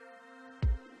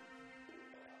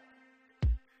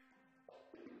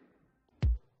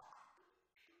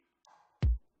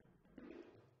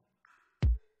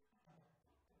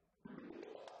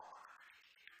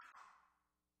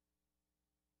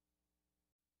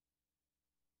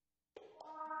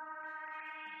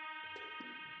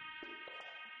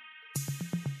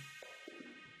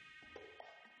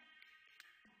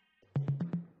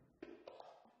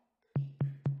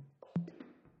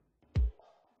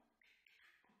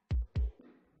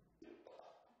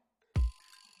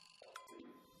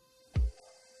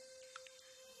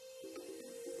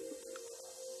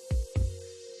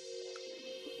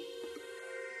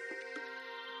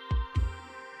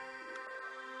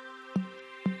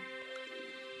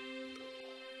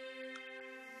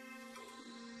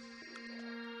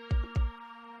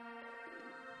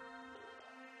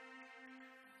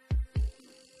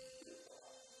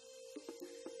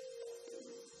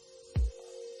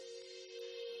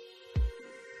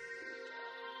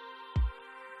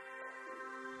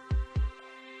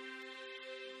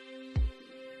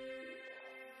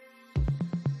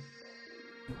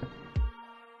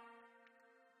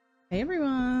Hey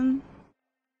everyone.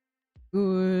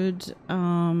 Good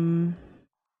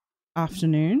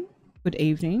afternoon, good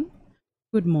evening,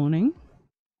 good morning,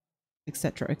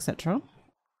 etc. etc.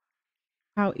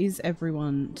 How is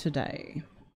everyone today?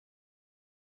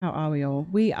 How are we all?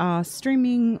 We are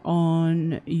streaming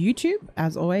on YouTube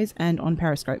as always and on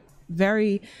Periscope.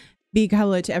 Very big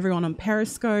hello to everyone on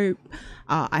Periscope.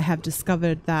 I have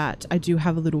discovered that I do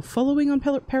have a little following on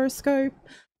Periscope.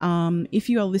 If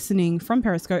you are listening from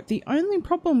Periscope, the only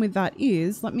problem with that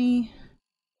is, let me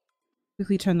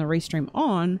quickly turn the restream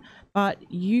on,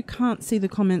 but you can't see the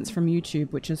comments from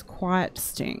YouTube, which is quite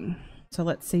sting. So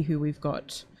let's see who we've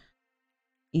got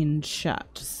in chat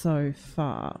so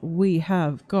far. We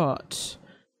have got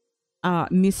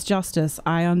Miss Justice.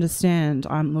 I understand.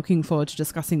 I'm looking forward to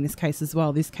discussing this case as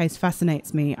well. This case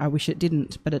fascinates me. I wish it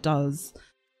didn't, but it does.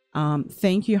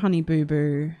 Thank you, Honey Boo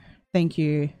Boo. Thank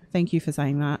you. Thank you for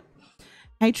saying that.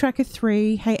 Hey,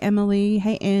 Tracker3. Hey, Emily.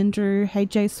 Hey, Andrew. Hey,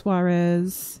 Jay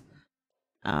Suarez.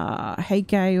 Hey,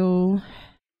 Gail.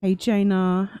 Hey,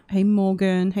 Jaina. Hey,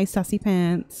 Morgan. Hey, Sassy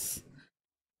Pants.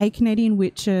 Hey, Canadian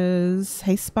Witches.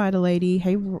 Hey, Spider Lady.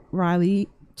 Hey, Riley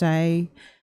Day.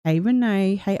 Hey,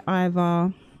 Renee. Hey,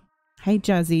 Ivor. Hey,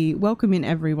 Jazzy. Welcome in,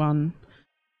 everyone.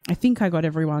 I think I got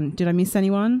everyone. Did I miss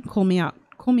anyone? Call me out.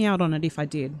 Call me out on it if I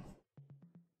did.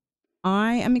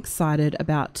 I am excited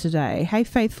about today. Hey,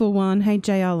 Faithful One. Hey,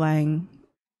 JR Lang.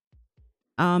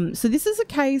 So this is a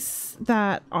case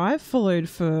that I've followed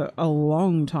for a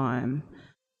long time.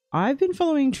 I've been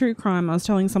following true crime. I was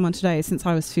telling someone today since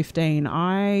I was 15.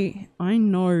 I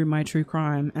know my true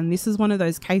crime, and this is one of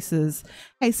those cases.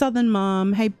 Hey, Southern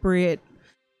Mom. Hey, Brit.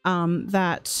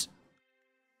 That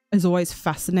has always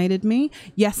fascinated me.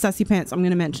 Yes, Sassy Pants. I'm going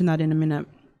to mention that in a minute.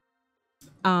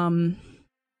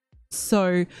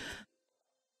 So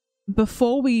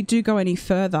before we do go any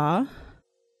further,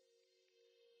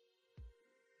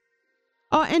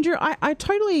 oh, Andrew, I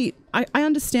totally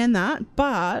understand that,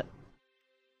 but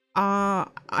I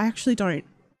actually don't.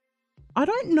 I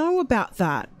don't know about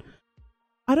that.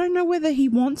 I don't know whether he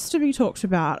wants to be talked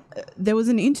about. There was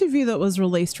an interview that was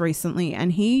released recently,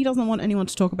 and he doesn't want anyone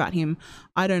to talk about him.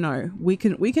 I don't know. We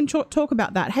can talk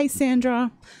about that. Hey,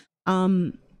 Sandra.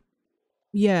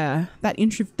 Yeah, that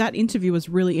interview was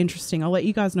really interesting. I'll let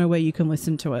you guys know where you can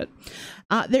listen to it.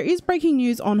 There is breaking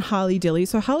news on Harley Dilly.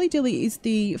 So Harley Dilly is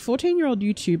the 14-year-old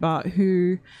YouTuber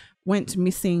who went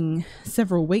missing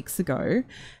several weeks ago.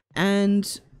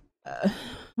 And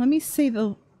let me see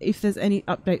if there's any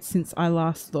updates since I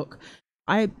last looked.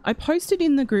 I posted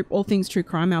in the group All Things True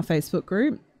Crime, our Facebook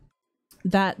group,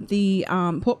 that the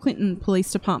Port Clinton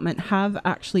Police Department have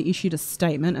actually issued a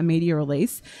statement, a media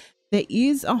release. There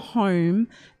is a home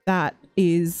that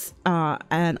is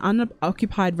an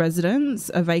unoccupied residence,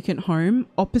 a vacant home,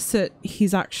 opposite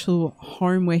his actual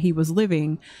home where he was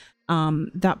living,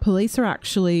 that police are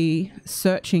actually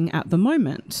searching at the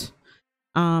moment.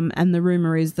 And the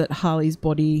rumour is that Harley's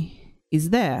body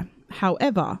is there.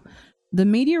 However, the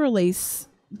media release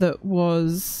that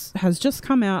has just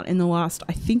come out in the last,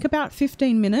 I think, about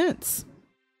 15 minutes.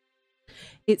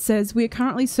 It says, we are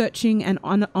currently searching an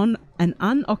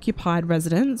unoccupied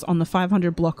residence on the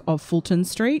 500 block of Fulton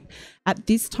Street. At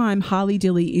this time, Harley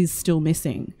Dilly is still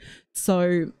missing.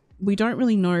 So we don't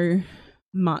really know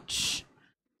much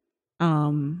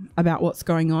about what's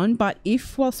going on. But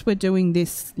whilst we're doing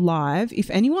this live, if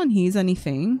anyone hears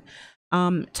anything,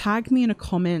 tag me in a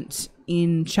comment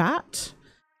in chat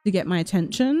to get my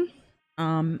attention,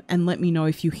 and let me know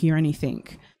if you hear anything.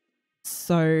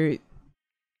 So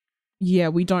yeah,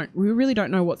 we really don't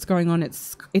know what's going on.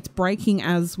 It's breaking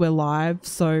as we're live.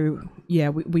 So yeah,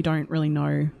 we don't really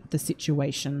know the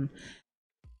situation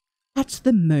at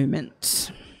the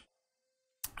moment.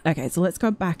 Okay, so let's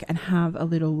go back and have a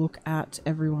little look at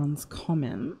everyone's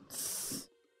comments.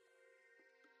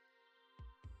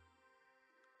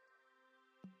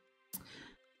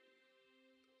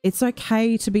 It's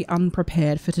okay to be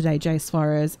unprepared for today, Jay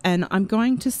Suarez. And I'm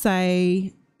going to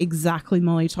say exactly,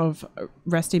 Molotov,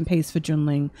 rest in peace for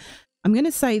Junling. I'm going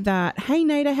to say that, hey,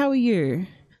 Nada, how are you?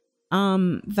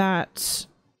 I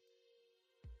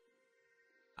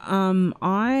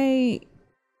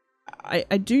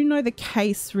do know the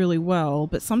case really well,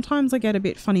 but sometimes I get a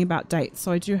bit funny about dates,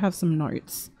 so I do have some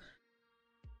notes.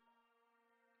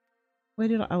 Where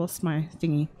did I lost my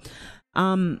thingy?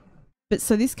 But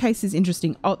so this case is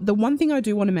interesting. Oh, the one thing I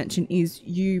do want to mention is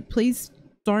please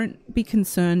don't be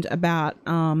concerned about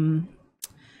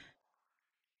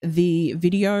the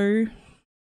video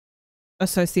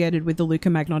associated with the Luca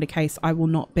Magnotta case. I will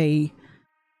not be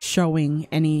showing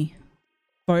any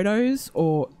photos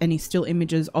or any still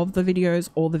images of the videos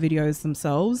or the videos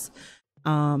themselves.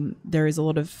 There is a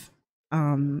lot of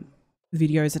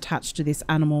videos attached to this,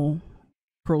 animal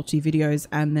cruelty videos,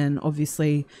 and then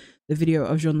obviously the video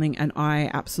of Junling, and I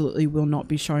absolutely will not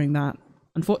be showing that.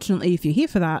 Unfortunately, if you're here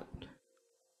for that,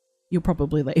 you'll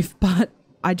probably leave, but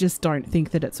I just don't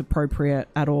think that it's appropriate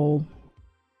at all.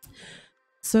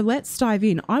 So let's dive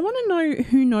in. I want to know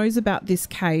who knows about this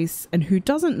case and who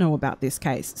doesn't know about this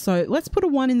case. So let's put a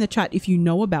 1 in the chat if you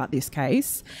know about this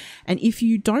case. And if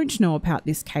you don't know about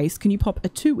this case, can you pop a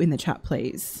 2 in the chat,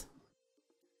 please?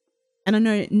 And I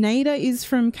know Nada is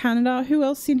from Canada. Who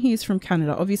else in here is from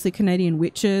Canada? Obviously Canadian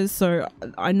Witches. So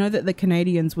I know that the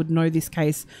Canadians would know this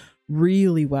case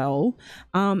really well.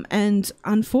 And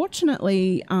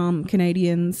unfortunately,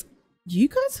 Canadians, you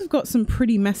guys have got some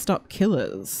pretty messed up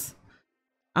killers.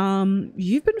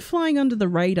 You've been flying under the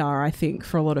radar, I think,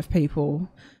 for a lot of people.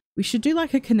 We should do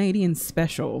like a Canadian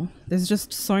special. There's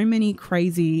just so many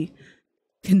crazy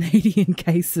Canadian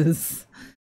cases.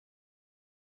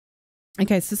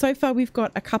 Okay, so far we've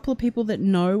got a couple of people that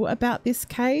know about this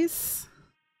case.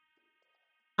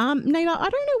 Nada, I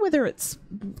don't know whether it's,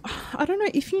 I don't know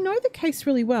if you know the case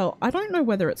really well. I don't know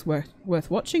whether it's worth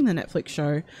watching the Netflix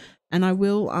show, and I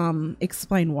will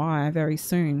explain why very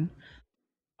soon.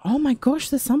 Oh my gosh,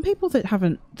 there's some people that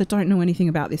don't know anything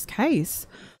about this case.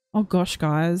 Oh gosh,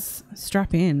 guys,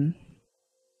 strap in.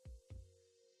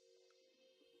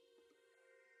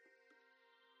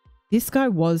 This guy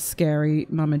was scary,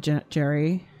 Mama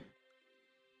Jerry.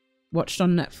 Watched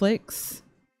on Netflix.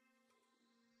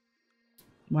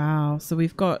 Wow, so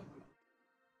we've got...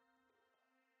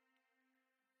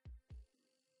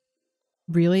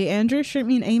 Really, Andrew? Shoot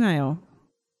me an email.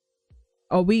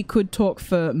 Oh, we could talk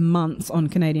for months on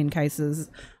Canadian cases.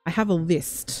 I have a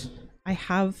list. I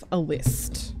have a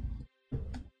list.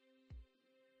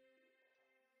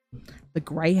 The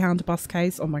Greyhound bus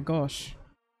case. Oh my gosh.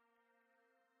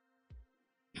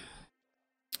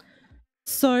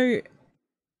 So,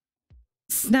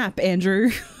 snap,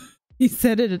 Andrew. You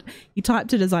said it. You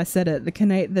typed it as I said it.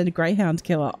 The Greyhound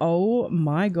killer. Oh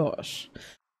my gosh.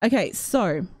 Okay,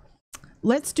 so...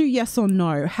 let's do yes or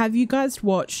no. Have you guys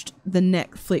watched the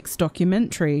Netflix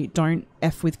documentary Don't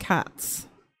F with Cats?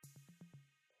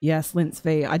 Yes, Vince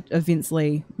Lee.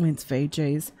 Lince V,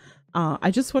 jeez.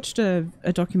 I just watched a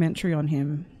documentary on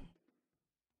him.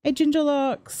 Hey,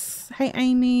 Gingerlocks. Hey,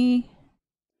 Amy.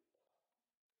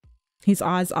 His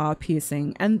eyes are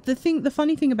piercing. And the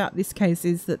funny thing about this case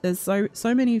is that there's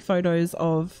so many photos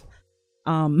of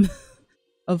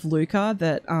Luca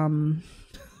that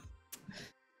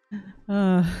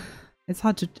it's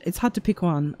hard to pick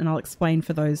one, and I'll explain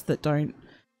for those that don't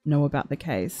know about the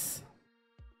case.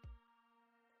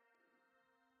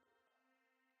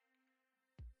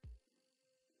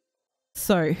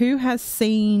 So who has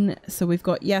seen, so we've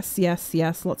got yes, yes,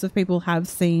 yes. Lots of people have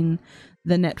seen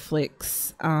the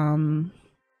Netflix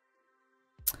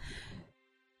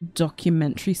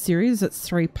documentary series. It's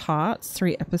 3 parts,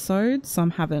 3 episodes. Some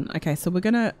haven't. Okay, so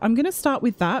I'm gonna start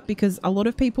with that because a lot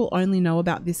of people only know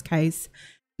about this case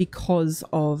because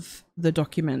of the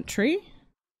documentary.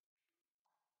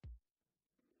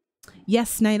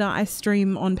 Yes, Nada, I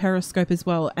stream on Periscope as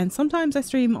well, and sometimes I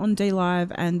stream on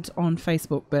DLive and on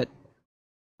Facebook, but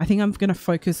I think I'm gonna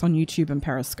focus on YouTube and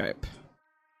Periscope.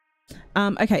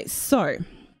 Okay, so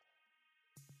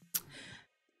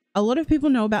a lot of people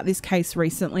know about this case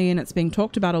recently, and it's being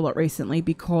talked about a lot recently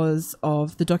because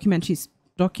of the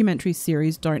documentary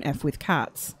series Don't F with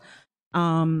Cats.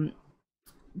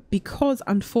 Because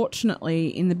unfortunately,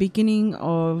 in the beginning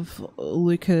of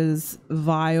Luca's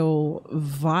vile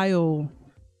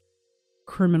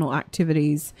criminal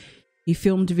activities, he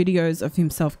filmed videos of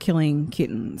himself killing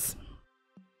kittens.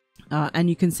 And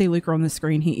you can see Luca on the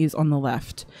screen. He is on the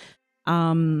left.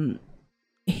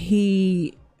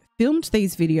 He filmed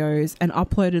these videos and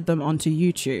uploaded them onto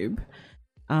YouTube,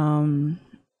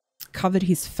 covered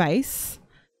his face.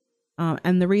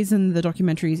 And the reason the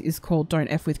documentary is called Don't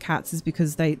F with Cats is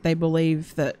because they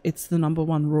believe that it's the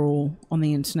 #1 rule on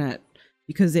the internet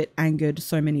because it angered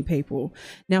so many people.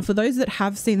 Now, for those that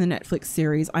have seen the Netflix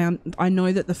series, I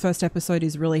know that the first episode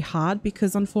is really hard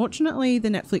because unfortunately the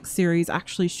Netflix series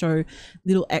actually show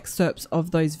little excerpts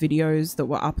of those videos that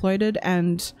were uploaded,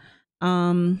 and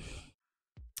for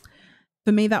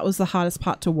me that was the hardest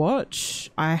part to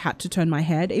watch. I had to turn my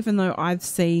head, even though I've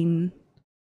seen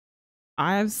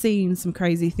some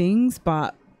crazy things,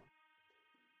 but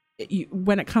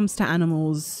when it comes to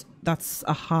animals, that's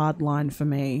a hard line for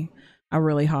me. A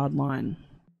really hard line.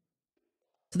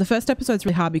 So the first episode's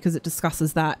really hard because it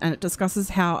discusses that, and it discusses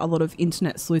how a lot of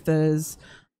internet sleuthers,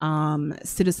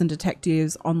 citizen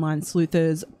detectives, online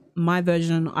sleuthers my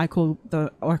version, I call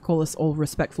us all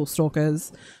respectful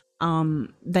stalkers.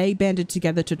 They banded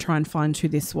together to try and find who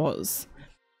this was.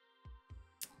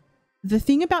 The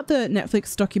thing about the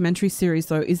Netflix documentary series,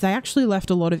 though, is they actually left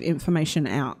a lot of information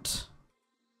out.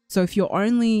 So if you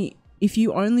only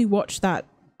watch that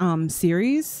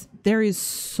series, there is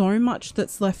so much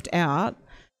that's left out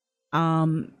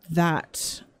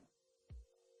that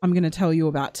I'm going to tell you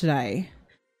about today.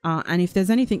 And if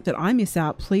there's anything that I miss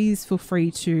out, please feel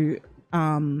free to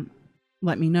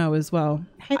let me know as well.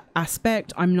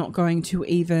 Aspect, I'm not going to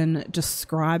even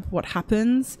describe what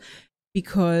happens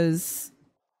because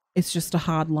it's just a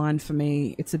hard line for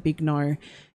me. It's a big no.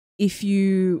 If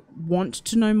you want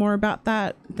to know more about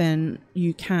that, then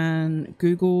you can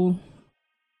Google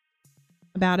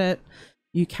about it.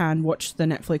 You can watch the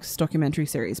Netflix documentary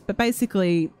series. But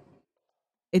basically,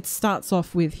 it starts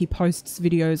off with he posts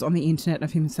videos on the internet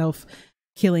of himself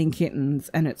killing kittens,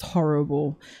 and it's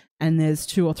horrible. And there's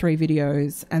 2 or 3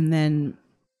 videos, and then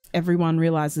everyone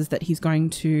realizes that he's going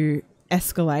to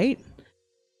escalate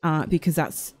because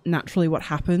that's naturally what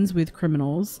happens with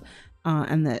criminals,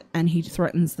 and he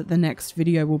threatens that the next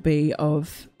video will be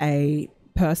of a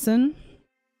person,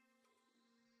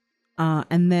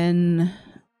 and then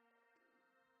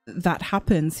that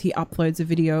happens. He uploads a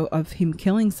video of him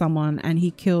killing someone, and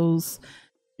he kills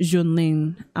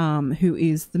Junling, who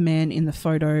is the man in the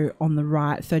photo on the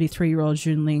right, 33-year-old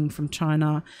Junling from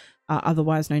China,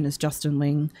 otherwise known as Justin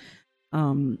Ling.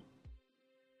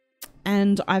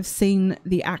 And I've seen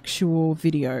the actual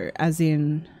video, as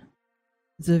in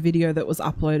the video that was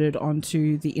uploaded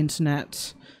onto the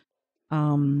internet.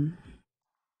 And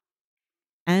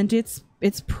it's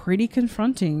pretty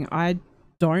confronting. I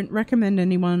don't recommend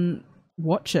anyone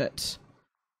watch it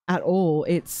at all.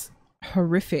 It's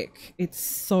horrific. It's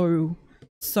so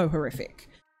horrific.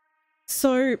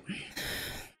 So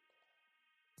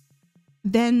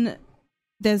then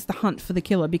there's the hunt for the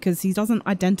killer, because he doesn't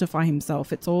identify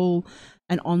himself. It's all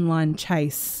an online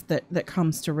chase that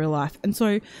comes to real life. And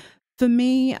so for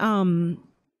me,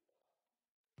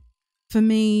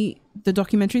 the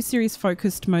documentary series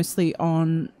focused mostly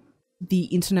on the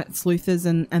internet sleuthers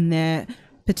and their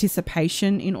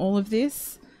participation in all of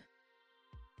this.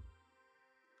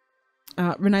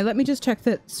 Renee, let me just check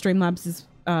that Streamlabs is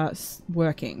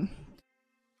working.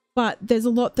 But there's a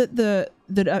lot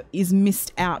that is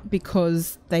missed out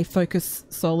because they focus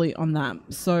solely on that.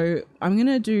 So I'm going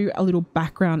to do a little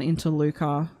background into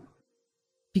Luca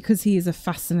because he is a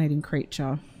fascinating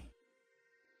creature.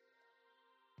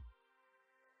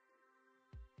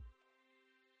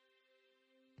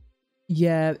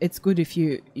 Yeah, it's good if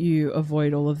you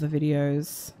avoid all of the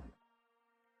videos.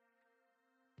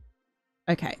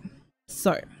 Okay,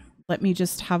 so let me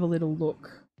just have a little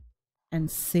look and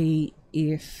see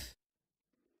if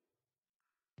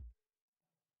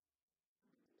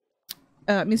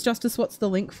Miss Justice, what's the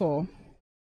link for?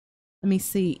 Let me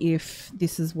see if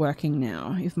this is working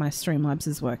now, if my Streamlabs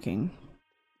is working.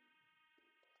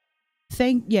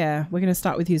 Yeah, we're going to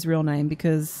start with his real name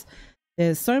because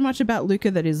there's so much about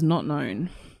Luca that is not known.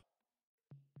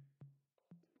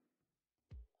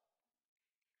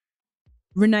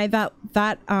 Renee, that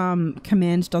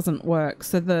command doesn't work.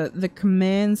 So the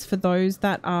commands for those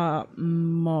that are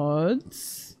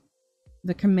mods,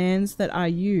 the commands that are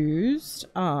used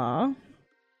are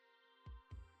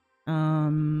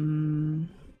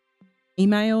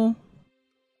email,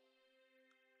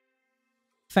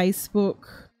 Facebook,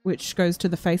 which goes to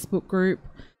the Facebook group,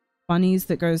 Bunnies,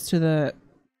 that goes to the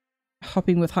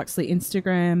Hopping with Huxley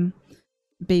Instagram,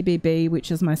 BBB,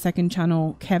 which is my second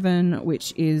channel, Kevin,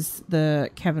 which is the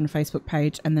Kevin Facebook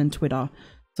page, and then Twitter.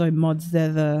 So mods,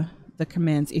 they're the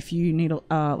commands. If you need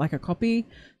like a copy,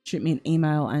 shoot me an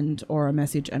email or a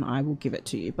message and I will give it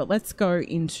to you. But let's go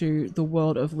into the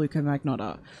world of Luca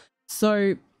Magnotta.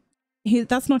 So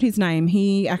that's not his name.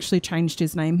 He actually changed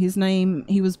his name.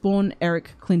 He was born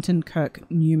Eric Clinton Kirk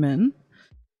Newman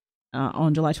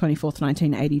on July 24th,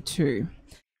 1982.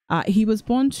 He was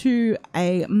born to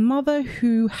a mother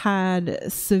who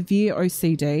had severe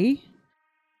OCD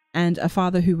and a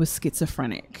father who was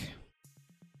schizophrenic.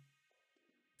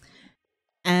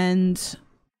 And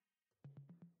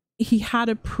he had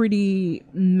a pretty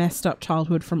messed up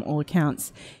childhood from all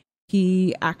accounts.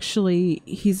 His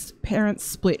parents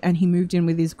split and he moved in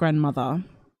with his grandmother.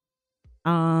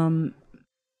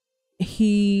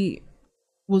 He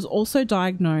was also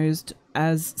diagnosed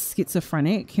as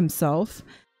schizophrenic himself,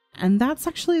 and that's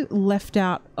actually left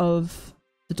out of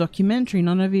the documentary.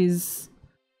 None of his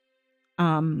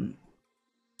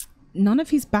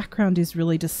background is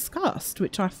really discussed,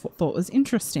 which I thought was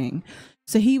interesting.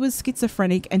 So he was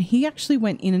schizophrenic, and he actually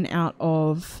went in and out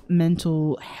of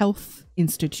mental health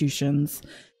institutions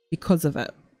because of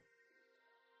it.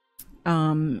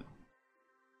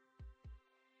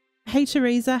 Hey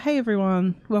Teresa, hey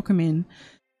everyone, welcome in.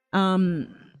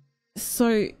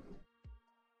 So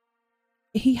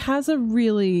he has a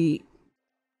really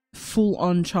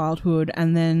full-on childhood,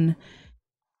 and then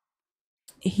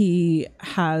he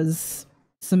has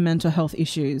some mental health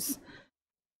issues.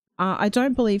 I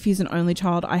don't believe he's an only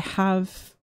child. I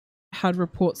have had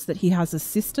reports that he has a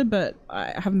sister, but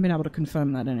I haven't been able to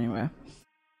confirm that anywhere.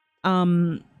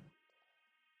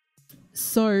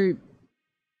 So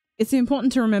it's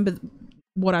important to remember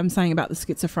what I'm saying about the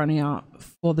schizophrenia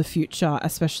for the future,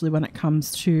 especially when it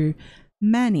comes to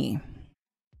Manny.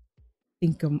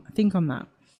 Think on that.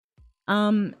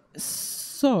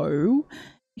 So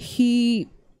he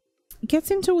gets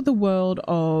into the world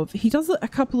of, he does a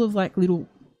couple of like little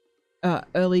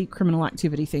early criminal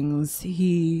activity things.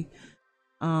 He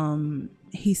scams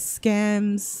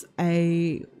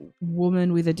a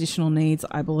woman with additional needs,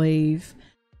 I believe.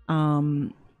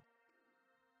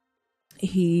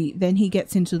 He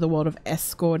gets into the world of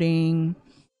escorting.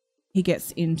 He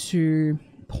gets into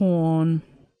porn,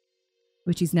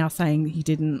 which he's now saying he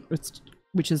didn't,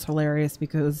 which is hilarious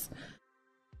because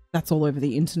that's all over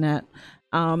the internet.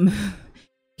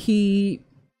 He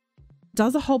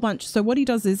does a whole bunch. So what he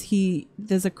does is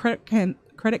there's a credit card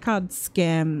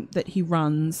scam that he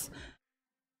runs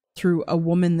through a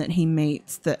woman that he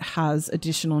meets that has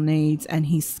additional needs, and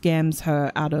he scams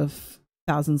her out of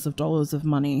thousands of dollars of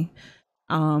money.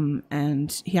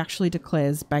 And he actually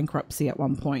declares bankruptcy at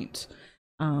one point.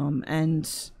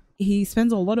 And he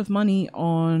spends a lot of money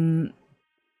on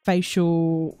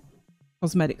facial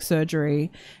cosmetic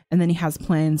surgery, and then he has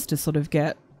plans to sort of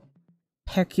get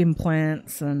pec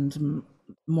implants and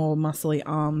more muscly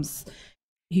arms.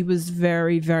 He was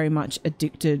very, very much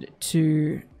addicted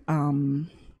to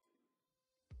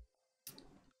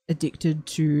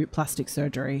plastic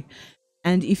surgery.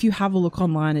 And if you have a look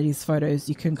online at his photos,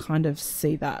 you can kind of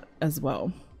see that as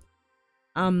well.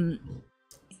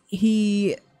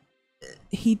 He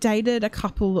dated a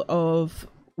couple of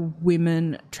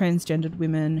women, transgendered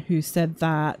women, who said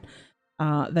that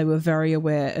they were very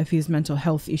aware of his mental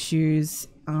health issues,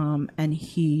 and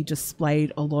he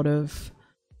displayed a lot of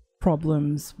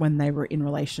problems when they were in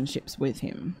relationships with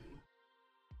him.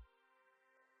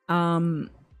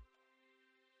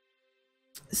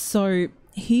 So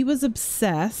he was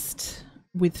obsessed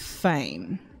with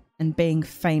fame and being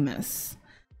famous.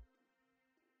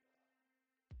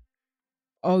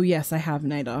 Oh yes, I have,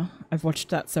 Nader. I've watched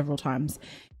that several times.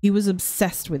 He was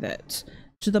obsessed with it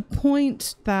to the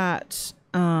point that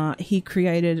he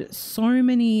created so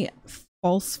many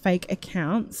false fake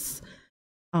accounts,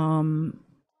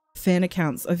 fan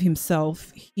accounts of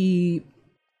himself. He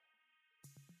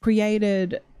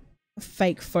created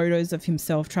fake photos of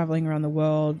himself traveling around the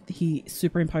world. He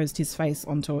superimposed his face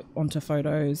onto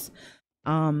photos.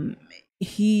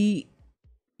 He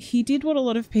did what a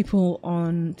lot of people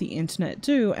on the internet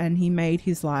do, and he made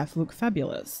his life look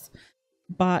fabulous.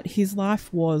 But his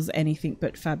life was anything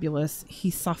but fabulous. He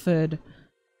suffered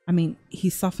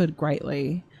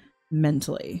greatly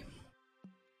mentally.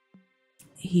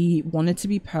 He wanted to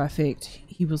be perfect.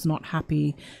 He was not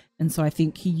happy. And so I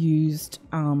think he used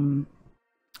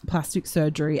plastic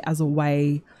surgery as a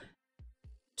way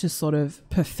to sort of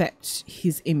perfect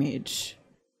his image.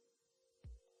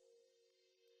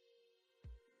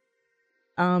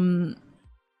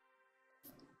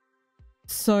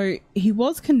 So he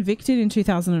was convicted in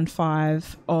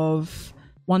 2005 of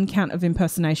 1 count of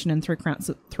impersonation and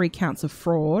 3 counts of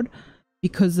fraud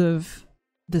because of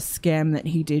the scam that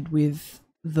he did with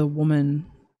the woman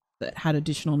that had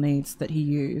additional needs that he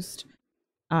used.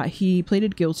 He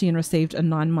pleaded guilty and received a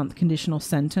 9-month conditional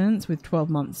sentence with 12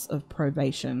 months of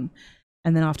probation.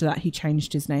 And then after that, he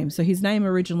changed his name. So his name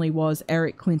originally was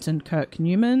Eric Clinton Kirk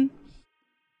Newman.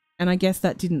 And I guess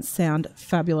that didn't sound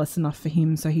fabulous enough for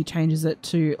him, so he changes it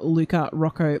to Luca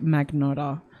Rocco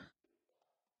Magnotta.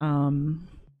 And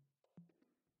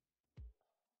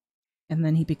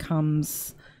then he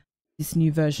becomes this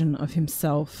new version of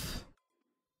himself.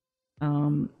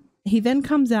 He then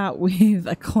comes out with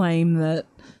a claim that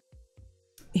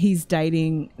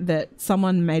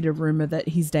someone made a rumor that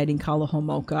he's dating Karla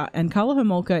Homolka. And Karla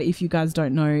Homolka, if you guys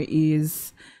don't know,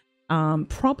 is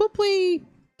probably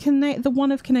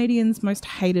one of Canadians' most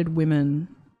hated women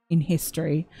in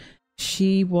history.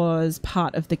 She was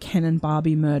part of the Ken and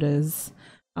Barbie murders,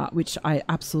 which I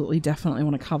absolutely definitely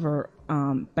want to cover.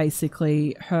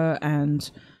 Basically, her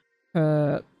and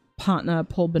her partner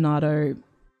Paul Bernardo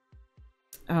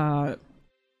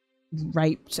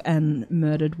raped and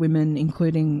murdered women,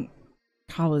 including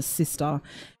Carla's sister.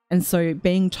 And so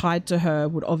being tied to her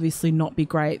would obviously not be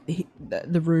great.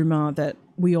 The rumor that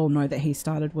we all know that he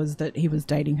started was that he was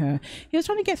dating her. He was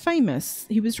trying to get famous.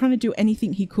 He was trying to do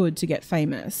anything he could to get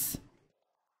famous.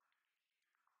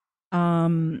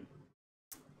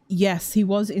 Yes, he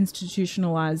was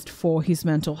institutionalized for his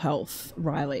mental health,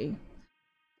 Riley.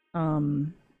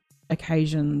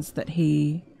 Occasions that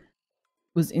he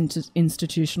was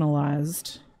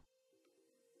institutionalized.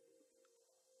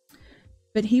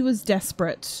 But he was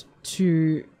desperate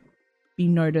to be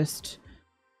noticed.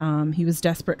 He was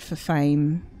desperate for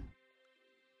fame.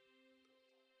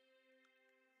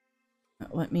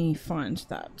 Let me find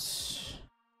that.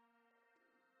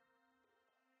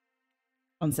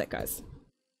 One sec, guys.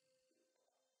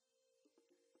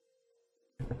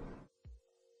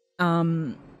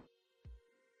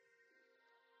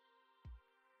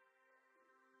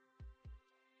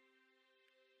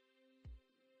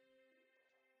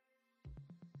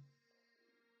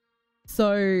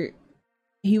 So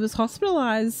he was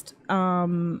hospitalized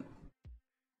on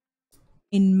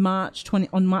March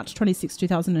 26,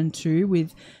 2002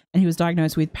 and he was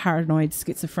diagnosed with paranoid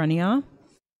schizophrenia.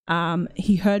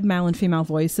 He heard male and female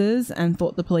voices and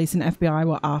thought the police and FBI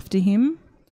were after him.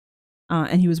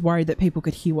 And he was worried that people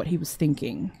could hear what he was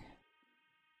thinking.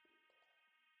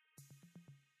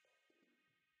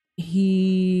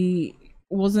 He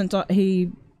was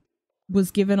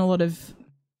given a lot of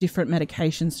different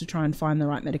medications to try and find the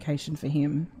right medication for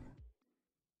him.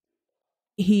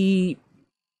 He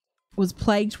was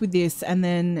plagued with this, and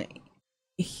then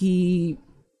he,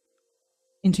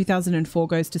 in 2004,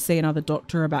 goes to see another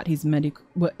doctor about his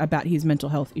mental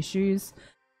health issues.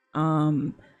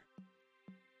 And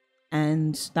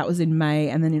that was in May,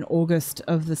 and then in August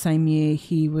of the same year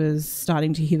he was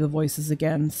starting to hear the voices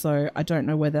again. So I don't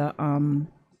know whether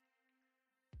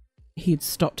he'd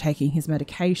stopped taking his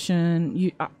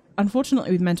medication.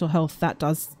 Unfortunately, with mental health, that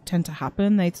does tend to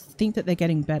happen. They think that they're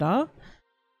getting better,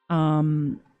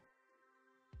 and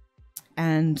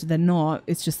they're not.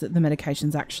 It's just that the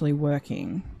medication's actually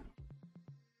working.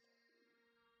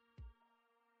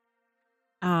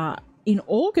 In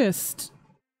August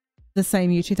the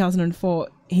same year, 2004,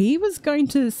 he was part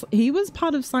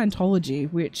of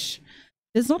Scientology, which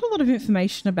there's not a lot of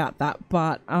information about that,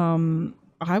 but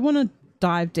I want to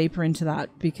dive deeper into that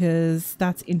because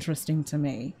that's interesting to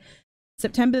me.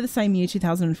 September the same year,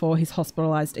 2004, he's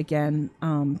hospitalized again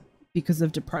because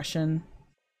of depression.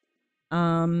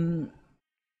 And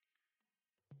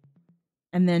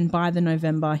then by the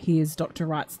November, his doctor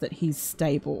writes that he's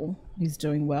stable, he's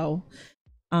doing well.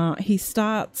 He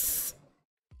starts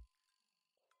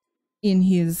in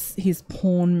his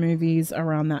porn movies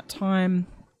around that time.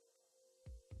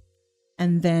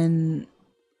 And then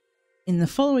in the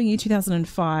following year,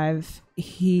 2005,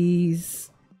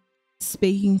 he's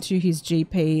speaking to his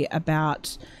GP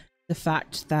about the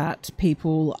fact that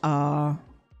people are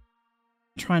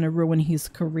trying to ruin his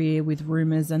career with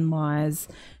rumors and lies,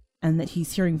 and that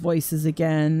he's hearing voices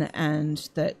again, and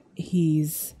that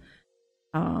he's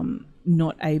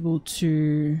not able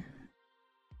to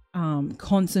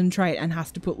concentrate and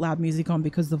has to put loud music on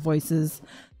because the voices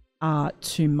are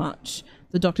too much.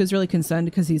 The doctor's really concerned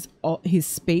because his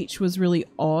speech was really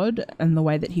odd and the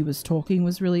way that he was talking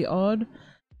was really odd.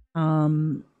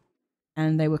 And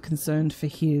they were concerned for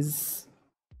his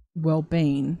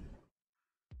well-being.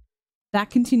 That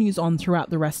continues on throughout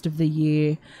the rest of the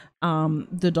year.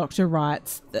 The doctor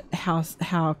writes that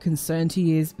how concerned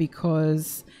he is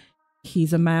because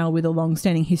he's a male with a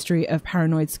long-standing history of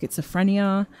paranoid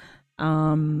schizophrenia.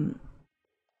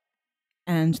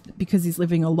 And because he's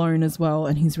living alone as well,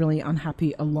 and he's really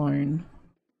unhappy alone.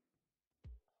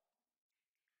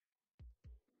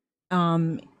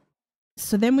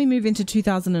 So then we move into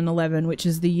 2011, which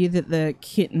is the year that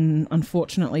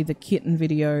unfortunately, the kitten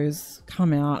videos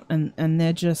come out, and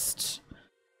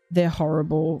they're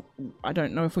horrible. I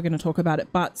don't know if we're going to talk about it,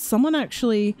 but someone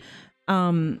actually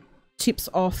tips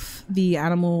off the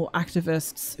animal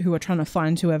activists who are trying to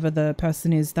find whoever the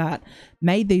person is that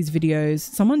made these videos.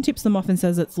 Someone tips them off and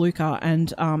says it's Luca,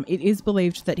 and it is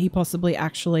believed that he possibly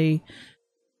actually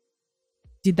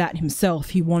did that himself.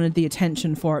 He wanted the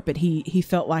attention for it, but he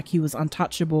felt like he was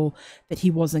untouchable, that he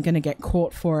wasn't going to get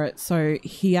caught for it, so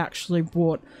he actually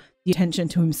brought the attention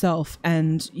to himself.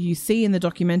 And you see in the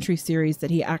documentary series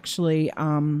that he actually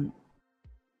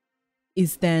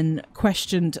is then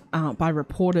questioned by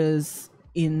reporters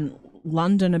in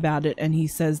London about it, and he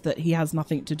says that he has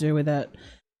nothing to do with it,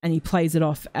 and he plays it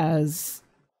off as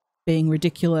being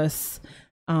ridiculous.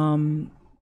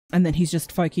 and then he's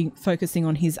just focusing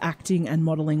on his acting and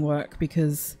modeling work,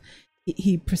 because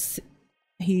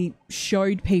he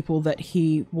showed people that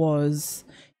he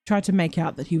tried to make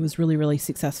out that he was really, really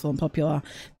successful and popular.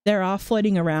 There are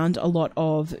floating around a lot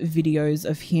of videos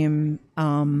of him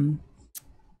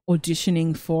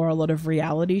auditioning for a lot of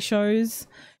reality shows,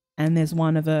 and there's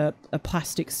one of a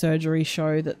plastic surgery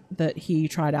show that he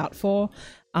tried out for.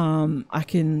 I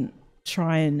can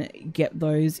try and get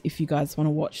those if you guys want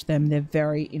to watch them. They're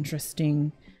very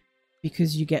interesting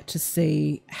because you get to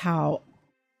see how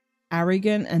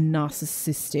arrogant and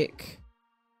narcissistic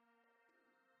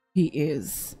he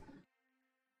is.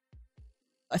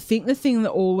 I think the thing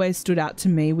that always stood out to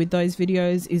me with those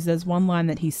videos is there's one line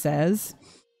that he says,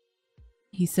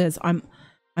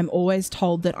 I'm always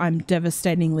told that I'm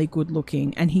devastatingly good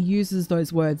looking, and he uses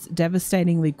those words,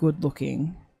 devastatingly good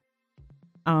looking,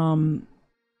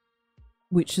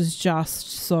 which is just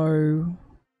so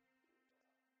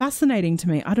fascinating to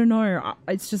me. I don't know,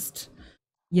 it's just,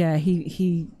 yeah,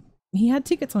 he had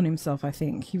tickets on himself. I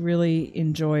think he really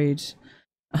enjoyed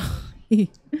he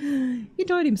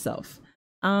enjoyed himself.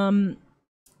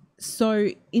 So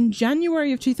in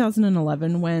January of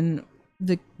 2011, when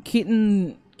the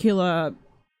kitten killer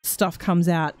stuff comes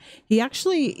out, he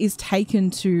actually is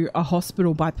taken to a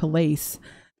hospital by police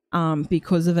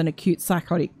because of an acute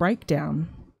psychotic breakdown,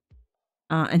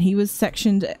 and he was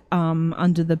sectioned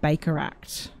under the Baker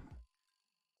Act.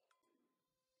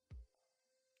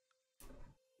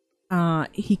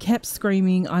 He kept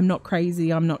screaming, "I'm not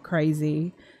crazy, I'm not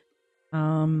crazy."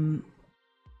 The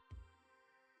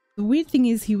weird thing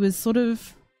is he was sort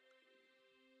of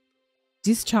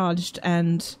discharged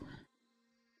and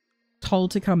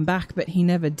told to come back, but he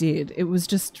never did. It was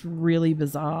just really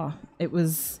bizarre. It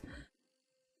was,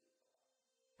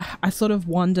 I sort of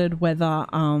wondered whether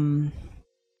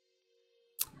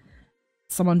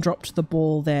someone dropped the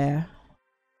ball there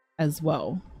as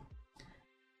well.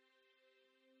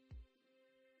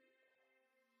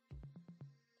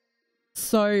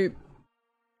 So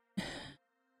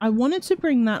I wanted to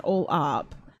bring that all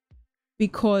up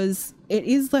because it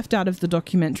is left out of the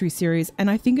documentary series, and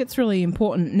I think it's really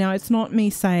important. Now, it's not me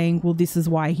saying, well, this is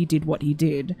why he did what he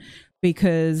did,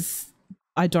 because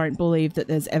I don't believe that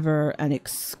there's ever an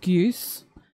excuse.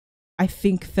 I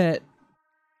think that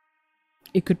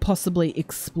it could possibly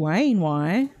explain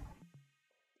why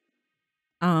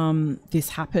this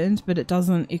happened, but it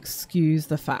doesn't excuse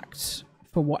the fact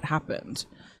for what happened.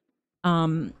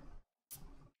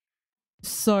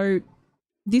 So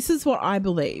this is what I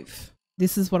believe.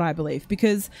 This is what I believe,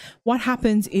 because what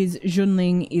happens is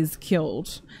Junling is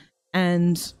killed.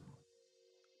 And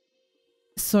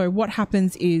so what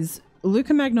happens is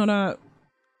Luka Magnotta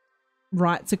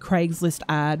writes a Craigslist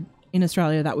ad in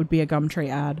Australia, that would be a Gumtree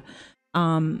ad,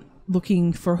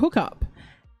 looking for a hookup.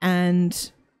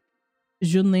 And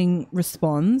Junling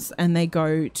responds and they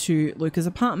go to Luka's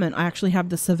apartment. I actually have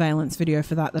the surveillance video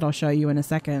for that I'll show you in a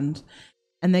second.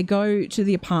 And they go to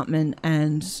the apartment,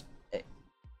 and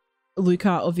Luka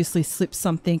obviously slips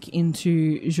something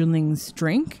into Junling's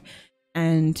drink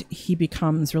and he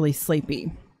becomes really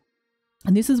sleepy.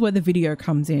 And this is where the video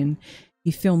comes in. He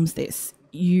films this.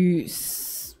 You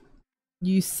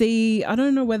see, I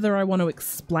don't know whether I want to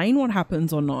explain what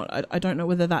happens or not. I don't know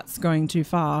whether that's going too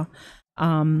far.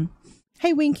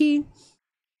 Hey, Winky.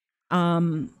 I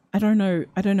don't know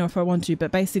if I want to,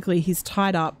 but basically he's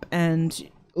tied up and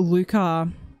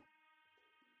Luka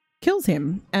kills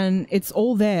him, and it's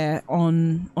all there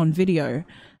on video,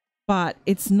 but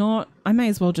it's not, I may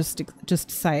as well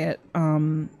just say it.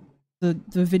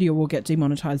 The video will get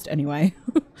demonetized anyway.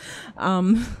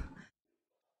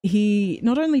 He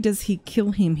not only does he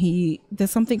kill him,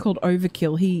 there's something called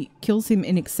overkill. He kills him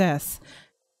in excess.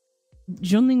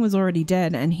 Junling was already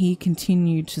dead and he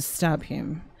continued to stab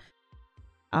him.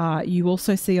 You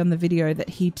also see on the video that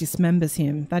he dismembers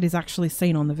him. That is actually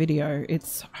seen on the video.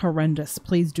 It's horrendous.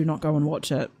 Please do not go and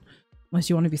watch it unless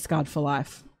you want to be scarred for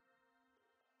life.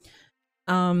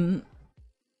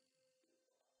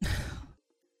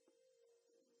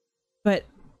 But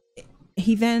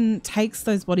he then takes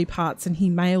those body parts and he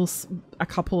mails a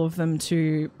couple of them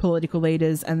to political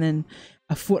leaders, and then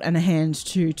a foot and a hand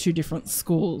to 2 different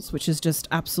schools, which is just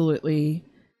absolutely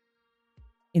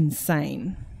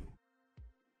insane.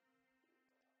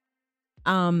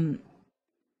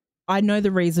 I know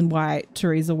the reason why,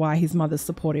 Teresa, why his mother's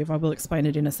supportive. I will explain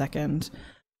it in a second.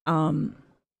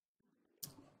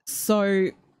 So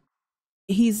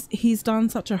he's done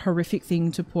such a horrific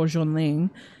thing to poor Junling.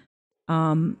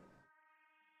 And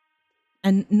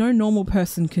no normal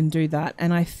person can do that.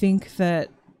 And I think that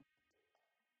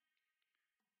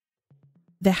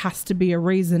there has to be a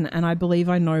reason, and I believe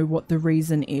I know what the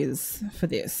reason is for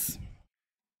this.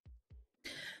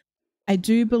 I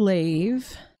do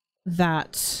believe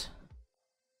that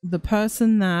the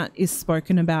person that is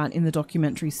spoken about in the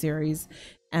documentary series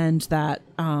and that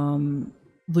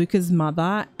Luca's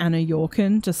mother, Anna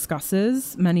Yorkin,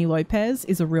 discusses, Manny Lopez,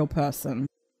 is a real person.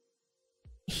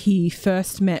 He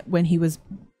first met when he was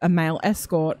a male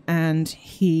escort, and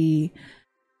he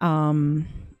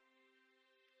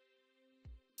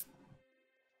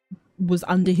was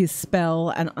under his spell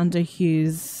and under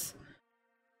his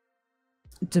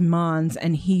demands,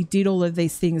 and he did all of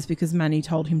these things because Manny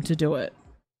told him to do it.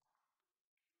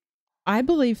 I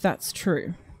believe that's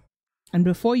true. And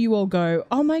before you all go,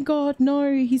 oh my God,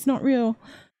 no, he's not real.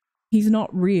 He's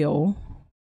not real,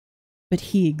 but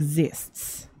he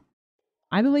exists.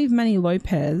 I believe Manny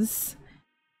Lopez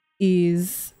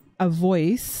is a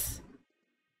voice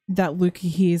that Luca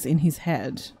hears in his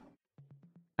head.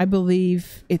 I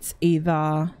believe it's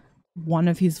either one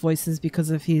of his voices because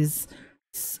of his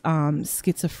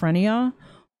schizophrenia,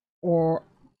 or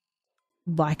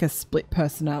like a split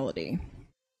personality.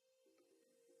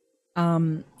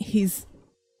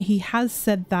 He has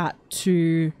said that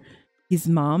to his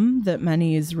mum, that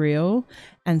Manny is real,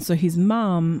 and so his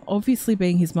mum, obviously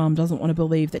being his mum, doesn't want to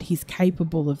believe that he's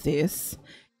capable of this.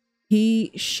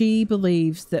 She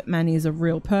believes that Manny is a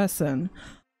real person.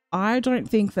 I don't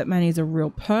think that Manny is a real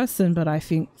person, but I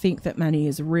think that Manny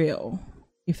is real,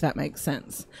 if that makes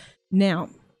sense. Now,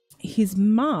 his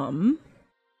mum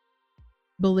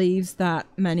believes that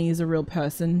Manny is a real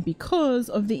person because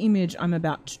of the image I'm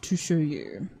about to show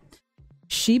you.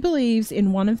 She believes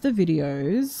in one of the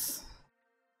videos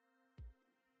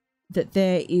that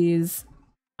there is,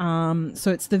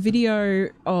 so it's the video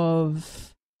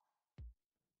of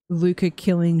Luca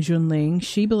killing Junling.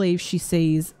 She believes she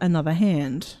sees another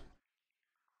hand.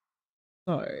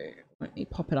 So let me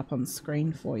pop it up on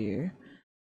screen for you.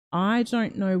 I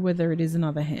don't know whether it is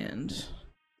another hand.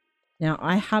 Now,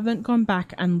 I haven't gone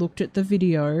back and looked at the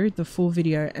video, the full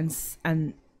video,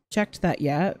 and checked that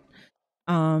yet.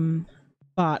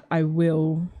 But I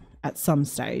will at some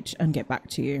stage and get back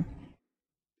to you.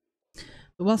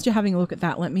 But whilst you're having a look at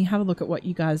that, let me have a look at what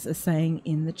you guys are saying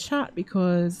in the chat,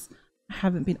 because I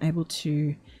haven't been able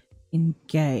to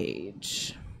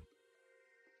engage.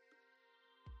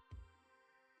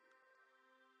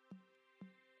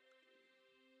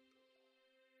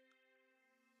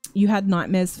 You had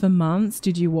nightmares for months.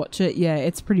 Did you watch it? Yeah,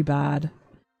 it's pretty bad.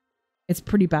 It's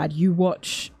pretty bad. You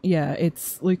watch, yeah,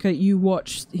 it's Luca, you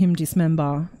watch him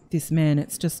dismember this man.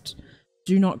 It's just,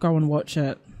 do not go and watch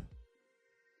it.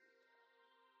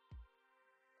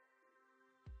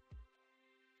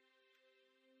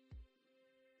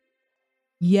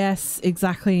 Yes,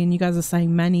 exactly. And you guys are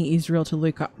saying Manny is real to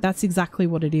Luca. That's exactly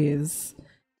what it is.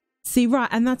 See, right,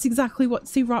 and that's exactly what,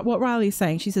 see, right, what Riley's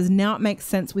saying. She says, now it makes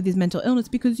sense with his mental illness,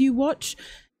 because you watch,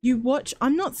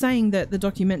 I'm not saying that the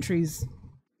documentaries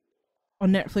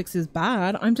on Netflix is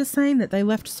bad. I'm just saying that they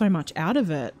left so much out of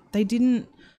it. They didn't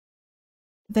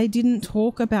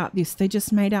talk about this. They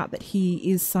just made out that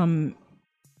he is some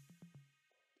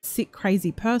sick,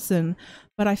 crazy person,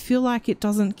 but I feel like it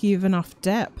doesn't give enough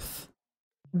depth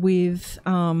with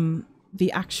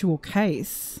the actual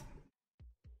case.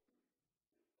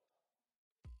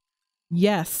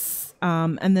 Yes.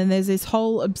 And then there's this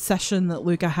whole obsession that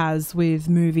Luca has with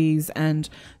movies, and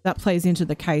that plays into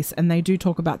the case. And they do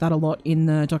talk about that a lot in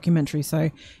the documentary.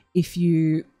 So if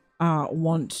you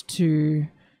want to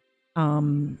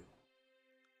learn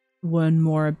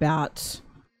more about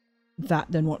that,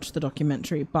 then watch the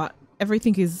documentary. But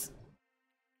everything is,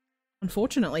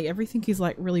 unfortunately, everything is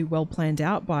like really well planned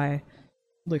out by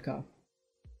Luca.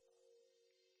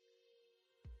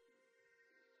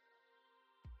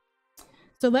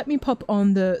 So let me pop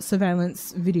on the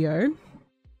surveillance video.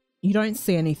 You don't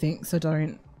see anything, so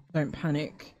don't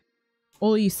panic.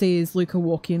 All you see is Luca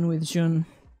walk in with Jun.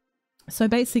 So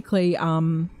basically,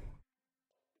 oh,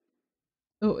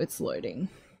 it's loading.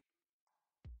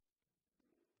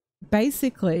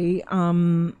 Basically,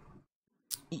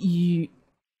 you,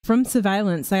 from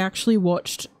surveillance, they actually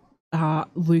watched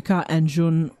Luca and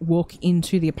Jun walk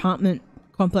into the apartment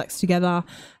complex together.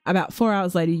 About 4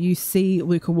 hours later, you see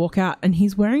Luca walk out, and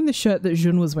he's wearing the shirt that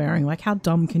Jun was wearing. Like, how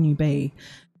dumb can you be?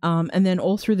 And then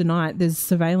all through the night, there's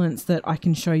surveillance that I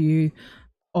can show you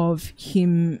of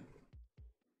him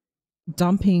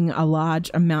dumping a large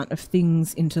amount of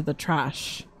things into the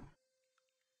trash.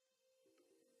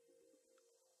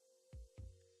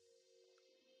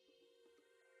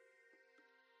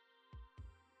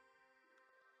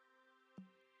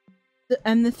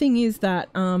 And the thing is that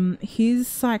his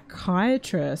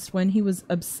psychiatrist, when he was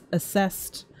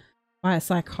assessed by a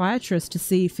psychiatrist to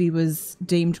see if he was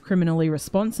deemed criminally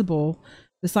responsible,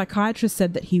 the psychiatrist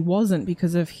said that he wasn't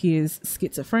because of his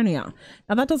schizophrenia.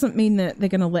 Now, that doesn't mean that they're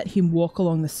going to let him walk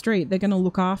along the street. They're going to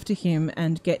look after him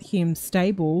and get him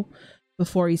stable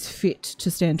before he's fit to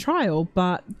stand trial,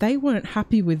 but they weren't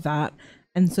happy with that.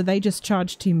 And so they just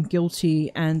charged him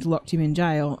guilty and locked him in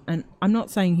jail. And I'm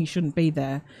not saying he shouldn't be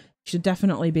there. He should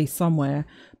definitely be somewhere.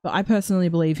 But I personally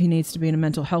believe he needs to be in a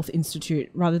mental health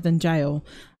institute rather than jail.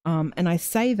 And I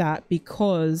say that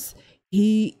because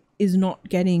he is not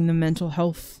getting the mental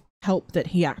health help that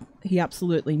he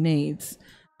absolutely needs.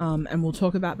 And we'll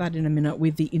talk about that in a minute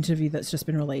with the interview that's just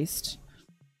been released.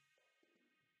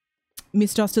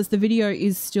 Miss Justice, the video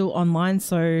is still online,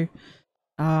 so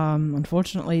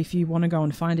unfortunately, if you want to go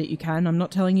and find it, you can. I'm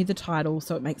not telling you the title,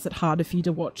 so it makes it harder for you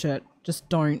to watch it. Just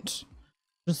don't.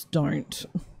 Just don't.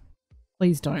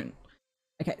 Please don't.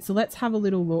 Okay, so let's have a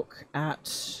little look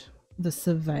at the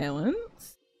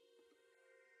surveillance.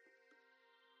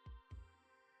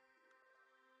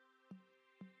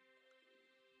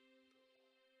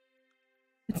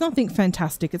 It's nothing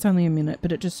fantastic. It's only a minute,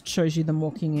 but it just shows you them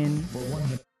walking in.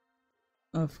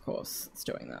 Of course, it's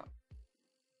doing that.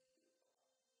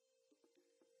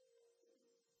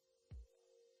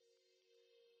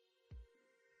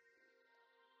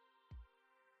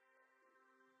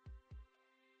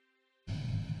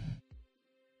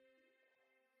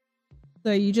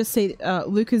 So you just see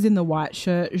Luke is in the white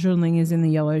shirt, Junling is in the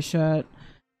yellow shirt.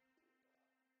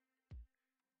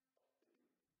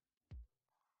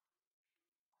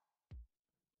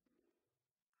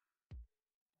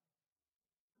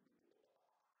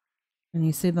 And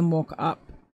you see them walk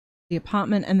up the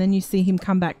apartment, and then you see him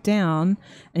come back down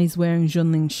and he's wearing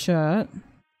Junling's shirt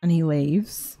and he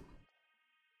leaves.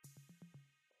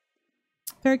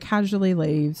 Very casually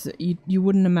leaves. You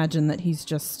wouldn't imagine that he's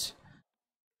just,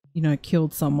 you know,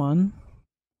 killed someone.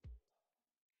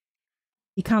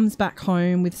 He comes back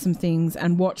home with some things,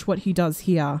 and watch what he does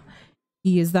here.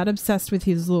 He is that obsessed with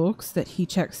his looks that he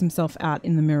checks himself out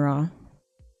in the mirror.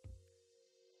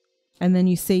 And then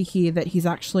you see here that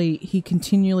he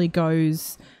continually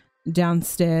goes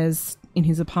downstairs in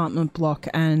his apartment block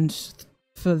and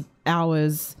for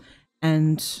hours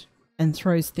and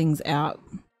throws things out.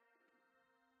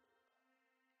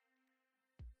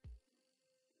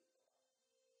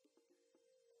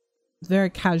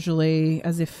 Very casually,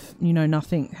 as if, you know,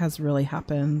 nothing has really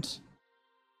happened.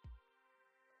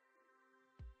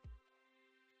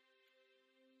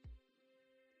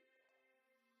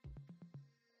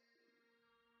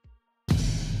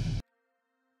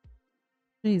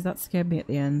 Jeez, that scared me at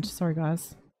the end. Sorry,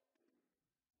 guys.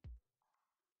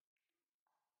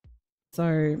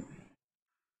 So,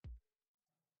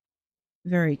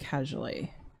 very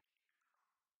casually.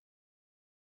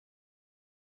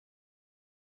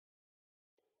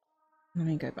 Let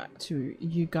me go back to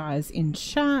you guys in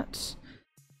chat.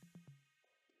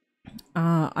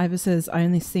 Ivor says, I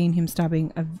only seen him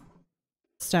stabbing,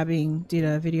 did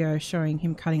a video showing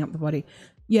him cutting up the body.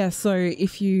 Yeah, so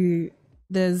if you,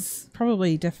 there's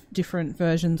probably different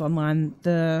versions online.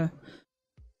 The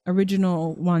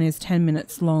original one is 10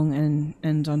 minutes long,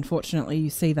 and unfortunately you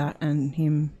see that and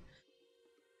him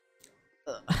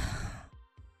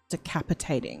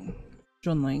decapitating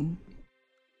Junling.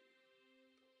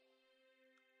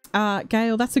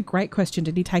 Gail, that's a great question.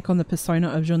 Did he take on the persona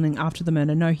of Junling after the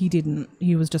murder? No, he didn't.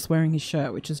 He was just wearing his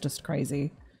shirt, which is just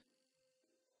crazy.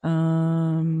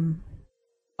 Oh,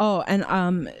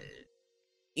 and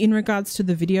in regards to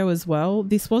the video as well,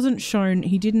 this wasn't shown.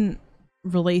 He didn't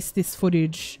release this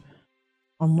footage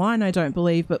online, I don't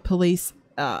believe, but police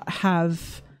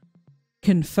have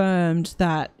confirmed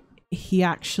that he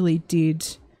actually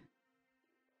did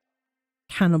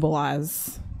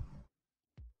cannibalize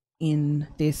in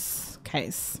this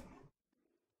case.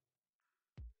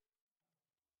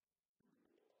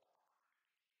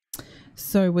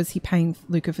 So was he paying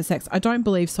Luca for sex? I don't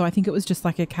believe so. I think it was just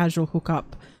like a casual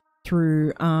hookup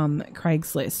through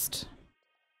Craigslist.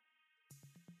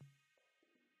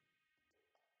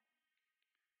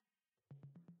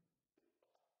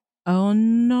 Oh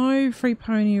no, free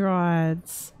pony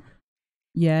rides.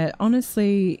 Yeah,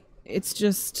 honestly, it's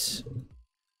just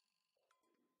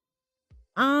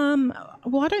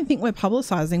well, I don't think we're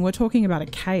publicizing. We're talking about a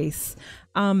case.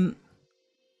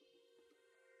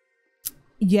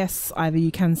 Yes, Ivor,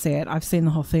 you can see it. I've seen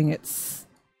the whole thing. It's,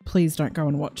 please don't go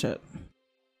and watch it.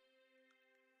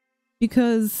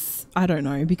 Because, I don't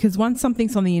know, because once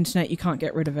something's on the internet, you can't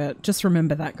get rid of it. Just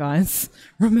remember that, guys.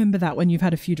 Remember that when you've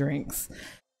had a few drinks.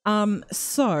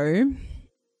 So,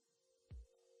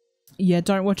 Yeah,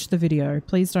 don't watch the video.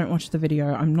 Please don't watch the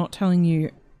video. I'm not telling you.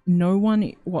 No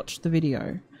one watched the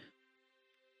video.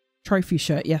 Trophy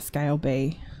shirt. Yes, Gail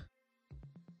B.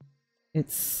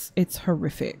 It's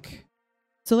horrific.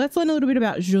 So let's learn a little bit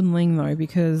about Junling though,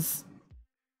 because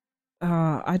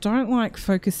I don't like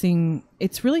focusing.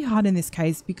 It's really hard in this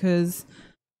case because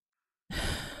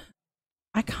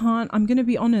I'm going to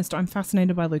be honest. I'm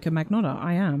fascinated by Luka Magnotta.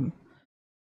 I am.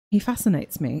 He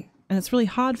fascinates me. And it's really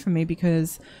hard for me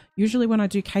because usually when I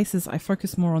do cases, I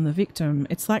focus more on the victim.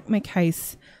 It's like my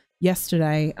case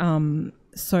yesterday.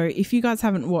 So if you guys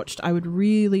haven't watched, I would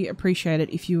really appreciate it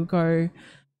if you would go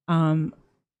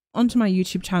onto my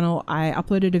YouTube channel. I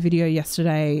uploaded a video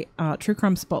yesterday, True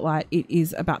Crime Spotlight. It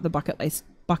is about the bucket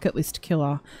list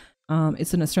killer.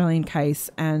 It's an Australian case,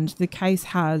 and the case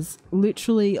has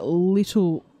literally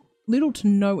little to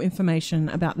no information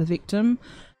about the victim.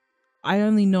 I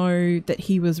only know that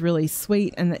he was really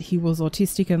sweet and that he was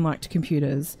autistic and liked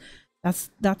computers. That's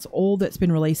all that's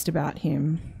been released about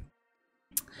him.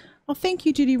 Oh, thank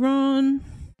you, Judy Ron.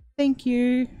 Thank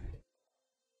you.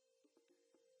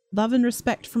 Love and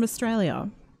respect from Australia.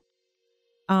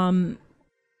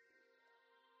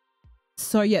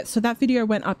 So yeah, so that video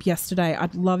went up yesterday.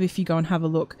 I'd love if you go and have a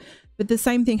look. But the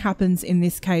same thing happens in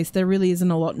this case. There really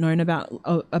isn't a lot known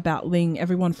about Ling.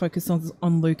 Everyone focuses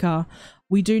on Luka.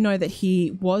 We do know that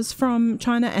he was from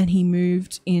China and he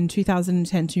moved in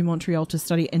 2010 to Montreal to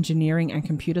study engineering and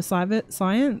computer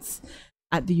science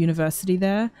at the university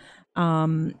there.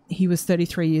 He was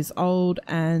 33 years old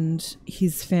and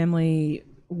his family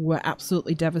were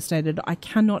absolutely devastated. I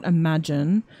cannot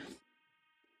imagine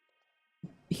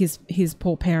his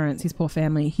poor parents, his poor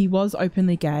family. He was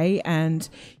openly gay and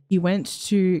he went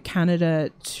to Canada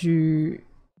to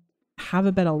have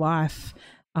a better life.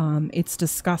 It's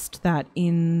discussed that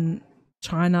in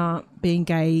China, being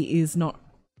gay is not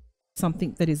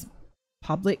something that is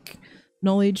public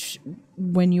knowledge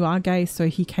when you are gay. So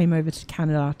he came over to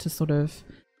Canada to sort of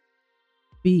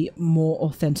be more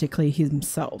authentically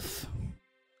himself.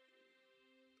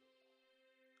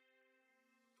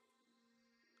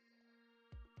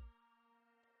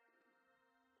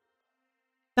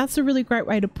 That's a really great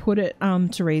way to put it,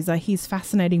 Teresa. He's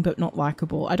fascinating but not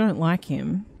likable. I don't like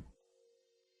him.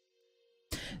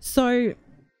 So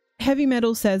Heavy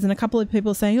Metal says, and a couple of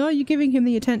people are saying, oh, you're giving him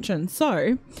the attention.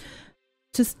 So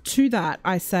to that,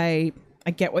 I say,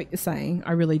 I get what you're saying.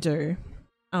 I really do.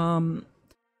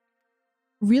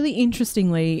 Really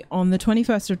interestingly, on the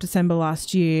 21st of December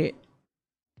last year,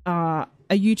 a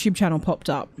YouTube channel popped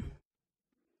up.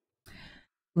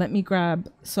 Let me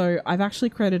grab, so I've actually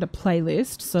created a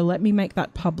playlist, so let me make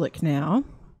that public now.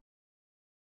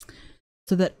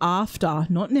 So that after,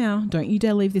 not now, don't you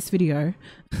dare leave this video,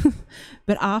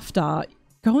 but after,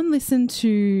 go and listen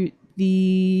to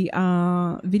the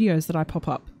videos that I pop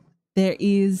up. There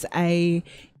is a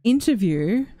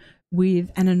interview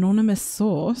with an anonymous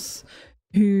source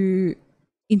who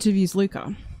interviews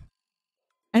Luka.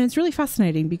 And it's really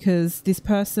fascinating because this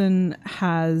person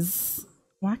has...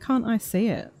 Why can't I see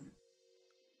it?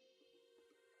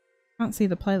 Can't see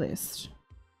the playlist.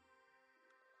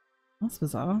 That's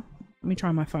bizarre. Let me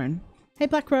try my phone. Hey,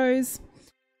 Black Rose.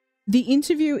 The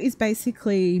interview is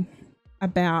basically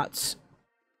about...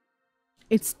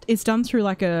 It's done through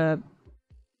like a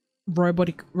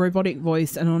robotic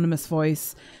voice, anonymous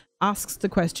voice, asks the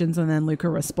questions and then Luka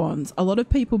responds. A lot of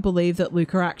people believe that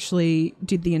Luka actually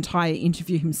did the entire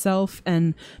interview himself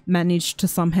and managed to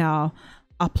somehow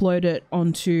upload it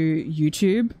onto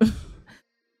YouTube,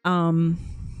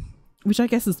 which I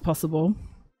guess is possible.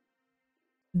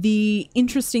 The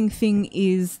interesting thing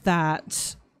is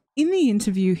that in the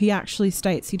interview, he actually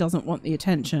states he doesn't want the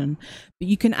attention, but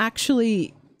you can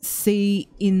actually see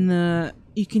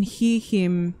you can hear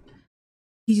him.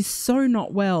 He's so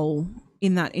not well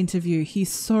in that interview.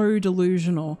 He's so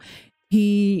delusional.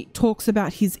 He talks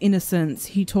about his innocence.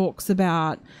 He talks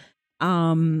about,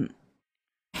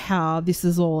 how this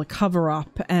is all a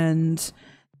cover-up and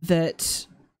that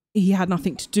he had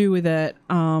nothing to do with it.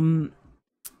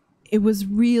 It was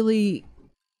really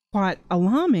quite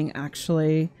alarming,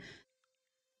 actually.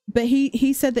 But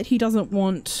he said that he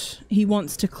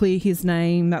wants to clear his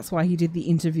name. That's why he did the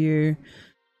interview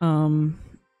as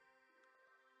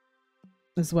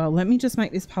well. Let me just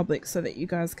make this public so that you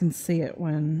guys can see it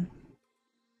when...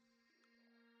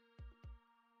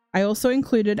 I also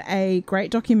included a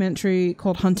great documentary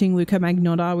called Hunting Luka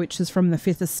Magnotta, which is from the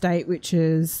Fifth Estate, which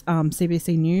is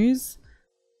CBC News.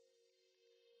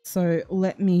 So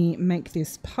let me make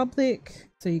this public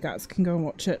so you guys can go and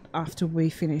watch it after we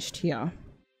finished here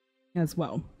as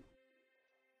well.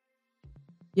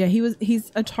 Yeah, he's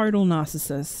a total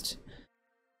narcissist.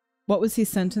 What was his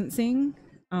sentencing?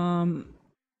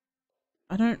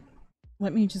 I don't,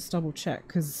 let me just double check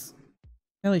because I'm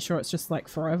fairly sure it's just like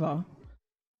forever.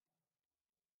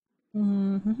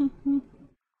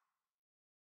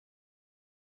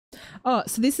 Oh,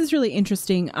 so this is really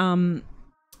interesting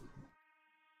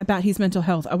about his mental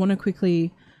health. I want to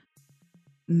quickly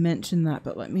mention that,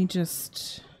 but let me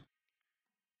just...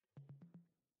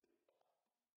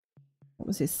 What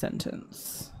was his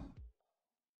sentence?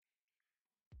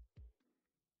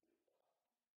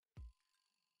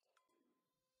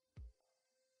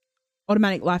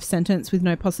 Automatic life sentence with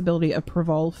no possibility of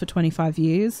parole for 25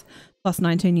 years, plus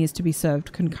 19 years to be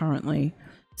served concurrently.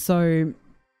 So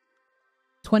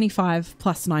 25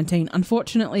 plus 19.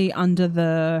 Unfortunately, under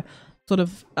the sort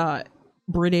of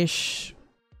British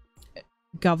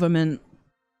government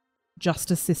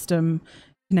justice system,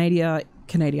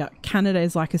 Canada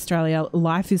is like Australia.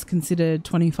 Life is considered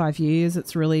 25 years.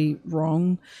 It's really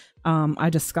wrong. I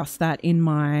discussed that in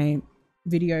my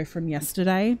video from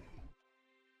yesterday.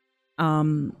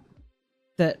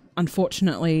 That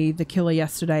unfortunately the killer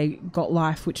yesterday got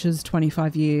life, which is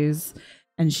 25 years,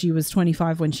 and she was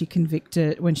 25 when she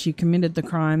committed the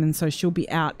crime, and so she'll be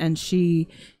out, and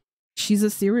she's a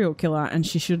serial killer and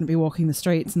she shouldn't be walking the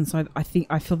streets. And so I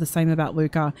feel the same about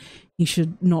Luca. He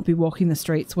should not be walking the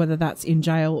streets, whether that's in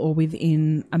jail or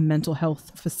within a mental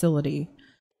health facility.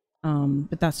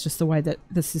 But that's just the way that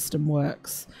the system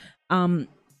works.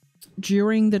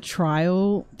 During the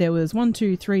trial, there was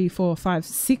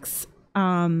 6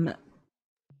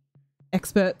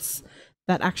 experts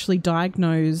that actually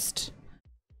diagnosed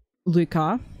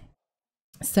Luca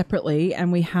separately,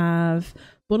 and we have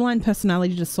borderline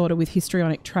personality disorder with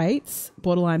histrionic traits,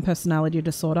 borderline personality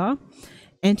disorder,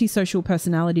 antisocial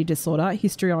personality disorder,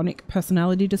 histrionic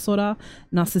personality disorder,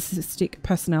 narcissistic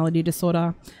personality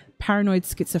disorder, paranoid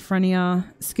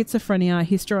schizophrenia,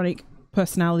 histrionic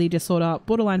personality disorder,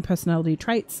 borderline personality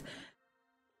traits,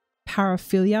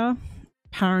 paraphilia,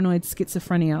 paranoid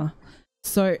schizophrenia.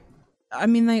 So, I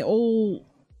mean, they all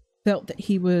felt that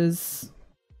he was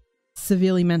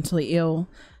severely mentally ill.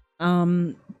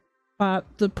 But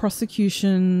the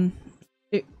prosecution,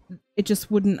 it just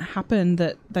wouldn't happen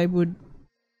that they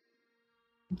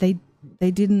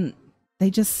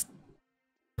just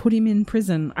put him in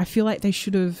prison. I feel like they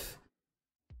should have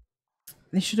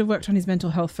worked on his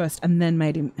mental health first and then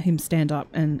made him stand up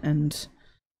and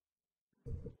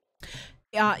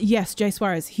yes, Jay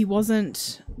Suarez, he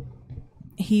wasn't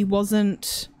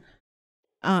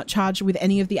charged with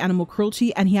any of the animal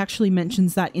cruelty, and he actually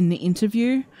mentions that in the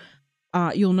interview.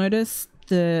 You'll notice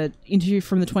the interview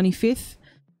from the 25th.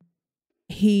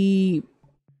 He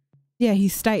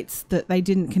states that they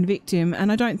didn't convict him,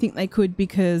 and I don't think they could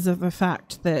because of the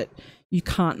fact that you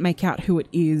can't make out who it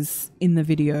is in the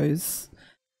videos,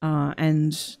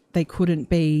 and they couldn't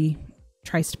be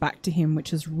traced back to him,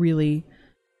 which is really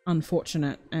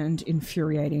unfortunate and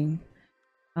infuriating.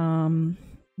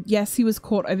 Yes, he was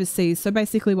caught overseas. So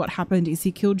basically what happened is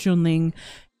he killed Junling.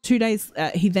 2 days,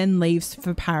 he then leaves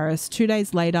for Paris. 2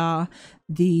 days later,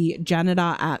 the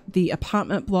janitor at the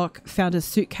apartment block found a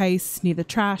suitcase near the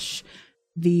trash.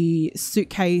 The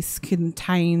suitcase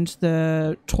contained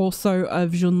the torso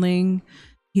of Junling.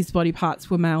 His body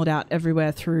parts were mailed out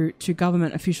everywhere to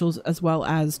government officials as well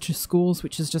as to schools,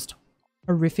 which is just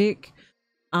horrific.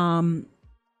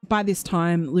 By this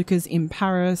time, Luca's in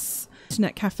Paris,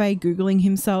 internet cafe, Googling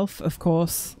himself, of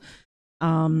course.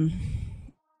 And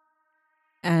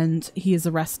he is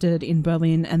arrested in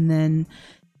Berlin, and then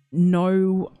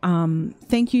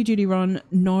thank you, Judy Ron,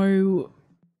 no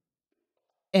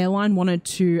airline wanted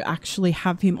to actually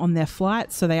have him on their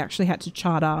flight, so they actually had to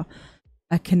charter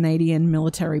a Canadian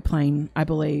military plane, I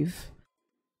believe.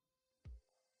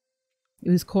 He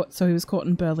was caught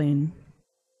in Berlin.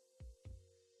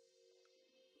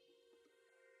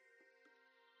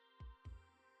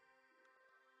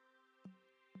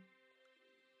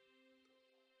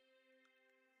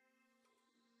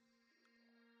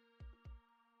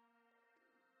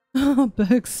 Oh,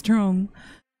 Bergstrom.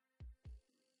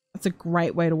 That's a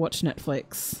great way to watch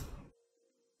Netflix.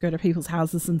 Go to people's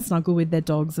houses and snuggle with their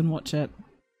dogs and watch it.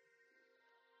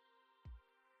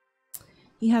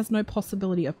 He has no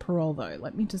possibility of parole though.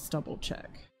 Let me just double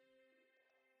check.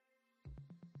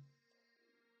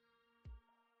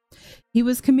 He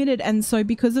was committed, and so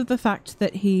because of the fact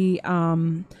that he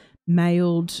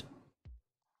mailed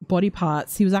body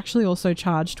parts, he was actually also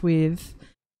charged with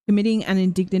committing an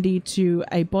indignity to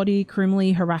a body,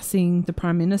 criminally harassing the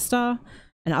Prime Minister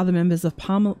and other members of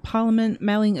Parliament,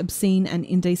 mailing obscene and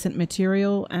indecent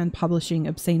material, and publishing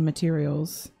obscene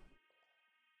materials.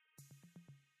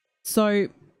 So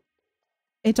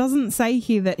it doesn't say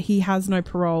here that he has no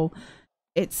parole.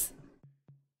 It's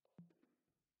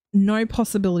no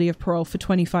possibility of parole for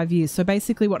 25 years. So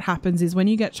basically what happens is when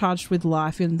you get charged with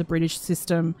life in the British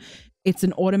system, it's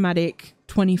an automatic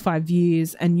 25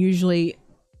 years, and usually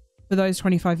for those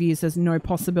 25 years there's no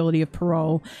possibility of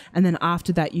parole, and then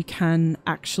after that you can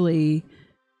actually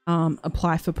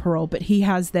apply for parole. But he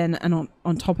has then, and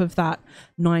on top of that,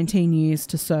 19 years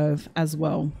to serve as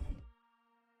well.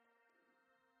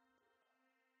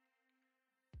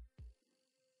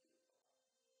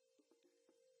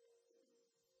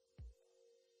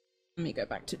 Let me go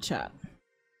back to chat.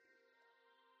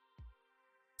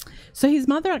 So his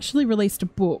mother actually released a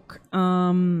book,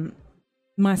 My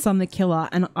Son the Killer,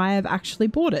 and I have actually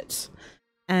bought it,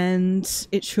 and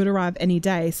it should arrive any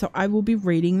day. So I will be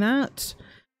reading that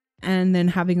and then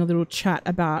having a little chat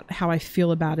about how I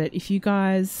feel about it. If you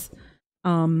guys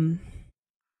want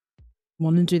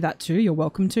to do that too, you're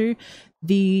welcome to.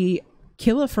 The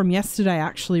killer from yesterday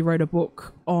actually wrote a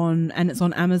book on, and it's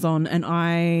on Amazon, and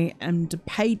I am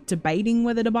debating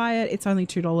whether to buy it. It's only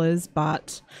 $2,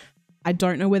 but I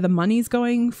don't know where the money's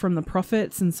going from the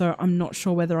profits, and so I'm not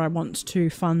sure whether I want to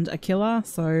fund a killer.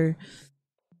 So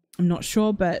I'm not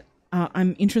sure, but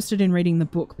I'm interested in reading the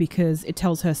book because it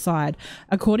tells her side.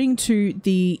 According to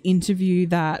the interview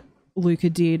that Luca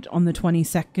did on the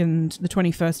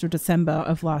 21st of December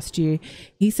of last year,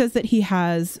 he says that he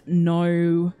has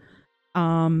no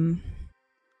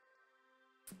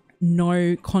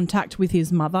contact with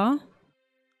his mother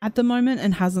at the moment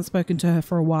and hasn't spoken to her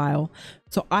for a while.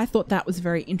 So I thought that was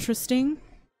very interesting.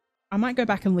 I might go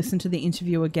back and listen to the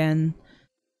interview again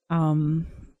and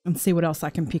see what else I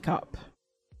can pick up.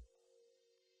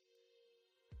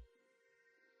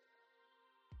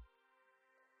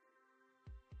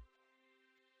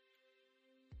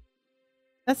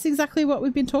 That's exactly what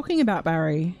we've been talking about,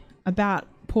 Barry, about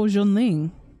poor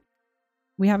Junling.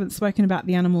 We haven't spoken about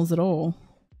the animals at all.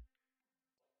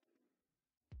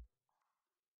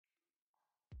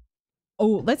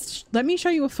 Oh, let me show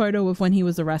you a photo of when he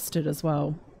was arrested as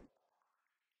well.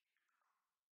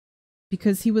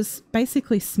 Because he was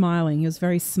basically smiling. He was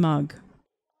very smug.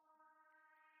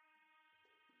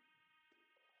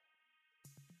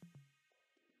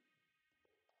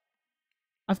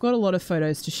 I've got a lot of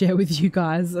photos to share with you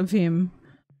guys of him.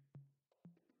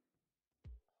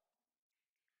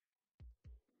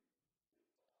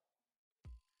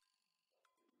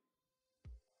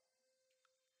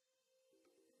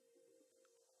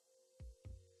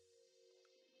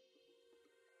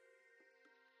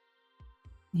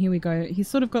 Here we go. He's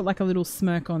sort of got like a little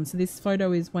smirk on. So this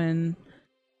photo is when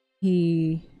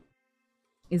he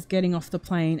is getting off the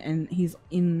plane and he's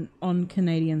on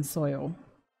Canadian soil,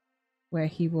 where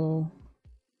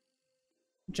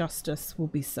justice will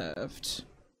be served.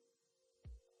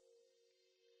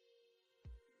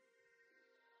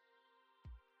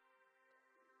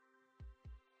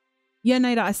 Yeah,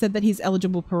 Nada, I said that he's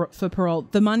eligible for parole.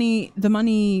 The money,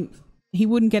 he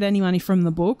wouldn't get any money from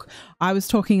the book. I was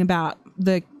talking about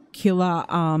the killer,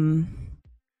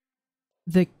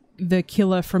 the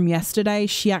killer from yesterday.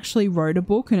 She actually wrote a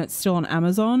book and it's still on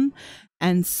Amazon.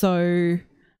 And so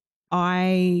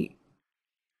I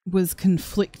was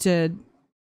conflicted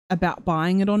about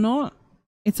buying it or not.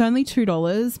 It's only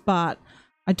 $2, but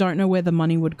I don't know where the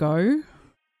money would go.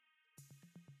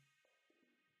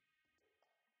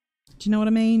 Do you know what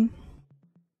I mean?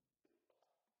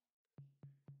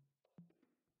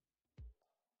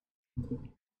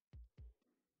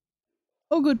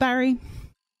 All good, Barry.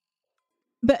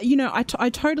 But, you know, I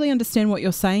totally understand what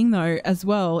you're saying, though, as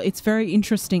well. It's very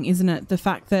interesting, isn't it? The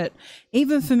fact that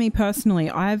even for me personally,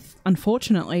 I've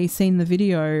unfortunately seen the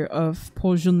video of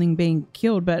poor Junling being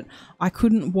killed, but I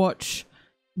couldn't watch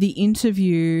the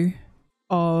interview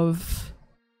of...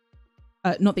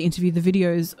 not the interview, the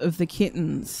videos of the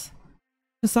kittens.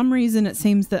 For some reason, it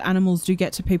seems that animals do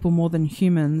get to people more than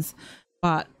humans,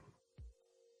 but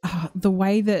the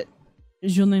way that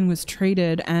Junling was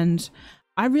treated, and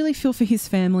I really feel for his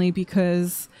family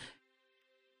because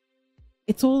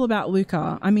it's all about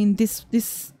Luca. I mean, this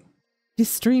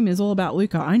stream is all about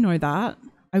Luca. I know that.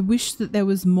 I wish that there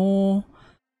was more.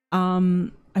 I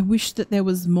wish that there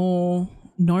was more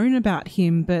known about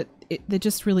him, but there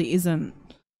just really isn't.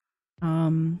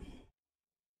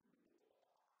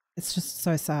 It's just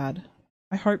so sad.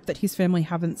 I hope that his family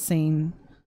haven't seen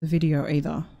the video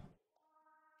either.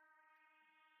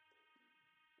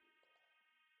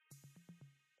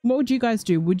 What would you guys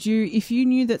do? Would you, if you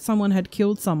knew that someone had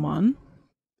killed someone,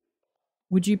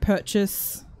 would you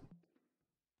purchase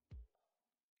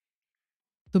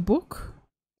the book?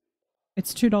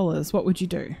 It's $2. What would you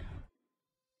do?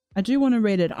 I do want to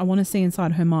read it. I want to see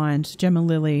inside her mind. Gemma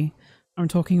Lilly, I'm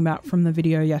talking about from the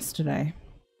video yesterday.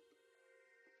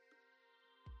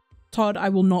 Todd, I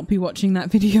will not be watching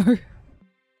that video.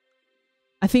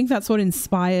 I think that's what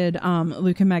inspired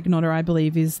Luca Magnotta, I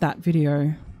believe, is that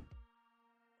video.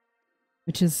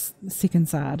 Which is sick and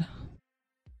sad.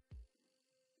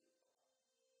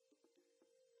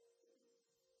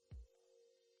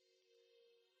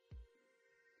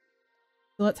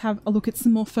 So let's have a look at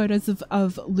some more photos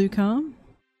of Luca.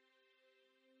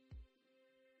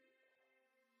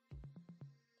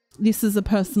 This is a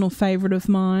personal favorite of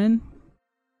mine.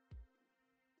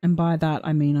 And by that,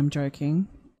 I mean I'm joking.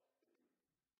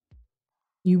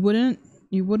 You wouldn't.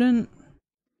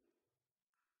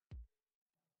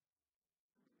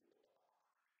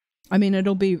 I mean,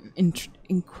 it'll be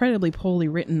incredibly poorly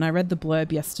written. I read the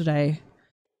blurb yesterday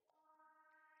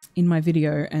in my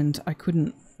video and I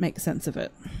couldn't make sense of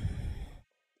it.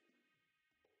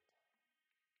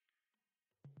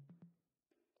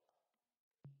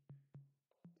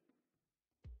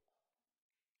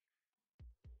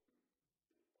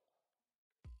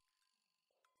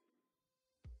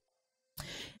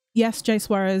 Yes, Jay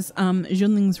Suarez,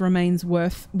 Junling's remains were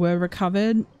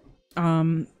recovered.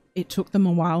 It took them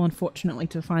a while, unfortunately,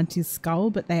 to find his skull,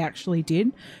 but they actually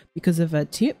did because of a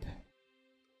tip.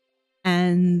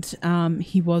 And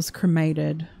he was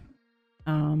cremated.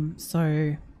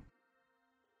 So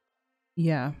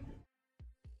yeah,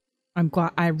 I'm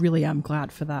glad. I really am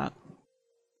glad for that.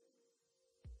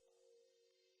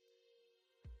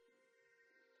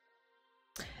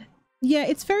 Yeah,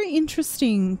 it's very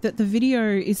interesting that the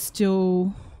video is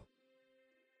still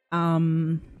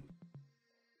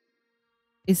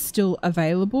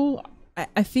available.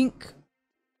 I think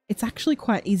it's actually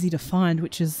quite easy to find,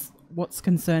 which is what's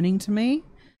concerning to me.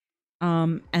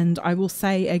 And I will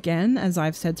say again, as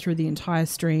I've said through the entire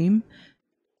stream,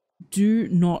 do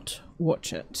not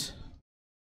watch it.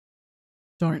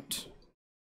 Don't.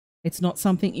 It's not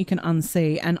something you can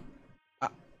unsee, and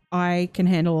I can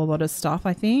handle a lot of stuff,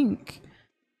 I think.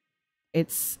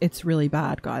 It's really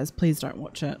bad, guys. Please don't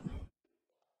watch it.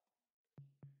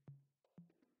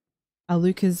 Are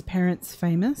Luca's parents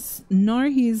famous? No,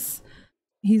 his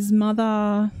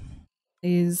mother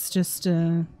is just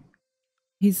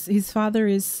his father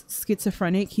is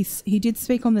schizophrenic. He did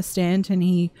speak on the stand,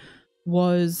 and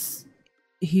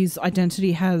his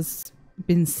identity has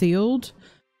been sealed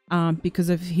because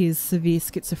of his severe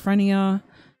schizophrenia.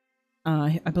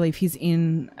 I believe he's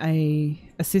in a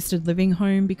assisted living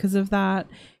home because of that.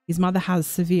 His mother has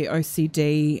severe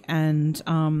OCD, and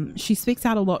she speaks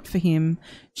out a lot for him.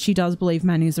 She does believe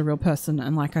Manny's a real person,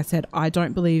 and like I said, I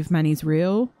don't believe Manny's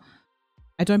real.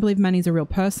 I don't believe Manny's a real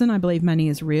person. I believe Manny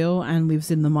is real and lives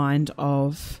in the mind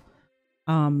of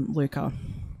Luca.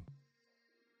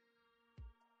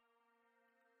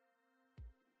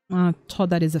 Todd,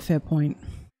 that is a fair point.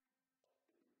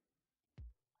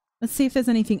 Let's see if there's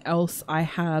anything else I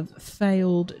have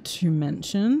failed to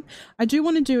mention. I do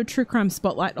want to do a true crime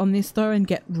spotlight on this though and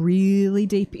get really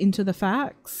deep into the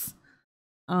facts.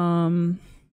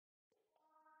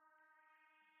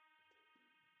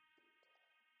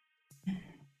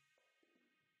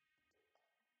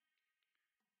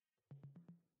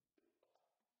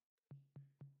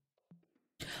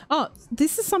 Oh,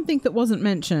 this is something that wasn't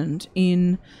mentioned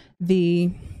in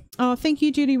the... Oh, thank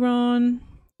you, Judy Ron.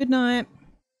 Good night.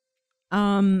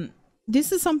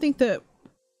 This is something that,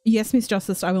 yes, Miss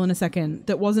Justice, I will in a second,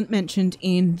 that wasn't mentioned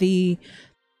in the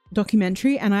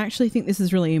documentary, and I actually think this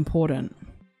is really important.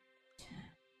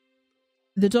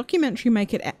 The documentary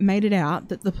made it out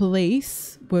that the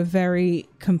police were very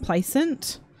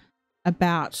complacent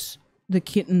about the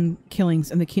kitten killings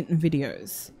and the kitten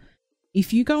videos.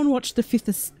 If you go and watch the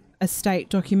Fifth Estate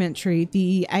documentary,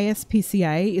 the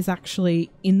ASPCA is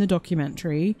actually in the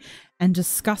documentary and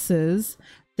discusses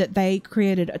that they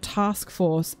created a task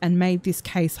force and made this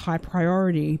case high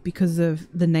priority because of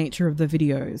the nature of the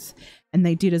videos. And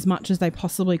they did as much as they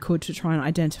possibly could to try and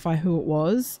identify who it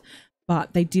was,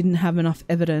 but they didn't have enough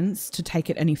evidence to take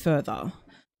it any further.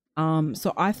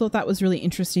 So I thought that was really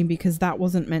interesting because that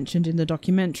wasn't mentioned in the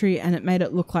documentary, and it made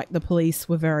it look like the police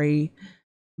were very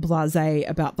blasé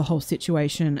about the whole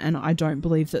situation, and I don't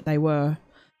believe that they were.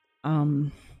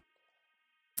 And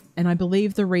I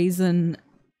believe the reason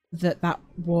that that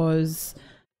was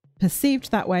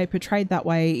perceived that way, portrayed that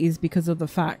way, is because of the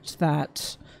fact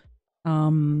that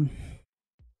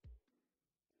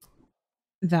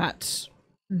that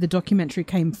the documentary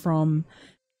came from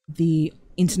the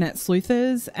internet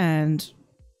sleuthers, and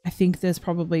I think there's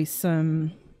probably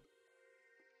some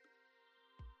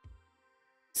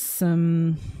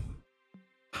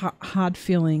hard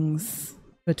feelings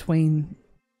between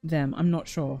them. I'm not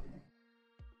sure.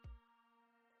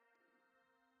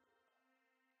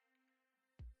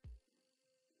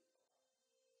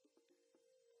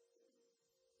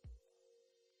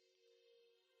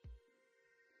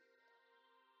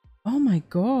 Oh my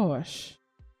gosh.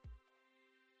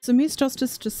 So Miss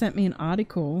Justice just sent me an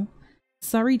article.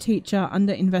 Surrey teacher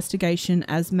under investigation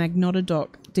as Magnotta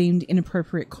deemed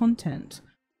inappropriate content.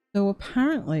 So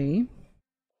apparently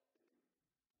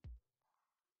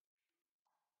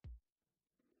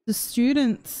the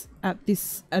students at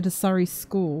a Surrey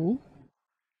school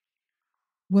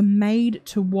were made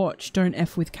to watch Don't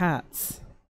F with Cats.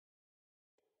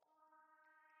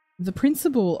 The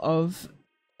principal of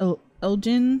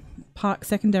Elgin Park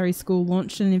Secondary School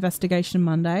launched an investigation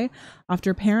Monday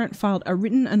after a parent filed a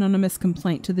written anonymous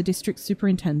complaint to the district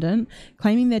superintendent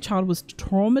claiming their child was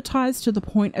traumatized to the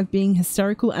point of being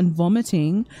hysterical and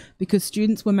vomiting because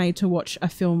students were made to watch a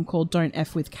film called Don't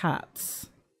F with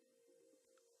Cats.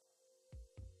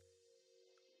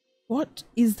 What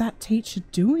is that teacher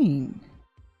doing?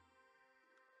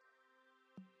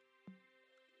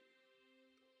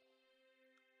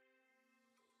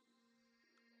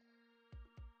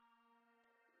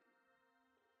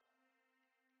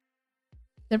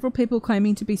 Several people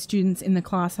claiming to be students in the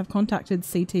class have contacted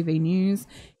CTV News,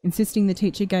 insisting the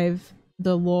teacher gave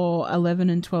the Law 11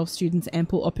 and 12 students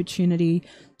ample opportunity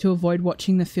to avoid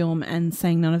watching the film and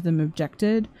saying none of them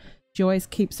objected. She always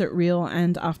keeps it real,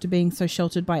 and after being so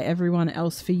sheltered by everyone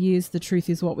else for years, the truth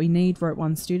is what we need, wrote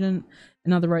one student.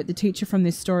 Another wrote, the teacher from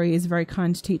this story is a very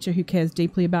kind teacher who cares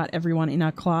deeply about everyone in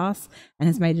our class and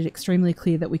has made it extremely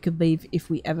clear that we could leave if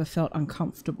we ever felt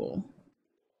uncomfortable.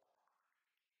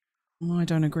 Oh, I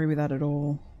don't agree with that at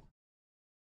all.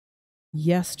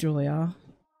 Yes, Julia.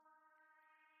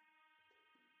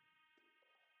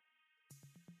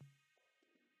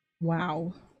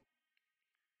 Wow.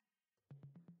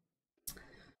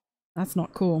 That's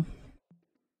not cool.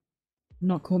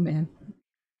 Not cool, man.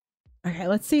 Okay,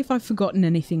 let's see if I've forgotten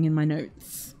anything in my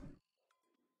notes.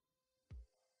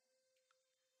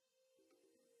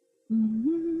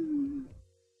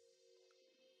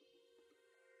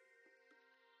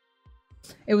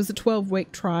 It was a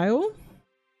 12-week trial.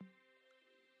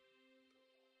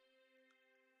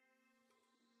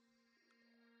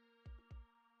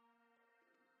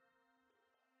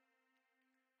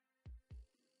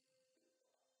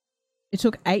 It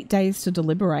took 8 days to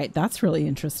deliberate. That's really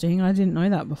interesting. I didn't know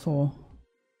that before.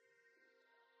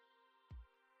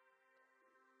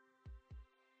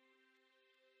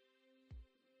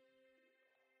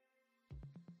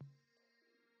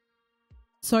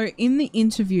 So in the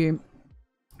interview,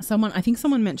 I think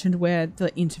someone mentioned where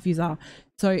the interviews are.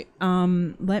 So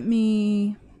let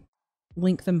me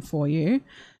link them for you.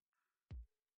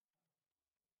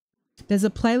 There's a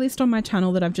playlist on my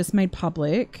channel that I've just made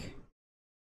public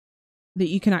that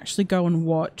you can actually go and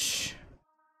watch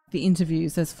the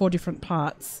interviews. There's 4 different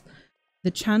parts.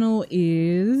 The channel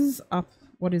is up.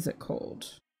 What is it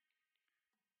called?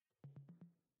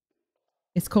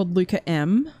 It's called Luca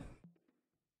M.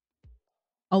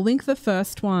 I'll link the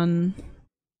first one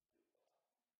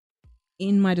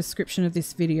in my description of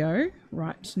this video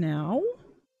right now.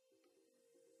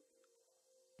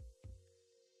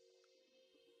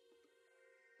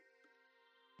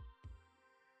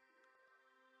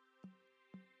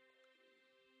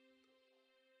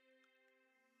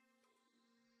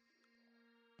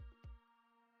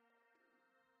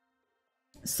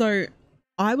 So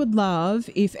I would love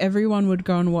if everyone would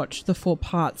go and watch the 4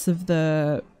 parts of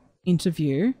the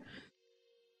interview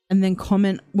and then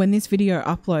comment when this video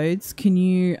uploads. Can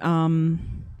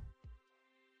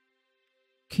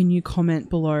you comment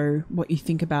below what you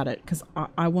think about it? Because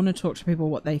I want to talk to people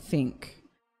what they think.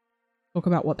 Talk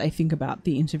about what they think about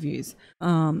the interviews.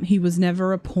 He was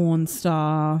never a porn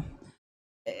star.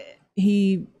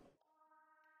 He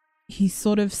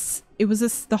sort of,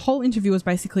 the whole interview was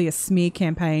basically a smear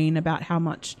campaign about how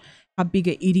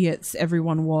bigger idiots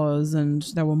everyone was and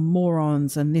they were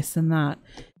morons and this and that.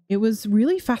 It was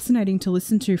really fascinating to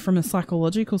listen to from a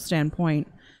psychological standpoint.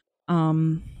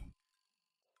 I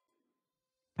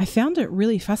found it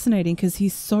really fascinating because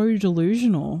he's so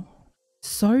delusional.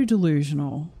 So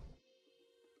delusional.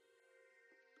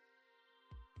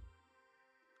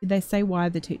 Did they say why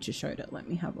the teacher showed it? Let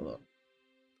me have a look.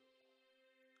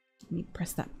 Let me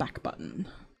press that back button.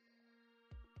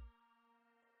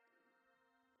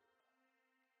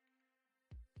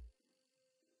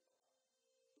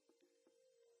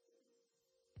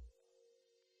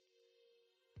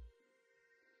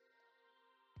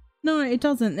 No, it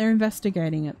doesn't. They're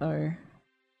investigating it though.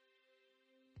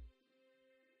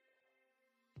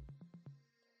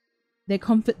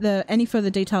 any further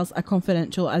details are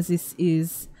confidential, as this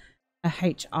is a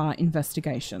HR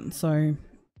investigation. So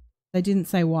they didn't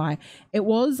say why. It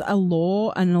was a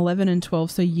law, an 11 and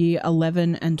 12, so year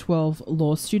 11 and 12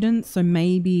 law students. So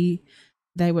maybe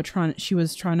she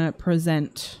was trying to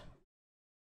present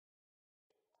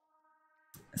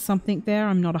something there.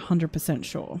 I'm not 100%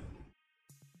 sure.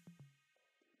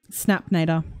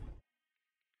 Snapnator.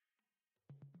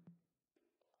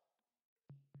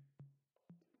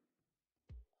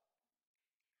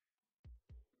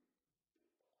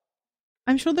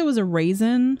 I'm sure there was a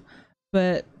reason,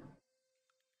 but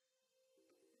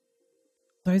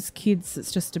those kids,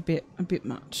 it's just a bit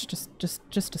much. Just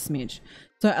a smidge.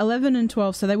 So 11 and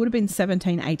 12, so they would have been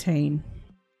 17, 18.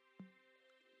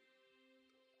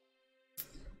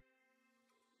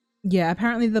 Yeah,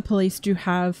 apparently the police do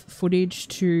have footage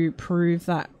to prove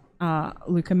that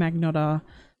Luka Magnotta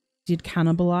did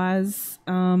cannibalize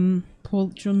Paul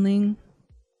Junling,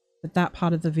 but that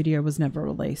part of the video was never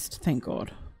released, thank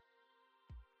God.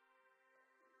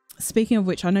 Speaking of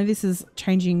which, I know this is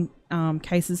changing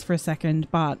cases for a second,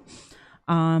 but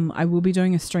I will be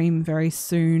doing a stream very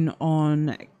soon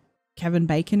on Kevin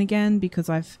Bacon again, because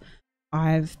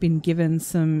I've been given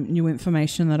some new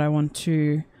information that I want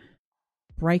to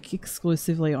break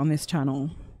exclusively on this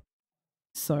channel.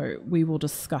 So we will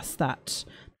discuss that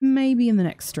maybe in the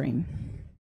next stream.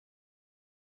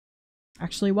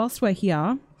 Actually, whilst we're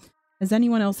here, has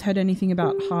anyone else heard anything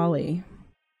about Harley?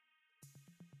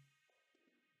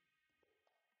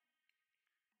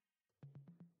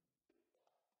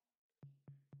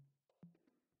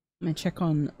 Let me check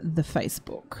on the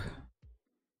Facebook.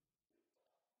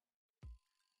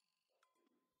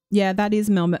 Yeah, that is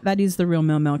Mel. That is the real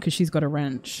Mel Mel, because she's got a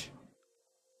wrench.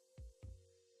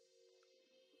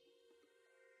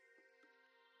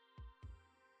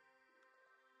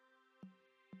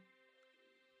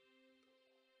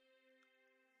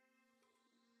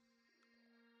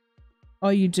 Oh,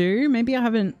 you do? Maybe I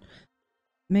haven't.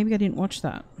 Maybe I didn't watch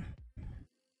that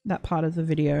part of the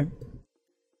video.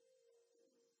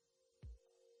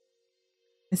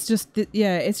 It's just,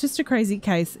 yeah, it's just a crazy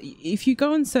case. If you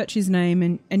go and search his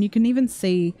name, and you can even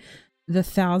see the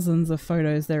thousands of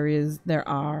photos there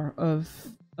are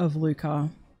of Luka.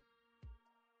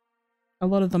 A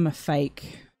lot of them are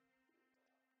fake,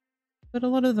 but a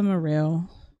lot of them are real.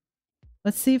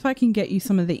 Let's see if I can get you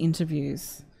some of the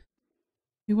interviews.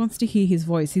 Who wants to hear his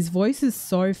voice? His voice is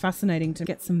so fascinating to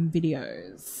get some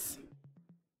videos.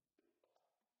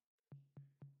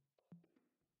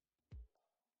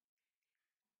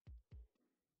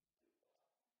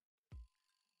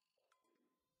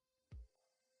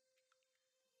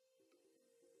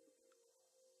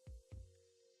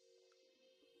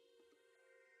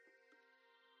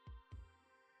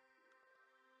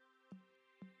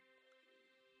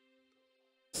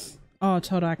 Oh,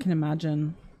 Todd, I can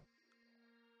imagine.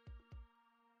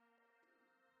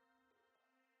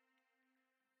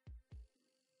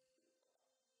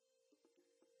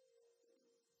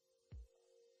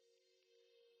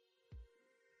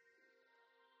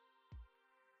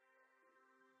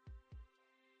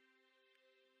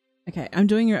 Okay, I'm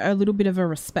doing a little bit of a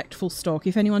respectful stalk.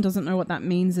 If anyone doesn't know what that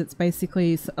means, it's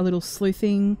basically a little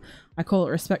sleuthing. I call it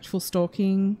respectful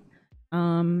stalking,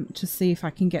 to see if I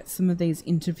can get some of these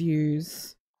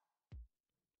interviews.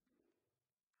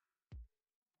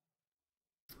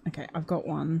 Okay, I've got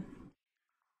one.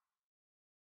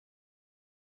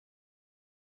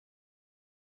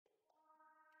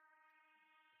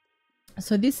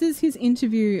 So this is his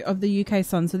interview of the UK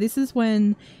Sun. So this is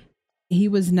when he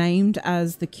was named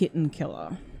as the kitten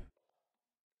killer.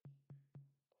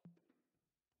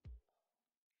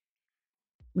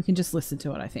 We can just listen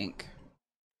to it, I think.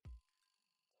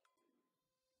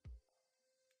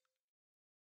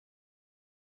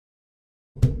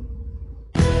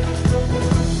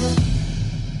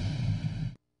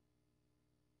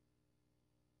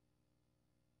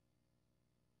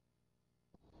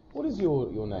 What is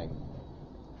your name?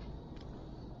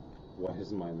 What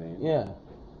is my name? Yeah.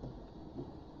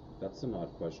 That's an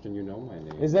odd question. You know my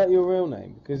name. Is that your real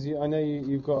name? Because I know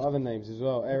you've got other names as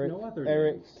well. Eric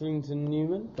names. Clinton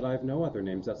Newman? But I have no other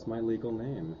names. That's my legal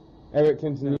name. Eric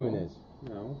Clinton Newman is?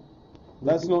 No.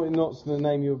 That's not the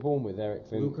name you were born with, Eric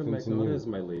Luka Clinton Newman. Magnotta is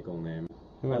my legal name.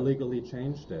 Right. I legally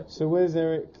changed it. So where's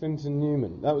Eric Clinton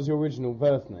Newman? That was your original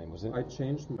birth name, was it? I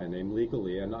changed my name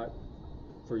legally, and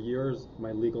for years,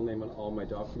 my legal name on all my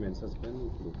documents has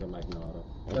been Luka Magnotta.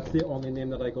 Okay. That's the only name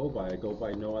that I go by. I go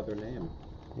by no other name.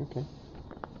 Okay.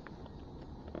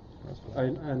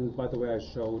 And by the way, I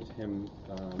showed him,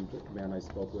 the man I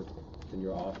spoke with in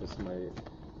your office, my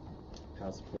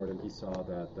passport, and he saw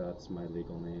that that's my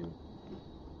legal name.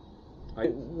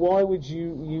 Why would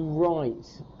you write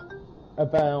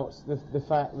about the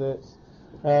fact that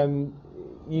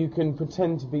you can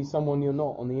pretend to be someone you're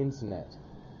not on the internet?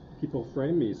 People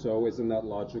frame me, so isn't that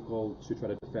logical to try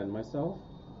to defend myself?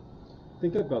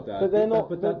 Think about that. But they're not.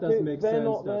 But that does make sense. They're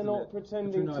doesn't not it?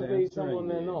 pretending But to you're be not someone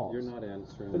they're answering me. not. You're not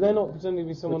answering. But they're not pretending to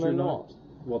be someone But they're you're not.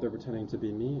 Well, they're pretending to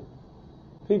be me.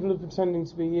 People are pretending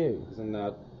to be you. Isn't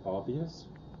that obvious?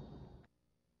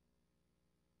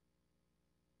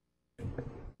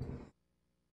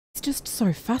 It's just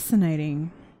so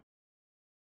fascinating.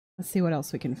 Let's see what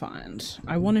else we can find.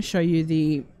 I want to show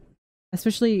you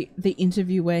especially the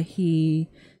interview where he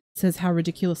says how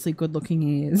ridiculously good looking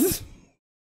he is.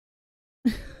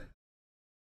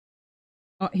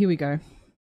 Oh, here we go.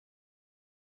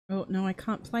 Oh, no, I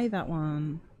can't play that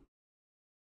one.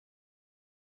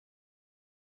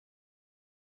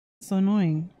 So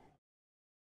annoying.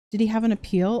 Did he have an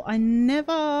appeal? I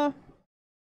never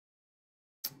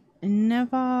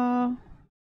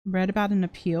read about an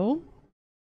appeal.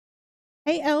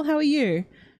 Hey Elle, how are you?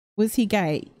 Was he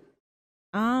gay?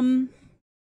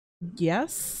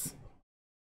 Yes.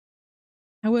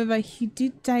 However, he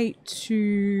did date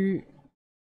 2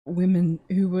 women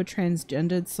who were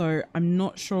transgendered, so I'm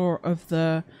not sure of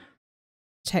the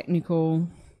technical.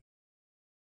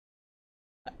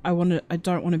 I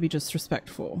don't want to be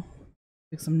disrespectful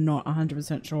because I'm not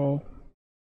 100% sure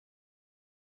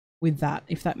with that,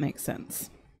 if that makes sense.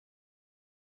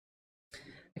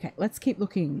 Okay, let's keep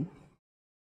looking.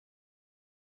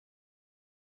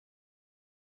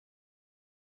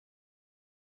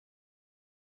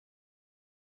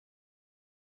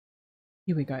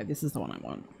 Here we go. This is the one I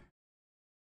want.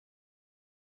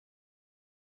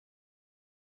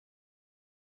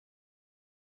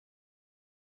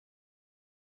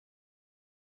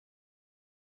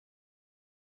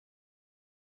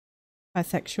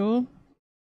 Bisexual.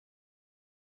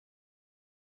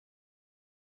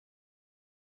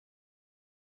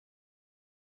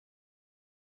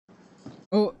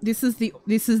 Oh, this.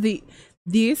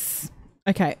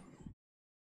 Okay.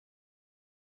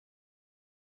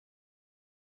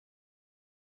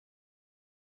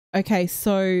 Okay,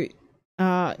 so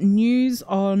news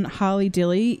on Harley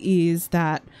Dilly is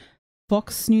that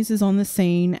Fox News is on the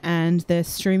scene and they're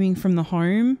streaming from the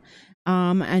home,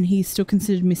 and he's still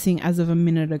considered missing as of a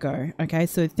minute ago. Okay,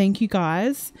 so thank you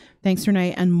guys. Thanks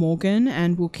Renee and Morgan,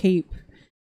 and we'll keep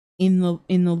in the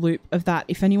loop of that.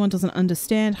 If anyone doesn't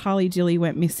understand, Harley Dilly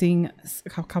went missing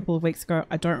a couple of weeks ago.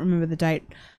 I don't remember the date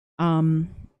off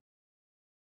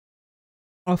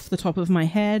the top of my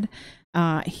head.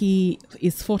 He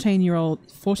is 14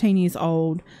 years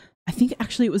old. I think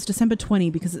actually it was December 20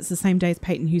 because it's the same day as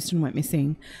Peyton Houston went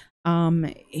missing.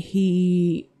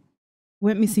 He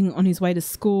went missing on his way to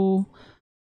school.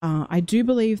 I do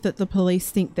believe that the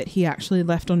police think that he actually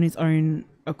left on his own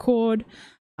accord.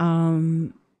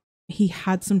 He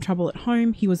had some trouble at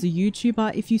home. He was a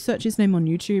YouTuber. If you search his name on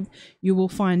YouTube, you will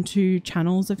find 2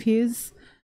 channels of his.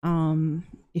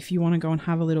 If you want to go and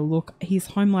have a little look. His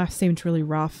home life seemed really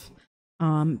rough,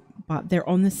 but they're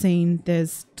on the scene.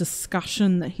 There's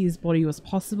discussion that his body was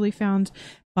possibly found,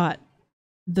 but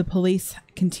the police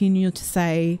continue to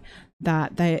say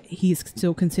that he's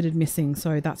still considered missing.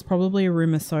 So that's probably a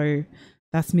rumor, so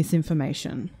that's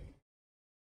misinformation.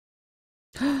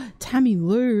 Tammy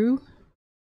Lou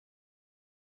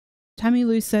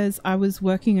says, I was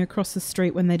working across the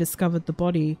street when they discovered the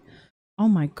body. Oh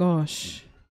my gosh.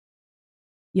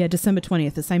 Yeah, December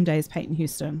 20th, the same day as Peyton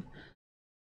Houston.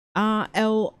 I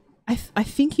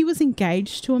think he was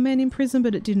engaged to a man in prison,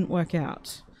 but it didn't work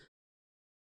out.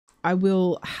 I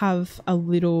will have a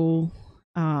little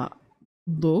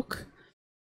look.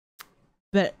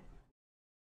 But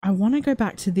I want to go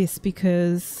back to this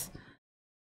because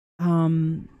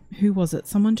who was it?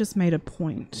 Someone just made a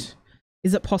point.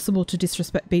 Is it possible to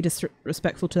be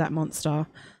disrespectful to that monster?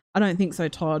 I don't think so,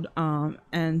 Todd.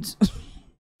 And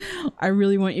I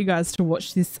really want you guys to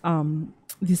watch this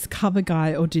this cover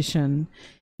guy audition.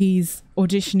 He's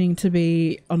auditioning to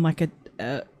be on like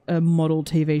a model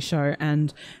TV show,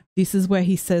 and this is where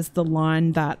he says the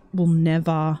line that will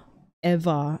never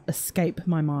ever escape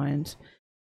my mind.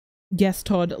 Yes,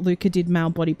 Todd, Luca did mail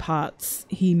body parts.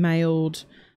 He mailed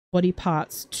body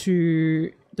parts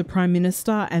to the Prime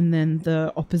Minister and then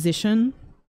the opposition,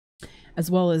 as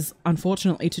well as,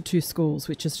 unfortunately, to 2 schools,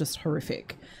 which is just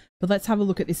horrific. But let's have a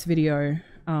look at this video.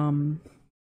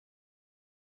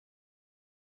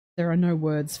 There are no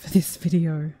words for this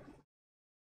video.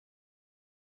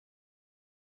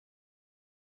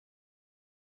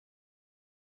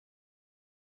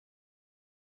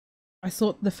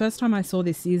 The first time I saw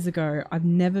this years ago, I've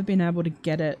never been able to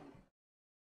get it.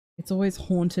 It's always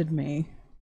haunted me.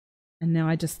 And now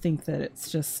I just think that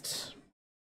it's just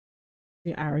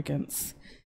the arrogance.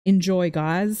 Enjoy,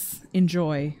 guys.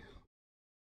 Enjoy.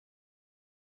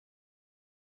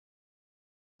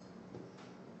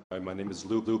 Hi, my name is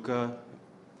Luca.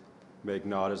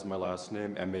 Magnota is my last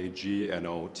name.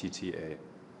 Magnotta.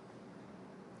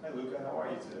 Hi Luca, how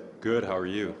are you today? Good, how are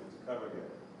you? Cover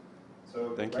good.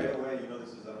 So Thank right you. away, you know this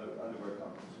is underwear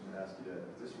competition. I'm gonna ask you to,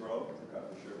 is this robe to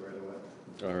cut the shirt right away?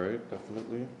 All right,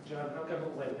 definitely. John, how come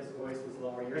when his voice was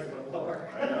lower, yours went lower?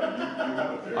 I know, you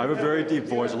have a very I have a very deep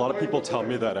voice. A lot of people tell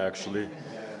me that, actually. and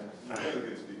you have a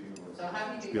good speaking voice. So how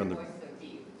do you be get your on the- voice so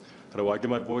deep? How do I get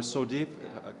my voice so deep?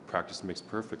 Practice makes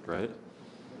perfect, right?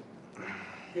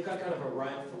 You've got kind of a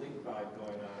Ryan Philippe vibe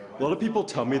going on. Or A lot of people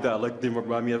tell me that, like, they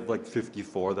remind me of, like,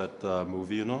 54, that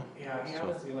movie, you know? Yeah, he So-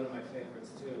 happens to be one of my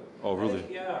favorites too. Oh, really?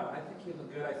 I think you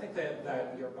look good. I think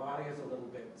that your body is a little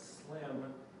bit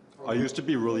slim. I used to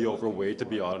be really overweight, to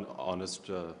be honest.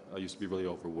 I used to be really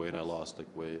overweight, and I lost, like,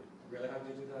 weight. Really, how did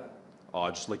you do that? I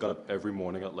just, like, got up every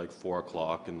morning at, like, 4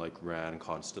 o'clock and, like, ran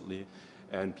constantly.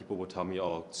 And people would tell me,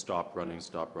 oh, stop running,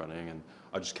 and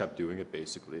I just kept doing it,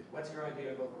 basically. What's your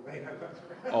idea of overweight?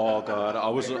 Oh God, I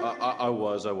was a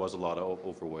lot of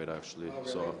overweight actually. Oh, really?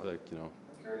 So like, you know. I'm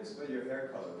curious about your hair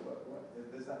color. What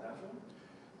is that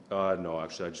natural? No,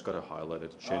 actually, I just got to highlight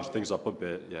it, change things up a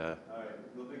bit. Yeah. All right, a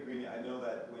little bit greeny. I know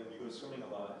that when you go swimming a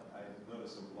lot, I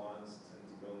notice some blondes tend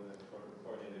to go in the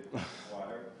chlorinated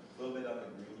water. A little bit on the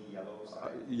greeny yellow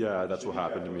side. Yeah, that's Should what be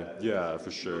happened to me. careful with that. Yeah, If for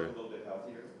you sure. look a little bit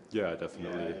healthier. Yeah,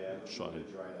 definitely. Yeah, a little Shine.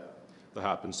 bit dried out. That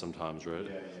happens sometimes, right?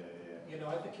 Yeah. You know,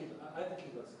 I think he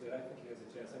looks good. I think he has a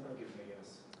chance. I'm going to give him a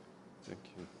yes. Thank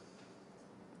you.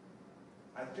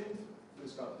 I think for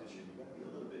this competition, you gotta be a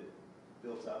little bit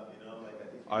built up, you know, like I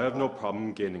think. I have no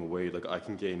problem gaining weight. Like I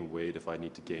can gain weight if I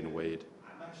need to gain weight.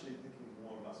 I'm actually thinking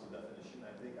more muscle definition.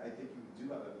 I think you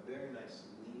do have a very nice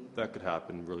lean. That could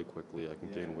happen really quickly. I can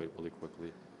gain weight really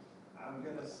quickly. I'm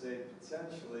gonna say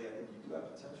potentially, I think you do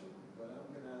have potential, but I'm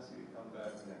gonna ask you to come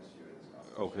back next year at this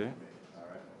competition. Okay. All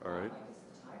right. All right. Like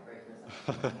it's the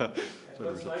tiebreaker. It looks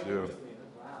Whatever's up like to it you. with me.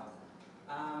 Wow.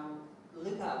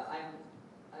 Luca,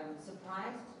 I'm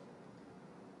surprised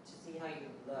to see how you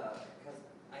look because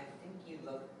I think you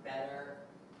look better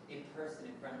in person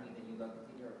in front of me than you look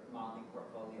in your modeling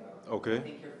portfolio. Okay. I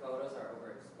think your photos are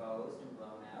overexposed and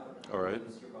blown out. And All right.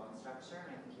 lose your bone structure,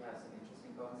 and I think you have some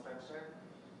interesting bone structure.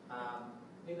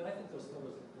 You know, I think those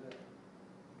photos look good.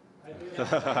 I do.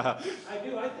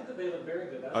 I think that they look very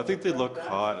good. I think they look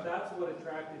hot. That's what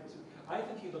attracted to. I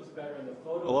think he looks better in the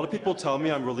photo. A lot of people tell me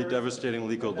I'm really person.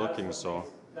 devastatingly good And that's looking, what so.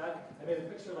 makes that. I mean, a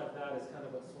picture like that is kind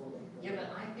of what sold him. Yeah,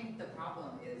 but I think the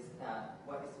problem is that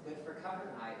what is good for cover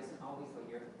guy isn't always what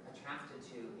you're attracted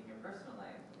to in your personal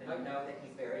life. And I know that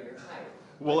he's very your type.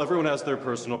 Well, everyone has their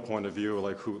personal point of view,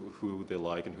 like who they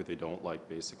like and who they don't like,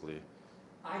 basically.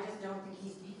 I just don't think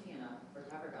he's beefy enough for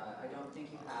cover guy. I don't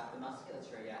think you have the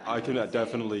musculature yet. I know can you say-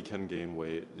 definitely can gain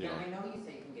weight, you Yeah, know. I know you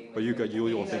say you can gain weight. But you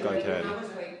don't think I can. How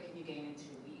much weight can you gain in 2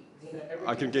 weeks?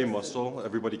 I can gain muscle.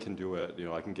 Everybody can do it. You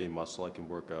know, I can gain muscle. I can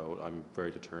work out. I'm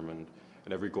very determined,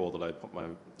 and every goal that I put my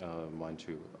mind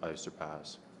to, I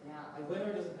surpass. Yeah, A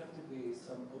winner doesn't have to be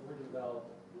some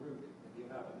overdeveloped brute if you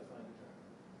happen to find a track.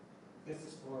 This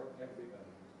is for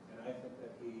everybody, and I think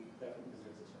that he definitely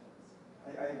deserves a chance.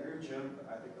 I agree with Jim.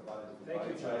 I think a lot of different Thank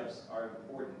body you, John. types are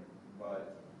important,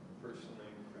 but personally,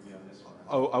 for me on this one.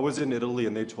 Oh, I was in Italy,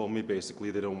 and they told me basically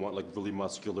they don't want like really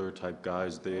muscular type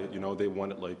guys. They, you know, they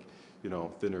wanted like, you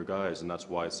know, thinner guys, and that's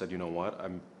why I said, you know what,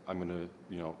 I'm gonna,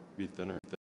 you know, be thinner.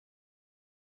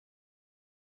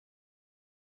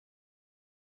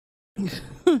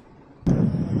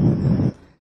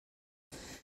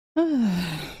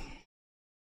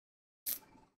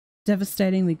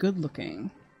 Devastatingly good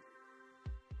looking.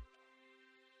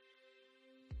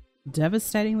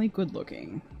 Devastatingly good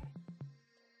looking.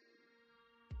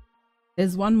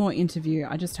 There's one more interview.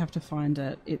 I just have to find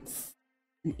it. It's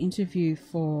an interview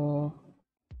for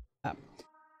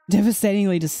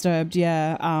Devastatingly Disturbed.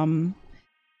 Yeah.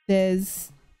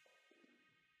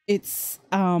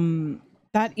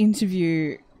 That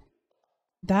interview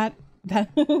that that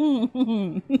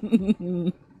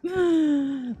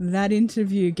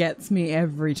interview gets me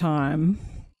every time.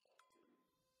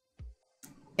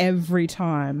 Every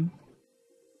time.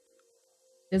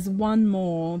 There's one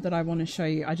more that I want to show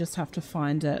you. I just have to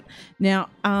find it. Now,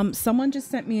 someone just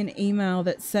sent me an email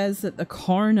that says that the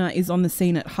coroner is on the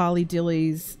scene at Harley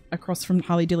Dilly's, across from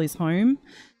Harley Dilly's home.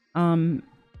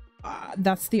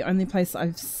 That's the only place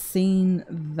I've seen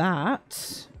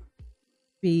that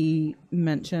be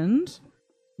mentioned.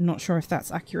 I'm not sure if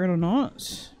that's accurate or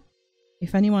not.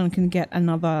 If anyone can get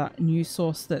another news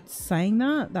source that's saying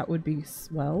that, that would be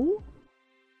swell.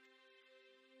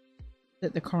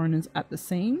 That the coroner's at the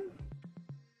scene.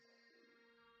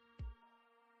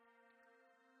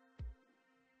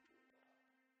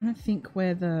 I don't think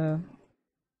where the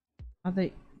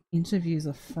other interviews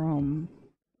are from.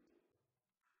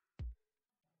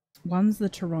 One's the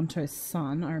Toronto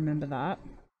Sun, I remember that.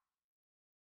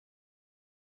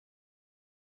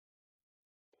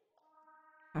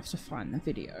 Have to find the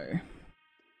video.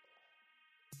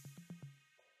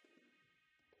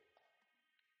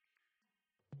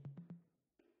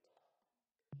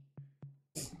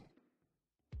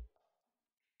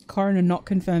 Coroner not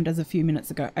confirmed as a few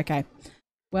minutes ago. Okay.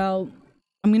 Well,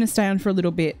 I'm going to stay on for a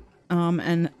little bit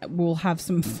and we'll have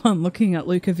some fun looking at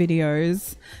Luca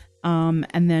videos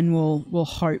and then we'll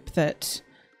hope that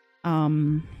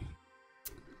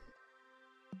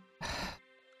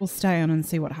we'll stay on and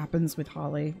see what happens with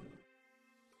Harley.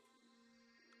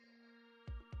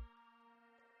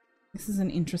 This is an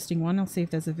interesting one. I'll see if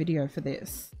there's a video for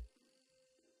this.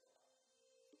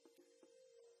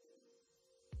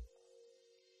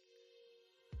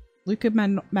 Luca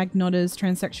Magnotta's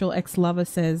transsexual ex-lover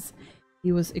says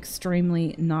he was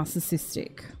extremely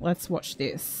narcissistic. Let's watch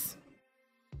this.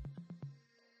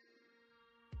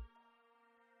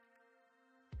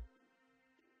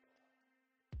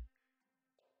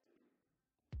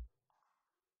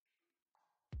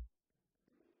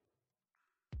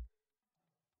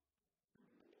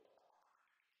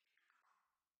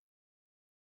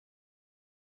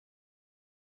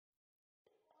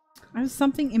 I have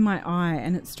something in my eye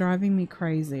and it's driving me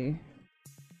crazy.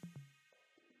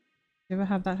 You ever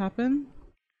have that happen?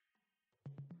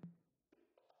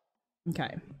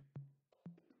 Okay.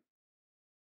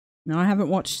 No, I haven't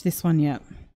watched this one yet.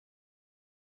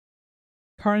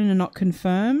 Coroner not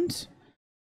confirmed.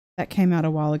 That came out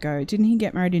a while ago. Didn't he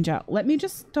get married in jail? Let me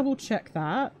just double check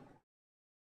that.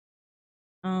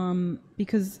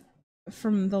 Because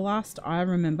from the last I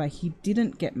remember, he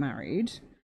didn't get married.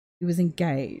 He was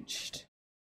engaged.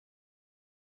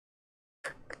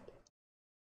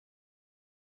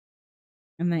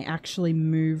 And they actually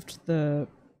moved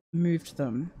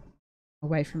them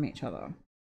away from each other.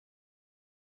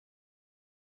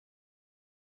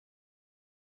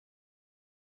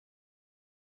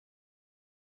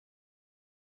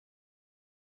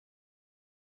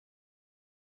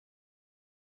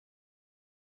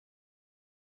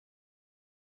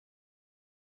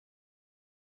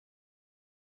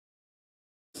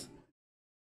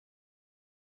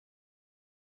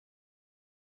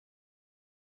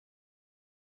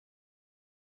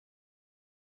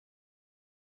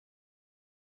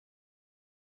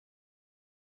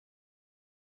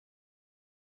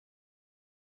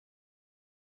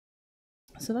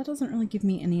 So that doesn't really give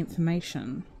me any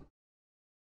information.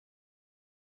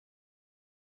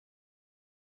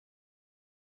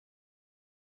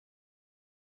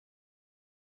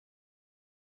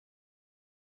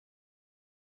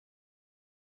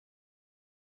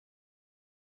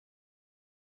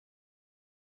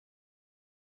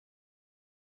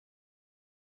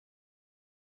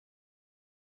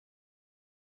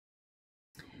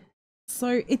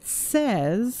 So it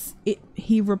says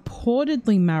he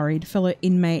reportedly married fellow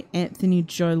inmate Anthony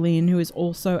Jolin, who is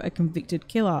also a convicted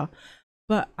killer,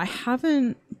 but I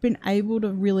haven't been able to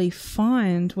really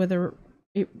find whether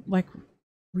it like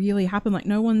really happened. Like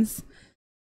no one's.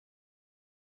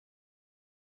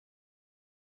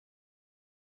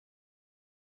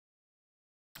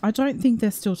 I don't think they're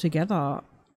still together.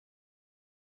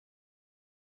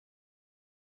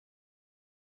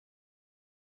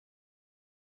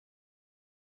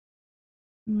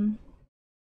 Mm.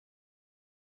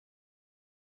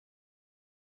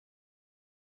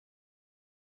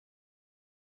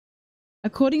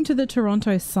 According to the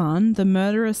Toronto Sun, the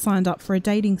murderer signed up for a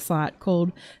dating site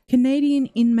called Canadian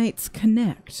Inmates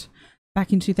Connect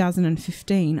back in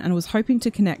 2015 and was hoping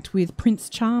to connect with Prince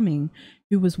Charming,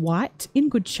 who was white, in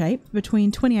good shape,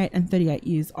 between 28 and 38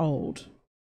 years old.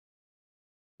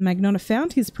 Magnotta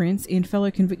found his prince in fellow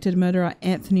convicted murderer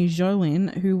Anthony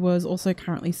Jolin, who was also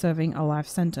currently serving a life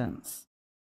sentence.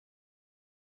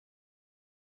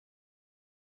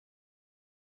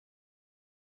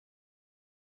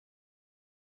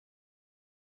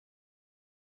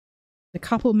 The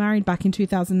couple married back in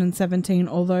 2017,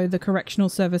 although the Correctional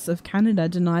Service of Canada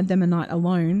denied them a night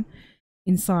alone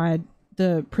inside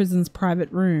the prison's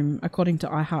private room, according to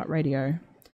iHeartRadio.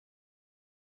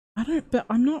 I don't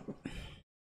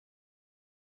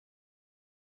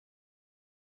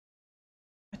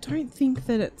think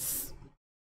that it's...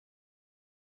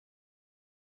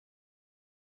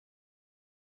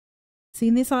 See,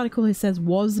 in this article it says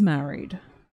was married.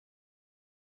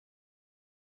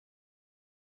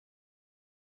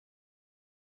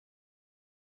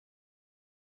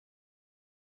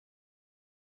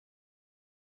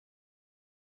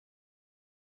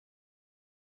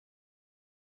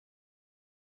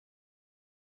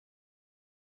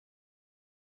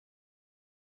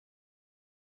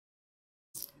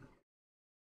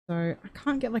 So I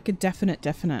can't get like a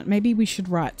definite. Maybe we should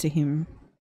write to him.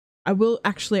 I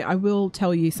will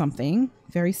tell you something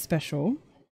very special.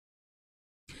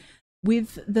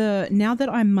 With now that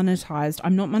I'm monetized,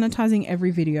 I'm not monetizing every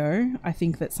video. I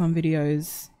think that some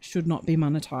videos should not be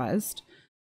monetized.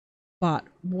 But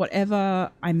whatever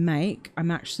I make,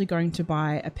 I'm actually going to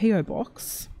buy a PO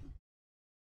box.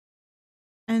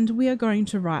 And we are going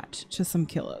to write to some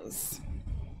killers.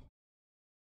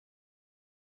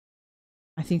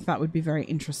 I think that would be very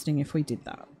interesting if we did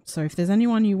that. So if there's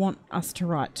anyone you want us to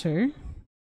write to,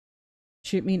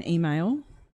 shoot me an email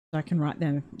so I can write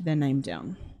their name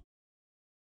down.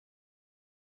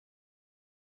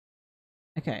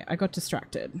 Okay, I got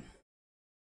distracted.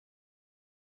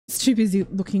 It's too busy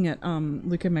looking at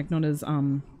Luka Magnotta's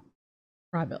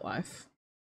private life.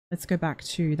 Let's go back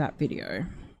to that video.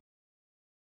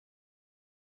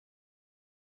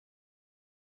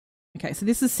 Okay, so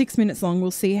this is 6 minutes long.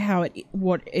 We'll see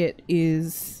what it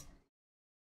is.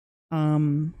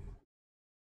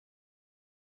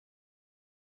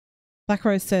 Black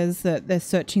Rose says that they're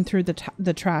searching through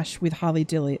the trash with Harley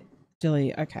Dilly.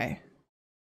 Okay.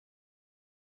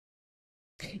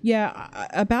 Yeah,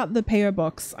 about the PO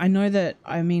box, I know that,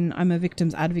 I mean, I'm a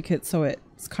victim's advocate, so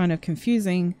it's kind of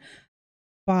confusing,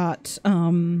 but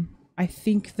I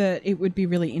think that it would be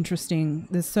really interesting.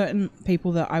 There's certain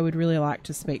people that I would really like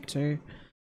to speak to.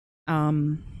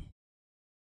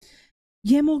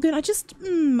 Yeah, Morgan, I just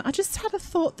had a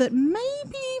thought that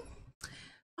maybe,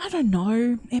 I don't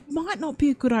know, it might not be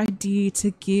a good idea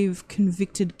to give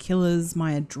convicted killers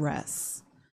my address.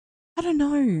 I don't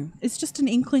know. It's just an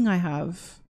inkling I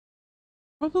have.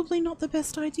 Probably not the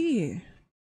best idea,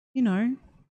 you know,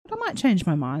 but I might change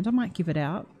my mind. I might give it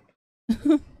out.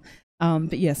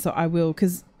 But yeah, so I will,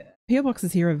 because PO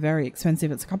boxes here are very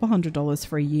expensive. It's a couple $100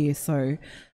 for a year. So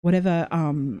whatever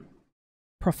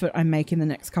profit I make in the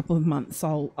next couple of months,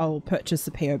 I'll purchase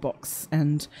a PO box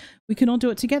and we can all do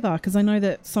it together, because I know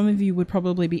that some of you would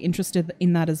probably be interested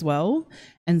in that as well.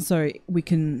 And so we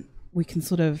can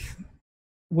sort of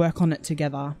work on it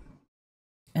together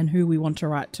and who we want to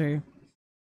write to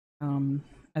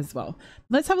as well.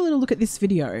 Let's have a little look at this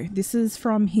video. This is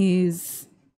from his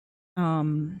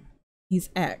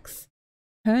ex.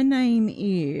 Her name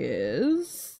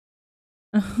is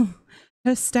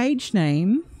her stage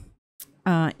name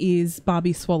is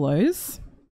Barbie Swallows.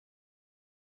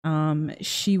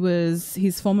 She was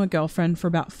his former girlfriend for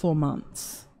about 4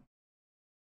 months.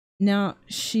 Now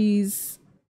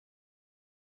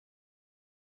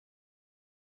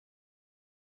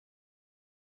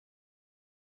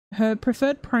her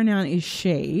preferred pronoun is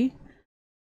she,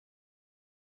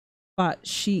 but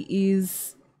she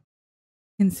is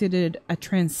considered a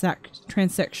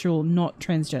transsexual, not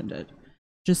transgendered.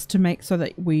 Just to make so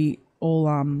that we all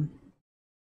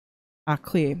are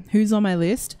clear. Who's on my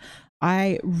list?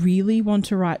 I really want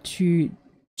to write to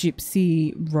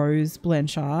Gypsy Rose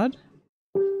Blanchard.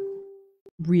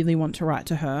 Really want to write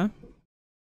to her.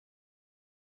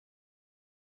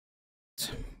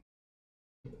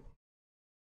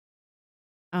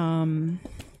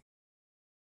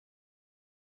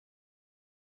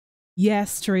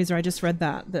 Yes, Teresa, I just read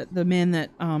that the man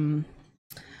that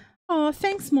oh,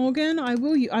 thanks, Morgan. I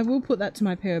will put that to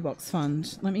my PO box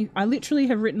fund. I literally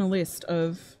have written a list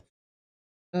of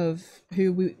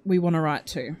who we want to write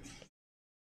to.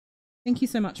 Thank you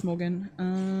so much, Morgan.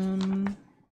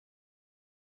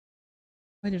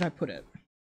 Where did I put it?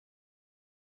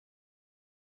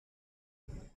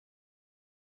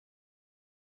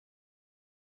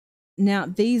 Now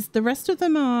the rest of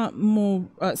them are more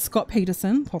Scott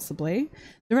Peterson, possibly.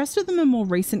 The rest of them are more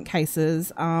recent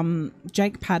cases.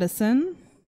 Jake Patterson,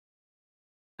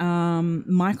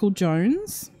 Michael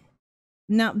Jones.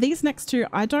 Now these next two,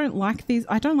 I don't like these.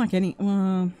 I don't like any.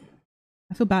 I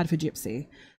feel bad for Gypsy.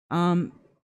 I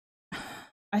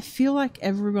feel like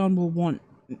everyone will want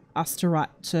us to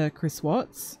write to Chris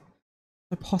Watts,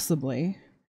 so possibly,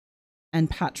 and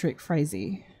Patrick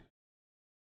Frazee.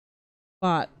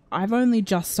 But I've only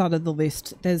just started the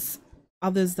list. There's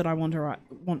others that I want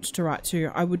to write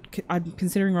to. I'm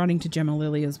considering writing to Gemma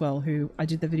Lilly as well, who I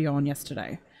did the video on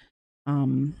yesterday.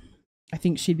 I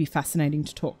think she'd be fascinating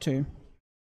to talk to.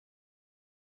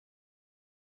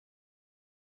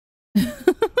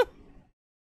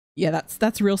 Yeah,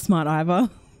 that's real smart, Ivor.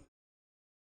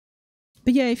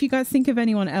 But yeah, if you guys think of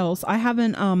anyone else, I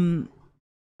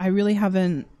really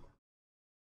haven't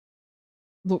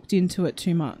looked into it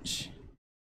too much.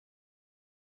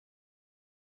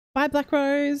 Bye, Black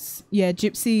Rose. Yeah,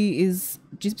 Gypsy's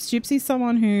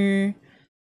someone who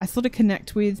I sort of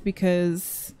connect with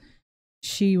because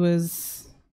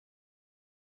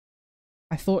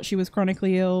I thought she was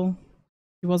chronically ill.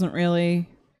 She wasn't really.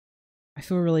 I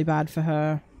feel really bad for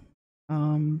her.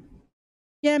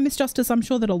 Yeah, Miss Justice, I'm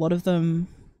sure that a lot of them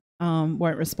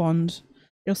won't respond.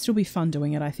 It'll still be fun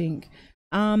doing it, I think.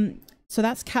 So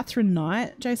that's Catherine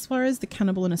Knight, Jay Suarez, the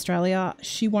cannibal in Australia.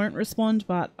 She won't respond,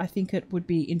 but I think it would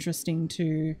be interesting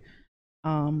to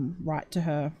write to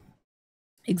her.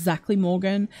 Exactly,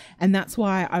 Morgan. And that's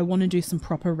why I want to do some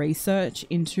proper research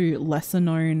into lesser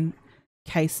known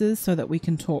cases so that we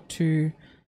can talk to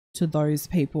those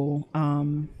people.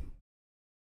 And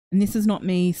this is not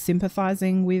me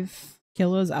sympathizing with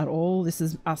killers at all. This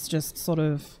is us just sort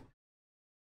of,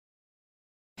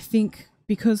 I think,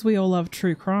 because we all love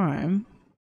true crime,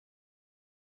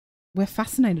 we're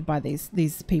fascinated by these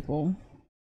people.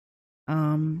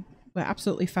 We're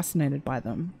absolutely fascinated by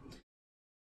them.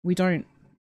 We don't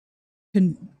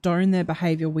condone their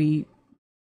behavior. We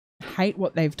hate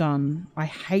what they've done. I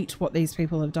hate what these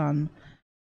people have done.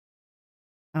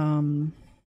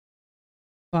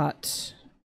 But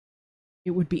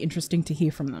it would be interesting to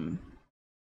hear from them.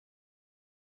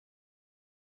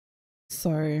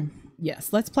 So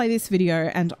yes, let's play this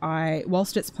video, and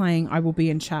whilst it's playing, I will be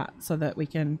in chat so that we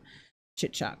can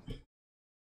chit chat.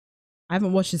 I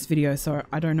haven't watched this video, so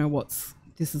I don't know what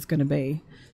this is going to be.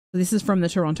 So this is from the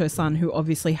Toronto Sun, who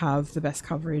obviously have the best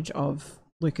coverage of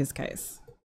Luca's case.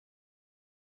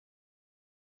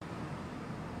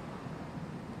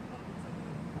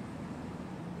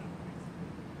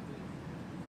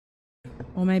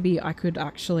 Or maybe I could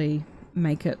actually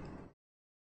make it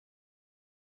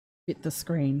fit the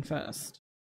screen first.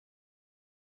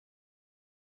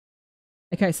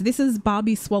 Okay, so this is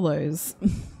Barbie Swallows.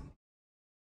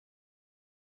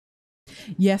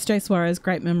 Yes, Jay Suarez,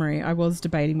 great memory. I was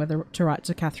debating whether to write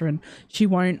to Catherine. She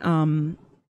won't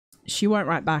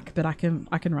write back, but I can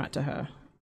write to her.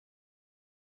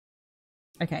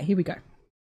 Okay, here we go.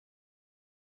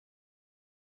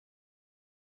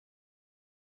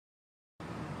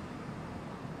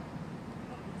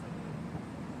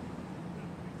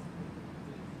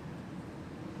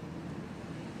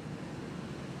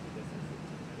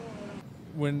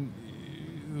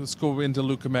 Let's go into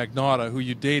Luca Magnotta, who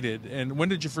you dated. And when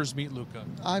did you first meet Luca?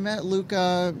 I met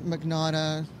Luca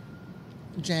Magnotta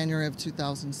January of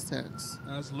 2006.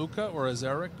 As Luca or as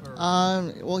Eric? Or?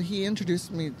 Well, he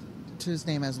introduced me to his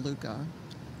name as Luca.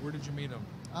 Where did you meet him?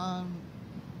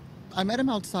 I met him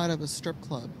outside of a strip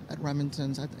club at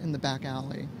Remington's in the back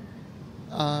alley.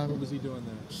 What was he doing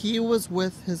there? He was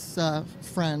with his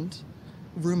friend,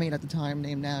 roommate at the time,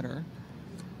 named Nader.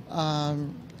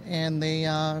 And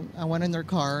I went in their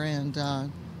car, and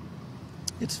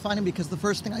it's funny because the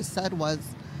first thing I said was,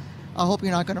 "I hope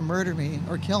you're not going to murder me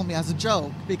or kill me," as a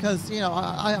joke, because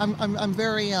I'm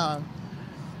very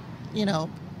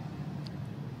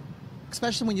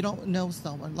especially when you don't know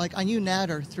someone. Like, I knew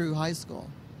Nader through high school,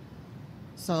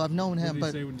 so I've known him. What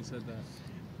did he say when you said that?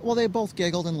 Well, they both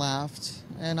giggled and laughed,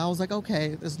 and I was like,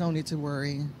 okay, there's no need to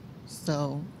worry.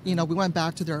 So we went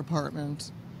back to their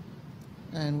apartment.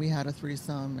 And we had a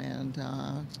threesome, and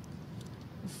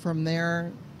from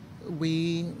there,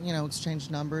 we,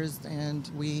 exchanged numbers, and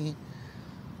we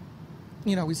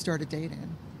started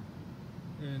dating.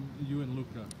 And you and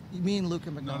Luca? Me and Luca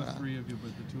Magnotta. Not the three of you,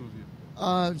 but the two of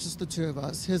you? Just the two of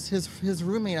us. His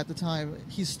roommate at the time,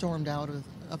 he stormed out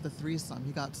of the threesome.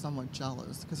 He got somewhat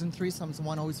jealous, because in threesomes,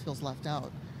 one always feels left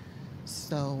out.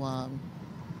 So,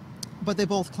 but they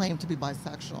both claim to be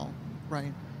bisexual,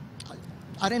 right?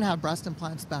 I didn't have breast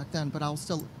implants back then, but I'll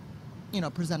still,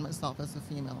 present myself as a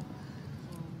female.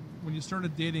 When you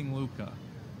started dating Luca,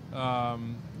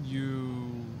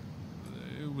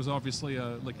 it was obviously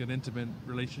like an intimate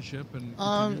relationship, and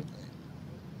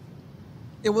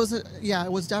it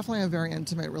was definitely a very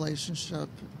intimate relationship,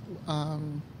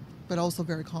 but also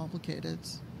very complicated.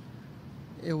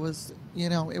 It was,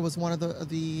 it was one of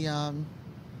the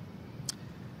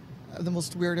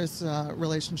most weirdest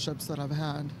relationships that I've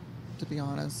had, to be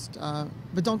honest.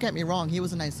 But don't get me wrong, he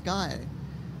was a nice guy.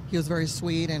 He was very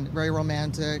sweet and very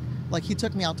romantic. Like, he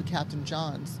took me out to Captain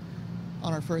John's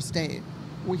on our first date.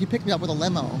 Well, he picked me up with a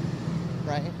limo,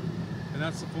 right? And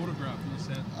that's the photograph you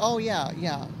sent? Oh, yeah.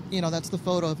 That's the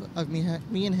photo of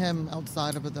me and him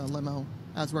outside of the limo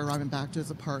as we're arriving back to his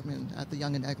apartment at the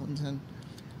Yonge and Eglinton.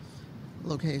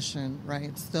 location,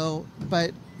 right? So,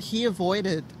 but he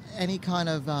avoided any kind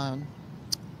of,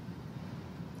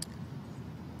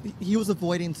 he was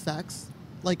avoiding sex.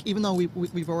 Like, even though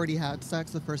we've already had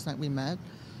sex the first night we met,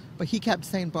 but he kept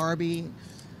saying, Barbie,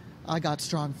 I got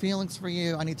strong feelings for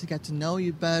you. I need to get to know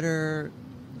you better.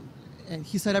 And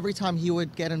he said every time he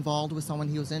would get involved with someone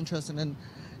he was interested in,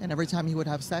 and every time he would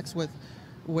have sex with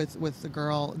the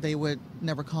girl, they would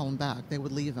never call him back. They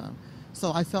would leave him.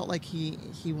 So I felt like he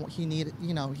needed, he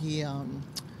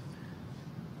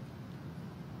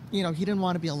he didn't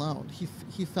want to be alone.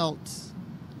 He felt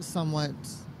somewhat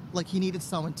like he needed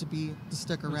someone to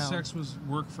stick But around. sex was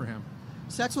work for him.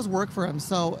 Sex was work for him.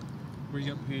 So Where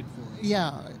you got paid for it.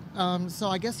 yeah. So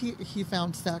I guess he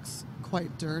found sex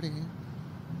quite dirty.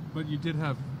 But you did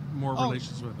have more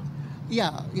relations with him.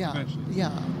 Yeah. Eventually.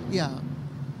 Yeah.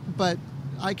 But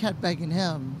I kept begging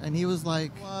him, and he was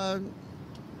like,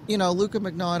 Luca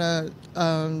Magnotta,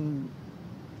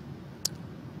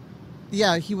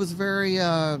 he was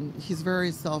he's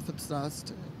very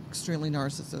self-obsessed, extremely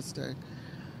narcissistic.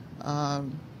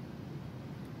 And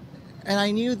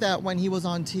I knew that when he was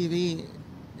on TV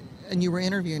and you were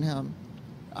interviewing him,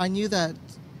 I knew that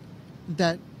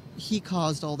he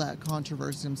caused all that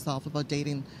controversy himself about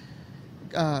dating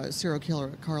serial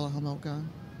killer Karla Homolka,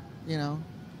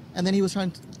 and then he was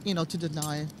trying to, to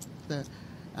deny the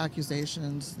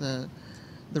accusations, the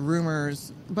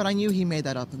rumors, but I knew he made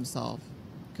that up himself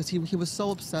because he was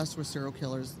so obsessed with serial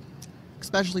killers,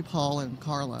 especially Paul and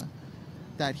Karla,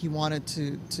 that he wanted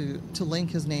to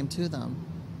link his name to them.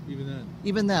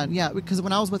 Even then, yeah, because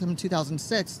when I was with him in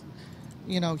 2006,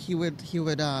 he would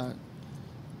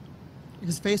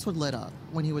his face would lit up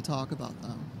when he would talk about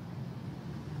them.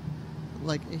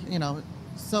 Like,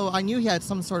 so I knew he had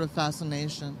some sort of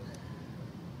fascination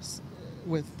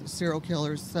with serial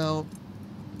killers. So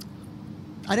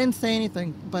I didn't say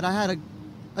anything, but I had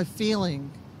a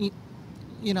feeling,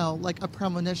 like a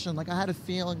premonition. Like I had a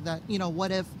feeling that,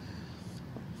 what if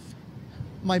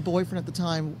my boyfriend at the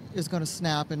time is going to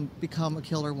snap and become a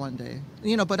killer one day?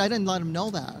 But I didn't let him know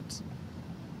that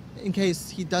in case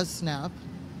he does snap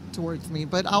towards me.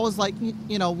 But I was like,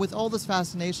 with all this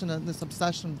fascination and this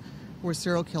obsession with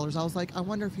serial killers, I was like, I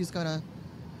wonder if he's going to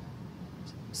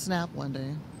snap one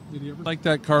day. Did you ever like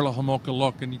that Karla Homolka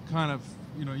look? And you kind of,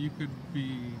 you could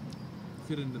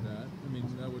fit into that. I mean,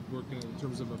 that would work in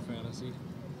terms of a fantasy.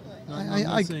 I'm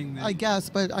not saying that I guess,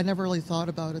 but I never really thought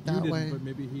about it that way. But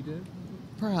maybe he did?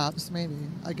 Perhaps, maybe,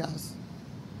 I guess.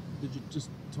 Did you just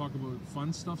talk about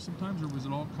fun stuff sometimes, or was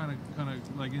it all kind of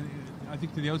like, I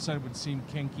think to the outside it would seem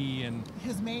kinky and...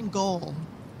 His main goal,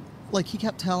 like he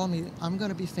kept telling me, I'm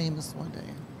going to be famous one day.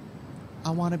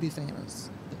 I want to be famous.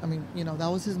 I mean, that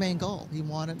was his main goal. He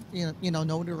wanted,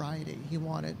 notoriety. He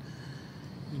wanted...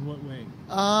 In what way?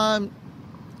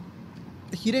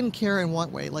 He didn't care in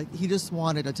what way. Like, he just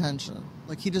wanted attention.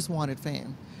 Like, he just wanted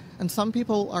fame. And some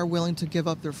people are willing to give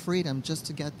up their freedom just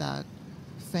to get that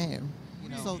fame.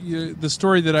 So the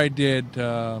story that I did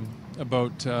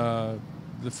about the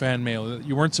fan mail,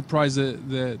 you weren't surprised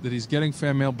that he's getting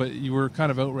fan mail, but you were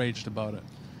kind of outraged about it.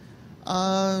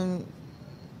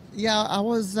 Yeah, I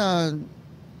was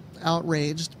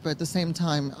outraged, but at the same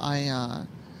time, I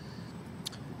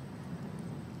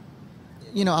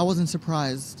wasn't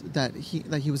surprised that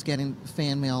he was getting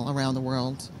fan mail around the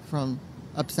world from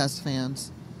obsessed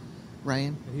fans, right?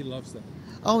 And he loves that.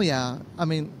 Oh yeah, I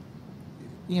mean,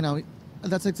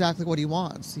 that's exactly what he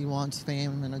wants. He wants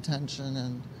fame and attention,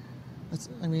 and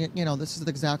this is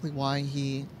exactly why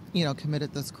he,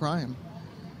 committed this crime,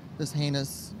 this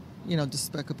heinous,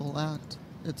 despicable act.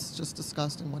 It's just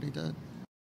disgusting what he did.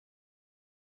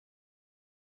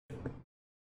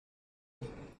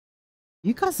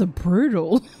 You guys are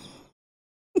brutal.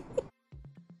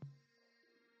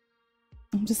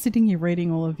 I'm just sitting here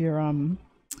reading all of your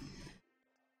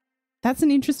That's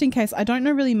an interesting case. I don't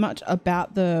know really much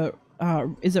about the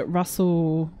is it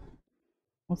Russell,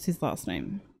 what's his last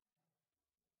name?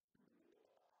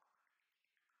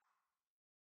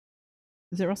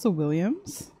 Is it Russell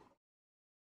Williams?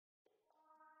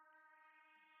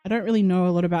 I don't really know a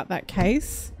lot about that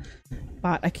case,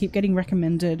 but I keep getting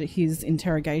recommended his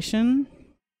interrogation.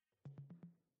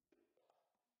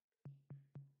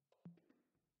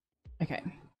 Okay.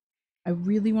 I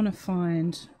really want to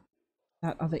find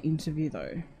that other interview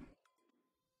though.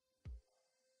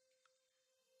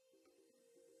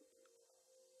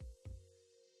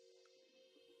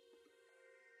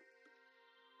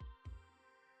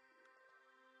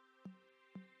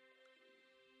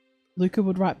 Luca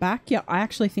would write back? Yeah, I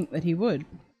actually think that he would.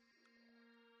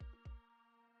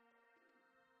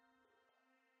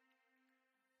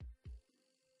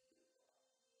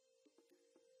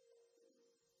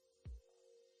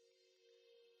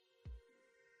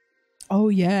 Oh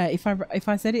yeah, if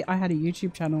I said it, I had a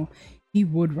YouTube channel, he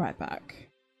would write back.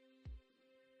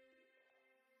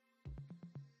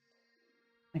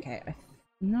 Okay,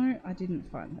 no, I didn't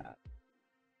find that.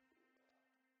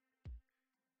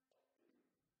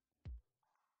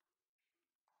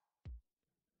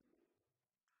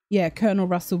 Yeah, Colonel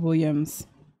Russell Williams.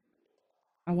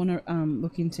 I want to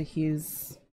look into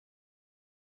his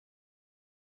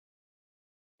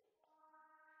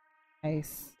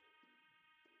case.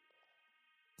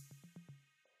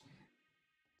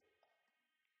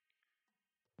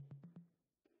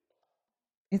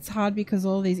 It's hard because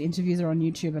all these interviews are on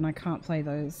YouTube and I can't play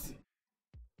those.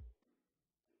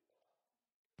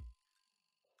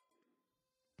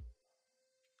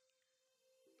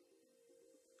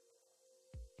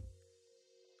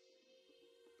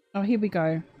 Oh, here we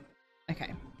go.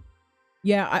 Okay.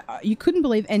 Yeah, you couldn't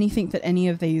believe anything that any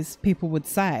of these people would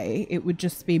say. It would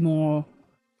just be more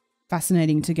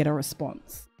fascinating to get a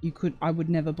response. I would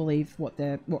never believe what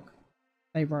they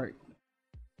wrote.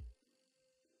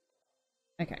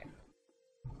 Okay.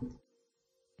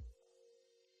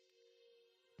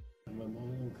 My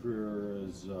modeling career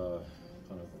is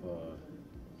kind of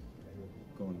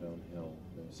going downhill,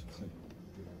 basically,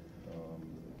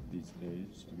 these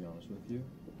days, to be honest with you.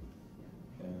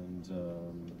 And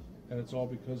it's all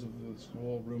because of this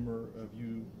whole rumor of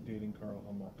you dating Karla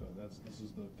Homolka. This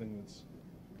is the thing that's...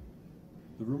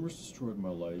 The rumors destroyed my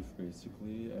life,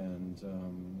 basically, and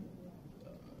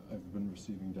I've been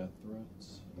receiving death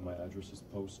threats. My address is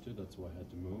posted, that's why I had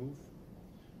to move.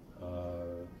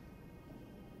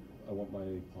 I want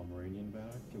my Pomeranian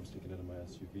back. It was taken out of my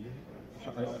SUV.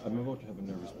 I'm about to have a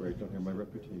nervous breakdown here. My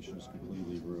reputation is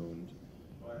completely ruined.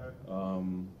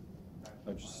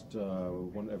 I just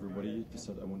want everybody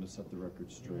to I want to set the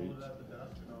record straight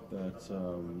that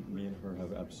me and her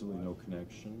have absolutely no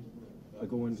connection. I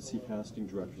go in to see casting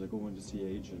directors. I go in to see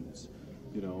agents.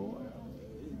 You know,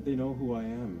 they know who I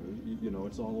am. You know,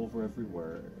 it's all over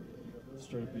everywhere. I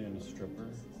started being a stripper,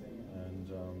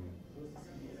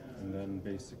 and then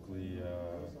basically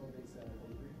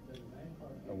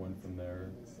I went from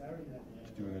there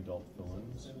to doing adult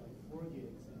films,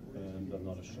 and I'm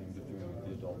not ashamed of doing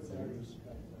the adult films.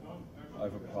 I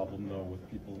have a problem though with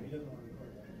people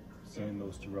saying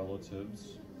those to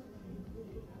relatives,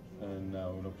 and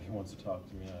now nobody wants to talk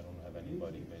to me. I don't have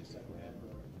anybody, basically.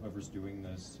 Whoever's doing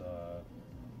this,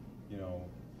 you know,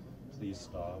 please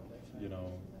stop. You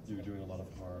know, you're doing a lot of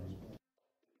harm.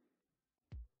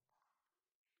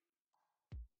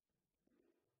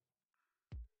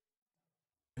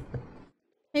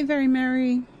 Hey, Very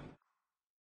Merry.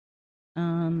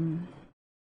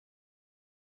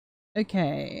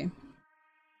 Okay.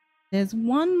 There's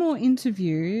one more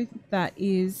interview that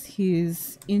is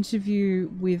his interview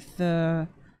with the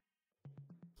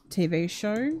TV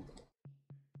show.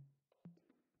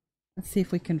 Let's see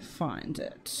if we can find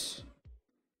it.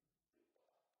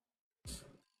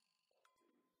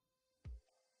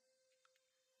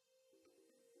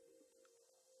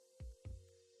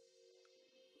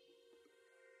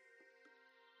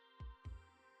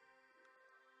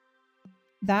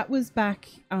 That was back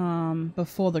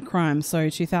before the crime, so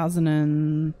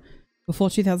before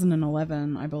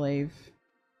 2011, I believe.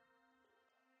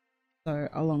 So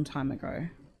a long time ago.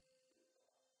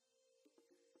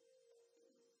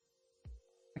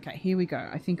 Okay, here we go.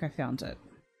 I think I found it.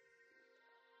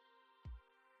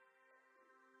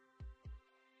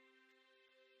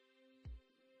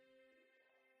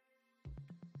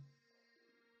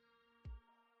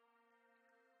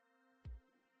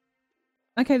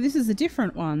 Okay, this is a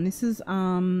different one. This is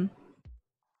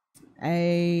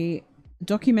a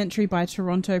documentary by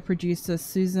Toronto producer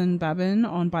Susan Babin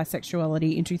on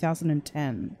bisexuality in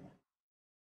 2010.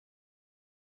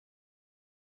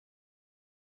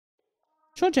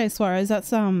 Sure, Jay Suarez,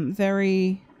 that's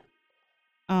very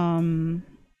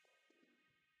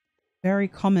very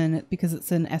common because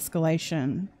it's an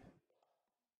escalation.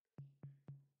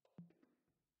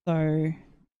 So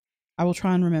I will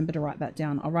try and remember to write that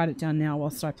down. I'll write it down now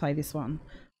whilst I play this one.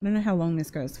 I don't know how long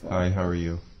this goes for. Hi, how are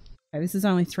you? Okay, this is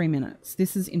only 3 minutes.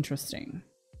 This is interesting.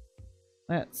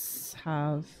 Let's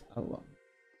have a look.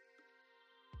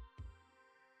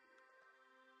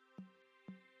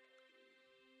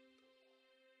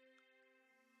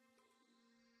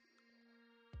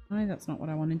 No, that's not what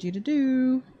I wanted you to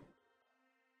do.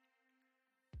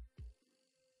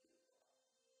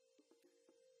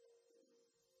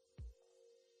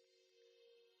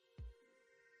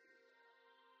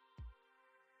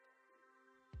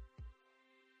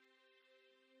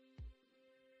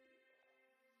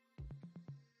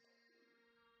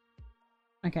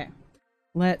 Okay,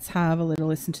 let's have a little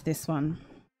listen to this one.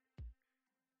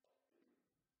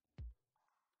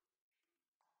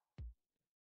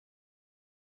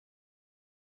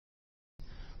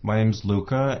 My name's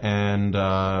Luca, and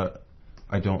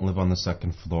I don't live on the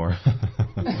second floor.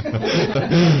 Okay,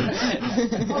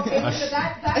 so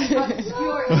that's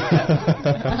obscure.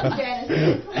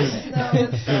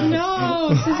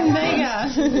 No, Susan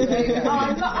Vega.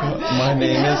 My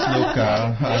name is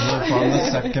Luca. I live on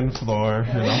the second floor.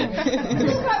 You know,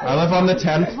 I live on the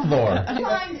 10th floor.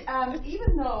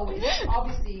 Even though it's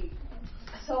obviously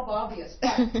self-obvious,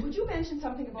 but would you mention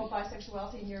something about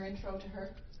bisexuality in your intro to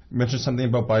her? Mention something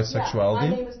about bisexuality. Yeah,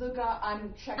 my name is Luca. I'm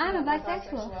a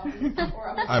bisexual.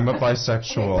 I'm a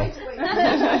bisexual.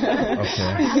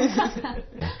 Okay.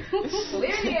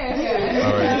 Clear the air here.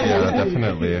 All right. Yeah,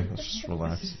 definitely. Let's just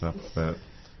relax a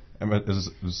bit. Is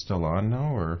it still on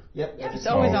now, or? Yep. It's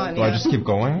always on. Do I just keep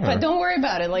going? But don't worry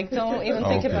about it. Like, don't even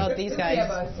think okay. about these guys.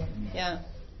 Yeah.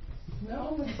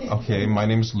 Okay, my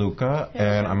name's Luca,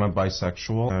 and I'm a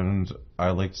bisexual, and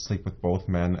I like to sleep with both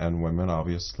men and women,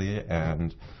 obviously,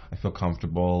 and I feel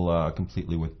comfortable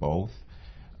completely with both.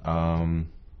 And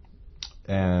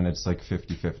it's like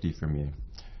 50-50 for me.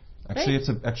 Actually,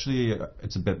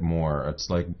 it's a bit more. It's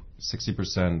like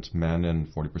 60% men and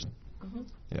 40%. Mm-hmm.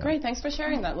 Yeah. Great, thanks for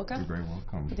sharing that, Luca. You're very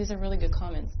welcome. These are really good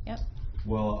comments. Yep.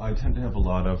 Well, I tend to have a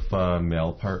lot of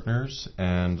male partners,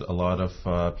 and a lot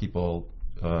of people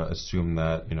assume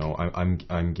that, you know,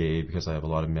 I'm gay because I have a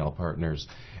lot of male partners.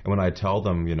 And when I tell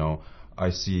them, you know, I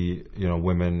see, you know,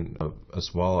 women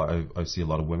as well. I see a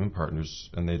lot of women partners,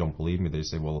 and they don't believe me. They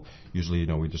say, well, usually, you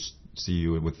know, we just see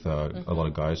you with a lot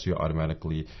of guys, so you're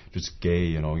automatically just gay.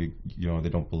 You know, you know, they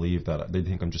don't believe that. They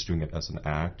think I'm just doing it as an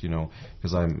act, you know,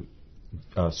 because I'm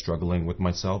struggling with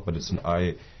myself. But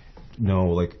I know,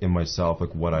 like, in myself,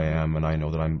 like, what I am, and I know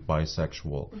that I'm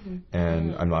bisexual,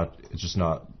 and I'm not. It's just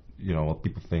not. You know,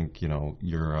 people think, you know,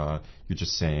 you're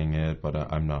just saying it, but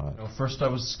I'm not. You know, first, I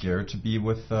was scared to be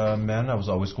with men. I was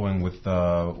always going with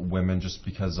women just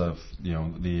because of, you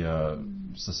know, the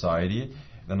society.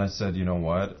 Then I said, you know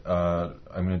what,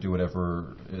 I'm going to do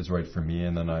whatever is right for me.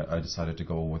 And then I decided to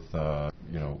go with,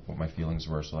 you know, what my feelings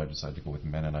were. So I decided to go with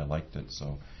men, and I liked it.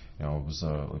 So, you know, it was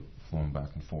like flowing back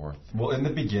and forth. Well, in the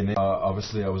beginning,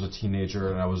 obviously I was a teenager,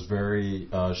 and I was very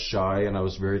shy, and I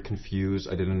was very confused.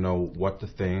 I didn't know what to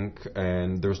think,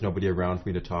 and there was nobody around for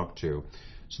me to talk to.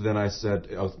 So then I said,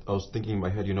 I was thinking in my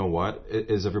head, you know what,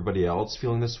 is everybody else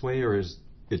feeling this way, or is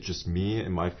it just me?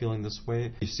 Am I feeling this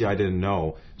way? You see, I didn't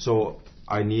know. So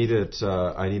I needed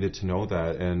to know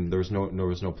that, and there was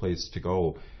no place to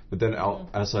go. But then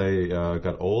as I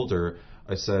got older,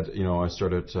 I said, you know, I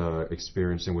started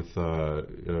experiencing with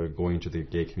going to the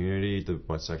gay community, the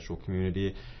bisexual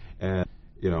community, and,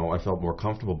 you know, I felt more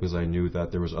comfortable because I knew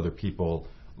that there was other people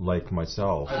like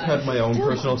myself. I've had my own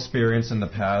personal experience in the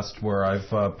past where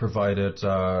I've provided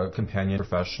companion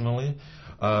professionally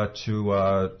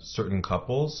to certain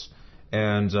couples,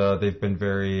 and they've been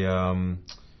very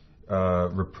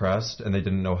repressed, and they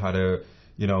didn't know how to,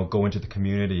 you know, go into the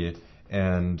community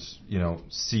and, you know,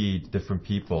 see different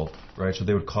people, right? So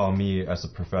they would call me as a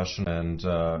professional, and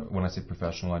when I say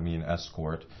professional, I mean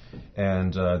escort,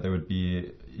 and they would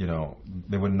be, you know,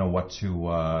 they wouldn't know what to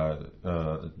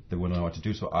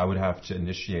do, so I would have to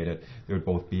initiate it. They would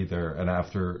both be there, and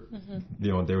after,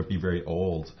 you know, they would be very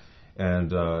old,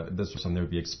 and this was something they would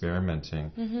be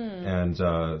experimenting, and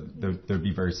they'd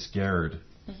be very scared,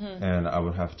 and I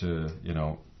would have to, you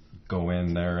know, go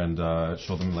in there and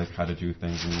show them, like, how to do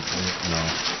things, and, you know,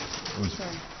 it was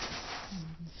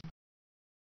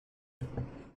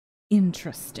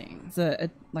interesting.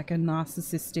 It's like a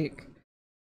narcissistic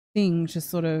thing, just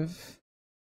sort of,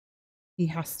 he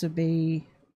has to be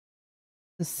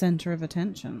the center of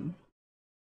attention.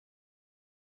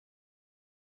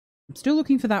 I'm still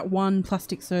looking for that one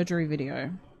plastic surgery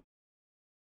video.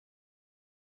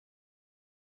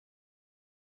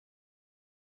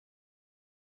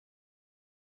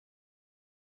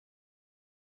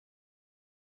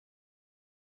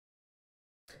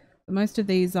 Most of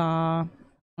these are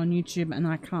on YouTube, and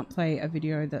I can't play a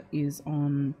video that is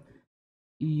on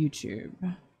YouTube,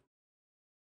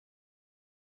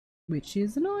 which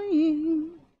is annoying.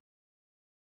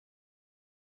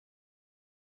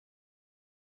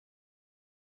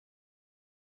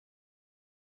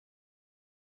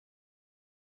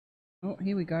 Oh,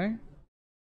 here we go.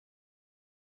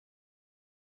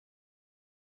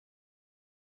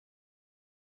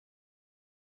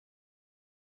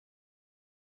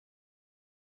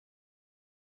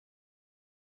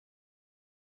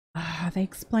 They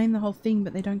explain the whole thing,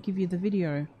 but they don't give you the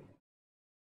video.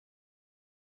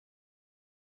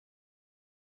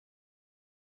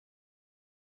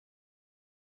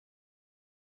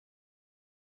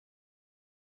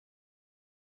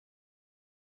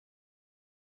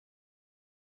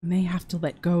 I may have to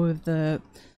let go of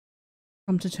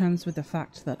come to terms with the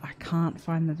fact that I can't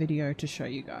find the video to show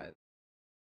you guys.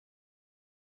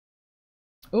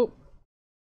 Oh.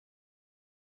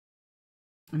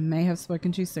 I may have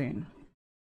spoken too soon.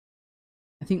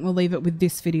 I think we'll leave it with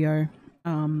this video.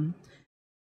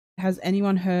 Has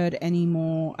anyone heard any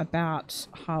more about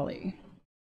Harley?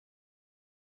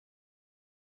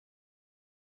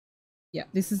 Yeah,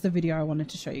 this is the video I wanted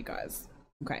to show you guys.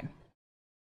 Okay.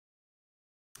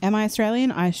 Am I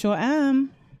Australian? I sure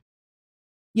am.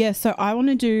 Yeah, so I want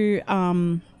to do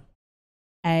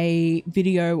a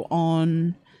video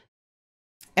on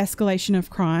escalation of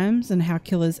crimes and how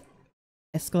killers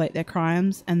escalate their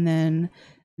crimes, and then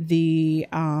the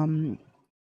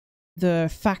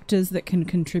factors that can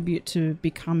contribute to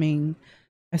becoming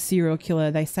a serial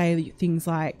killer. They say things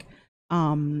like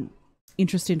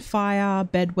interest in fire,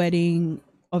 bedwetting,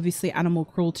 obviously animal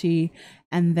cruelty,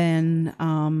 and then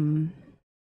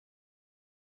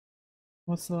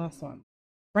what's the last one?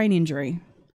 Brain injury,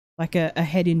 like a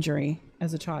head injury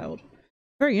as a child.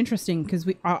 Very interesting, because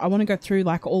I want to go through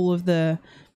like all of the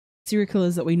serial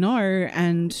killers that we know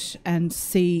and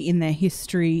see in their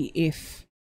history if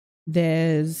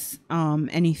there's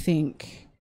anything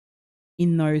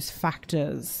in those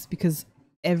factors, because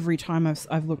every time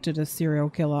I've looked at a serial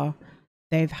killer,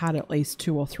 they've had at least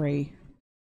 2 or 3.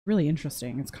 Really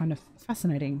interesting. It's kind of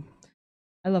fascinating.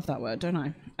 I love that word, don't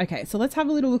I? Okay, so let's have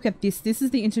a little look at this. This is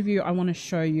the interview I want to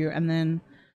show you, and then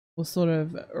we'll sort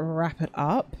of wrap it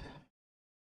up.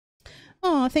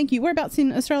 Oh, thank you. Whereabouts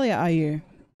in Australia are you?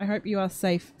 I hope you are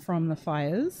safe from the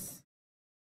fires.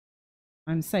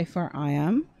 I'm safe where I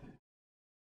am.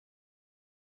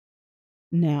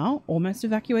 Now, almost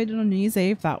evacuated on New Year's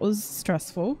Eve. That was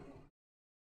stressful.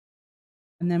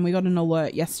 And then we got an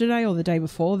alert yesterday or the day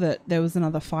before that there was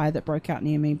another fire that broke out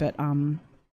near me, but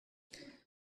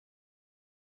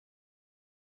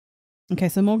okay,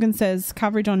 so Morgan says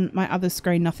coverage on my other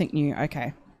screen, nothing new.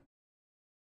 Okay.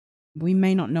 We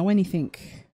may not know anything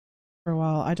for a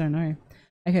while. I don't know.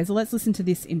 Okay, so let's listen to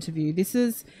this interview. This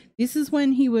is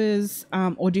when he was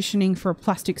auditioning for a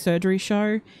plastic surgery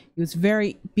show. He was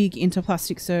very big into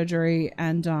plastic surgery,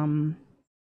 and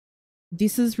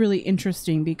this is really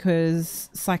interesting because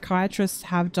psychiatrists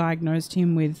have diagnosed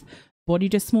him with body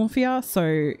dysmorphia.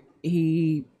 So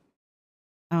he,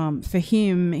 for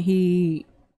him, he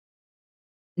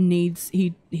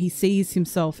sees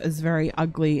himself as very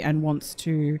ugly and wants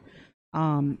to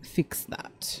fix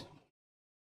that.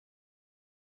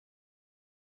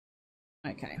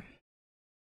 Okay.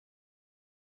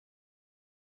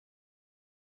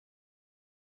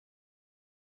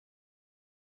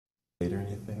 Or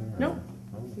anything? No.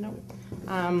 No.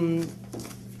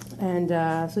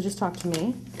 So just talk to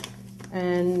me.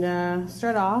 And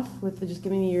start off with just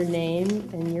giving me your name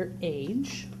and your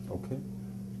age. Okay.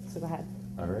 So go ahead.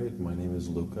 All right. My name is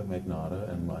Luca Magnotta,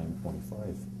 and I'm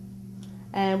 25.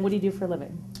 And what do you do for a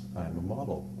living? I'm a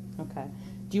model. Okay.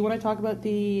 Do you want to talk about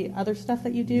the other stuff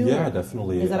that you do? Yeah,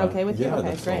 definitely. Is that okay with you? Yeah, Okay,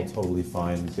 that's great. all totally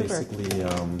fine. Super. Basically,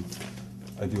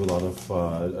 I do a lot of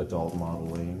adult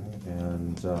modeling,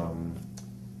 and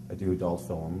I do adult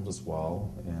films as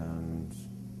well, and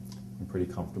I'm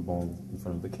pretty comfortable in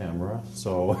front of the camera,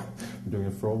 so I'm doing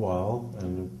it for a while,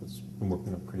 and it's been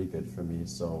working out pretty good for me.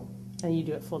 So. And you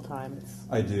do it full time?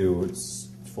 I do. It's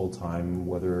full time,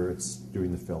 whether it's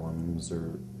doing the films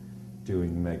or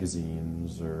doing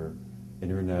magazines or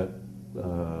internet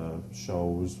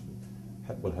shows,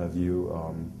 what have you.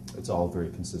 It's all very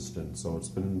consistent, so it's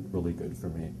been really good for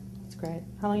me. That's great.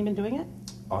 How long have you been doing it?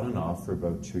 On and off for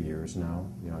about 2 years now.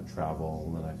 You know, I travel,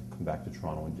 and then I come back to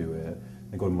Toronto and do it.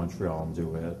 I go to Montreal and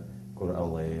do it. Go to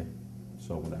LA,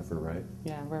 so whatever, right?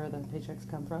 Yeah, wherever the paychecks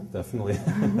come from. Definitely.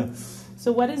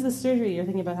 So what is the surgery you're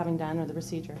thinking about having done, or the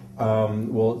procedure?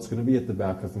 Well, it's going to be at the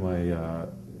back of my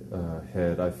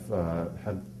head. I've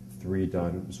had 2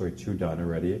 done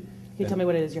already. Can you tell me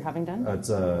what it is you're having done? It's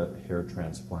a hair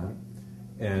transplant.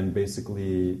 And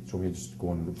basically, do you want me to just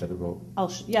go into a bit about...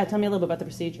 yeah, tell me a little bit about the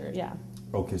procedure, yeah.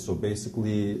 Okay, so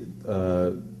basically,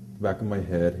 the back of my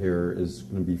head hair is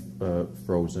going to be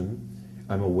frozen.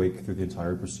 I'm awake through the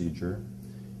entire procedure.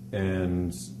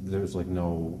 And there's like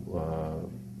no,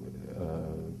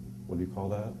 what do you call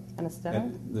that?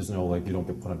 Anesthetic? There's no, like, you don't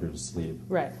get put under to sleep.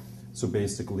 Right. So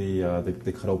basically,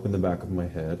 they cut open the back of my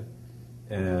head,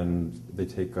 and they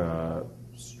take a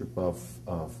strip of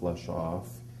flesh off,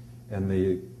 and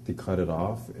they cut it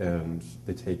off, and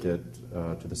they take it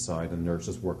to the side, and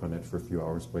nurses work on it for a few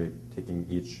hours by taking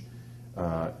each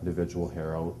individual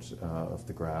hair out of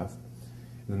the graft.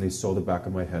 And then they sew the back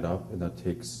of my head up, and that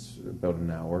takes about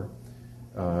an hour.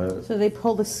 So they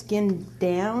pull the skin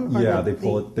down? Or Yeah, they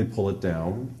pull it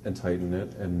down and tighten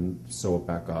it and sew it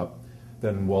back up.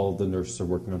 Then while the nurses are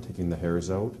working on taking the hairs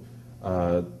out,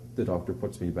 the doctor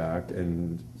puts me back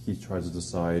and he tries to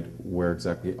decide where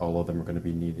exactly all of them are going to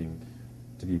be needing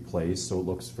to be placed, so it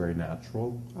looks very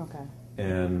natural. Okay.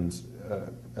 And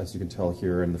as you can tell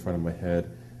here in the front of my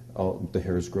head, the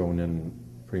hair is grown in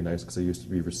pretty nice because it used to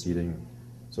be receding,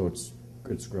 so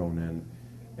it's grown in.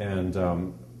 And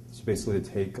so basically they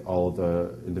take all of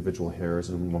the individual hairs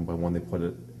and one by one they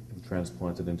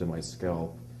transplant it into my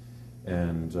scalp.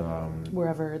 And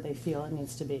wherever they feel it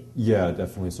needs to be. Yeah,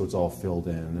 definitely. So it's all filled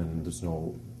in, and there's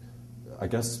no. I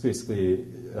guess basically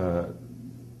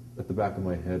at the back of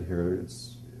my head here,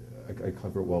 I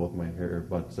cover it well with my hair,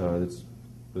 but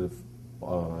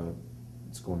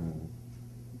it's going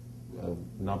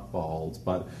not bald,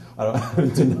 but I'm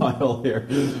in denial here.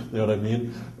 You know what I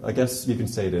mean? I guess you can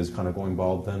say it is kind of going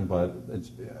bald then, but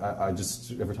I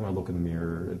just every time I look in the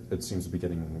mirror, it seems to be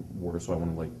getting worse. So I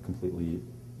want to like completely.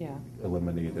 Yeah.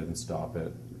 Eliminate it and stop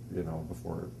it, you know,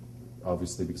 before,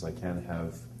 obviously, because I can't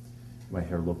have my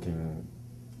hair looking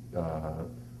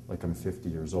like I'm 50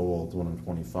 years old when I'm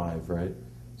 25, right?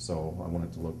 So I want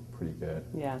it to look pretty good.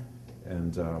 Yeah.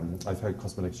 And I've had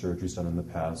cosmetic surgeries done in the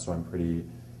past, so I'm pretty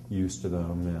used to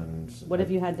them. And what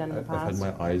have you had done in the past? I've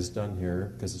had my eyes done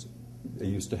here because I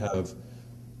used to have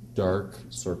dark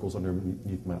circles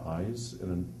underneath my eyes,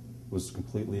 and it was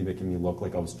completely making me look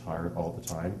like I was tired all the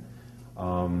time.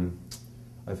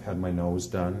 I've had my nose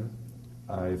done.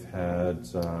 I've had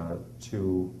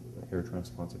 2 hair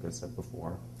transplants, like I said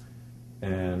before.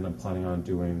 And I'm planning on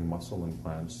doing muscle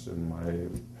implants in my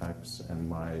pecs and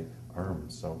my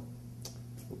arms. So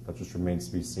that just remains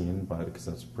to be seen, but because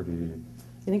that's pretty... You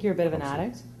think you're a bit of an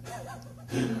addict?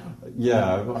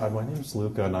 Yeah, my name's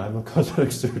Luca, and I'm a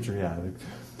cosmetic surgery addict.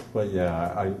 But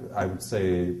yeah, I would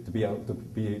say, to be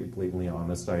blatantly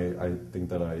honest, I think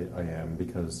that I am,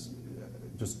 because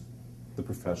just the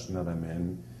profession that I'm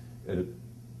in, it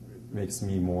makes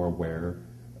me more aware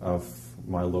of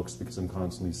my looks, because I'm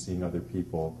constantly seeing other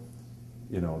people,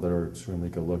 you know, that are extremely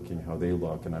good looking, how they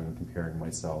look, and I'm comparing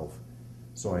myself.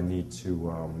 So I need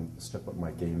to step up my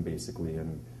game, basically,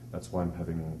 and that's why I'm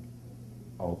having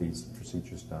all these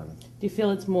procedures done. Do you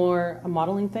feel it's more a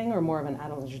modeling thing or more of an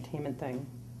adult entertainment thing?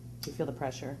 Do you feel the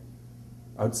pressure?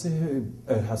 I would say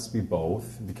it has to be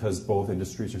both, because both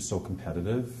industries are so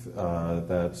competitive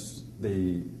that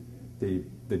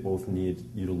they both need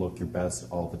you to look your best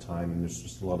all the time, and there's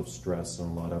just a lot of stress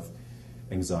and a lot of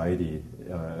anxiety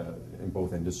in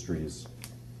both industries.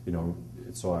 You know,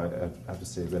 so I have to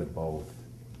say a bit of both,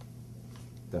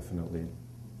 definitely.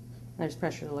 There's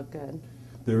pressure to look good.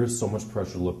 There is so much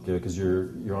pressure to look good because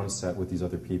you're on set with these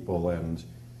other people, and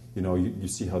you know, you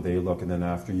see how they look, and then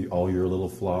after all your little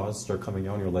flaws start coming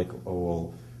out, and you're like, oh,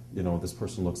 well, you know, this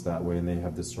person looks that way, and they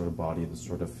have this sort of body, this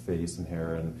sort of face and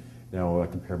hair, and now I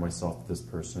compare myself to this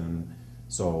person,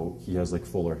 so he has like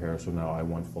fuller hair, so now I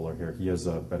want fuller hair. He has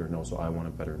a better nose, so I want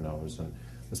a better nose, and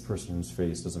this person's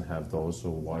face doesn't have those, so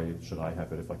why should I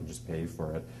have it if I can just pay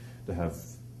for it? To have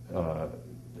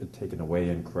it taken away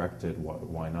and corrected,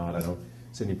 why not? I don't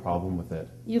see any problem with it.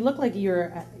 You look like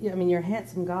you're a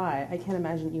handsome guy. I can't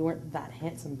imagine you weren't that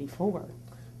handsome before.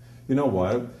 You know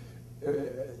what?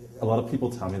 A lot of people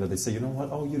tell me that, they say, you know what?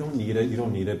 Oh, you don't need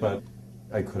it. But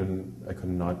I could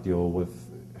not deal with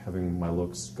having my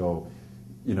looks go.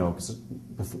 You know, because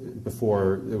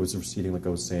before it was receding, like I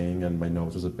was saying, and my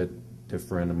nose was a bit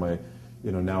different,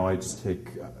 and now I just take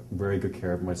very good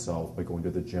care of myself by going to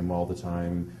the gym all the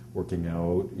time, working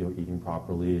out, you know, eating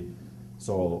properly.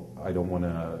 So I don't want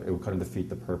to, it would kind of defeat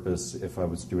the purpose if I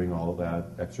was doing all of that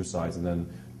exercise and then,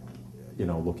 you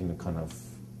know, looking kind of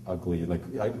ugly. Like,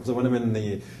 because when I'm in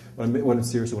when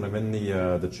I'm in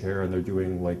the chair and they're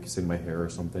doing, like, say, my hair or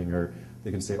something, or they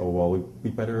can say, oh, well,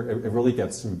 we better, it really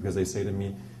gets to me because they say to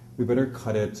me, we better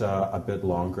cut it a bit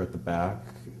longer at the back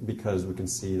because we can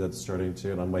see that it's starting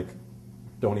to, and I'm like,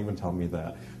 don't even tell me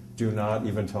that. Do not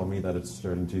even tell me that it's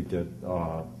starting to get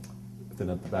thin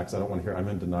at the back, because I don't want to hear. I'm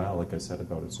in denial, like I said,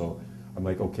 about it. So I'm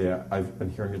like, okay, I've been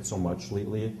hearing it so much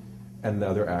lately, and the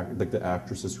other the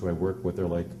actresses who I work with, they're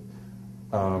like,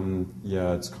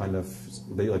 yeah, it's kind of,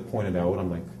 they like point it out. I'm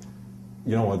like,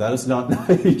 you know what, that is not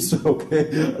nice. Okay,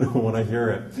 I don't want to hear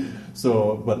it.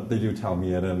 So, but they do tell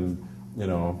me it, and you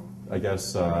know, I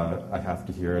guess I have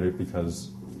to hear it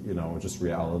because, you know, just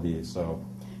reality. So,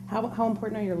 how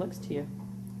important are your looks to you?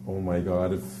 Oh my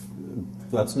God, if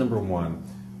that's number one.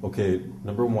 Okay,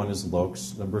 number one is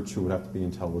looks. Number two would have to be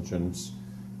intelligence,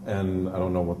 and I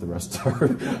don't know what the rest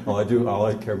are. all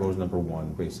I care about is number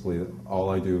one. Basically,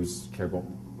 all I do is care about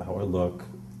how I look,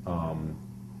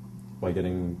 by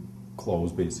getting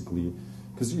clothes, basically.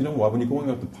 Because you know what, when you're going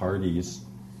out to parties,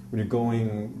 when you're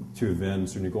going to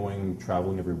events, when you're going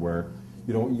traveling everywhere,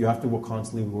 you have to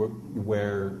constantly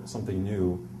wear something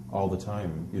new all the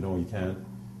time. You can't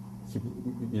keep,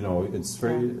 it's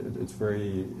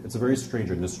a very strange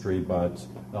industry, but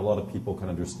not a lot of people can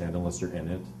understand unless you're in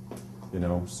it,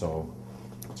 so.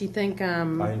 Do you think,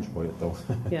 I enjoy it though.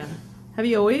 Yeah. Have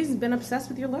you always been obsessed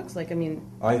with your looks? I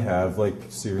have,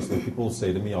 seriously, people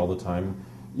say to me all the time,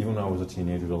 even when I was a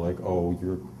teenager, they're like, oh,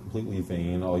 you're completely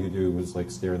vain, all you do is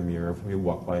stare in the mirror. If you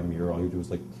walk by a mirror, all you do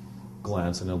is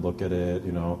glance and look at it,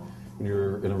 When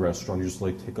you're in a restaurant, you just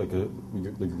take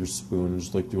your spoon,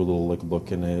 just do a little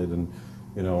look in it and,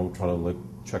 try to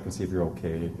check and see if you're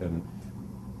okay. And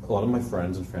a lot of my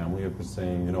friends and family have been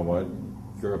saying, you know what,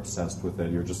 you're obsessed with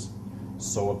it, you're just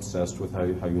so obsessed with how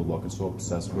you look and so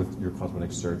obsessed with your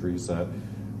cosmetic surgeries that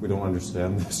we don't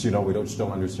understand this, we just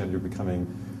don't understand you're becoming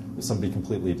somebody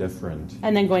completely different.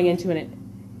 And then going into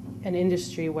an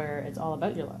industry where it's all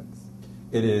about your looks.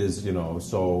 It is,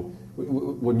 so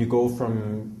when you go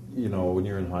from, when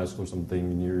you're in high school or something,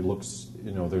 and your looks,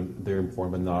 they're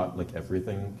important, but not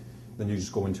everything, then you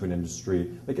just go into an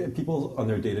industry. People on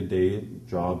their day-to-day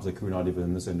jobs, who are not even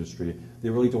in this industry, they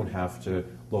really don't have to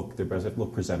look their best. They have to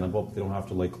look presentable, but they don't have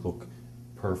to look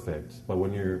perfect. But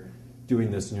when you're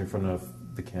doing this and you're in front of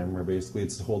the camera, basically,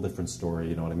 it's a whole different story.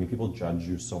 You know what I mean? People judge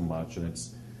you so much, and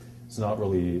it's not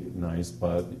really nice.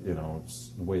 But it's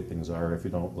the way things are. If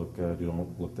you don't look good, you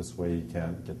don't look this way, you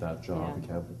can't get that job. Yeah. You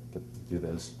can't get to do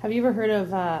this. Have you ever heard of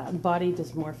body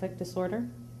dysmorphic disorder?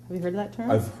 Have you heard of that term?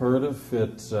 I've heard of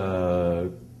it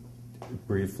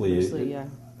briefly. Briefly, yeah.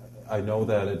 I know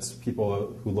that it's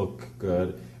people who look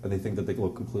good and they think that they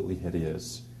look completely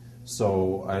hideous.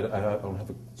 So I don't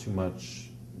have too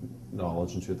much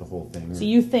knowledge into the whole thing. So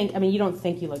you think, you don't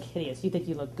think you look hideous. You think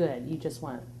you look good. You just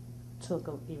want to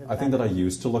look even better. I think that I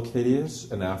used to look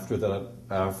hideous, and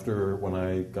after when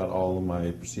I got all of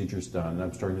my procedures done,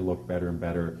 I'm starting to look better and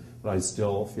better. But I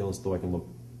still feel as though I can look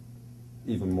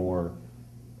even more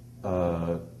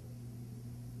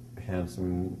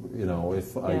handsome,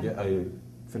 if I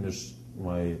finish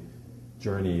my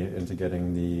journey into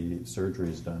getting the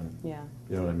surgeries done. Yeah.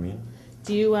 You know what I mean?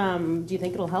 Do you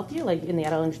think it'll help you, in the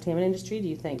adult entertainment industry? Do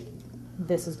you think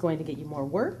this is going to get you more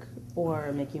work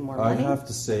or make you more money? I have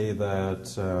to say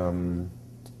that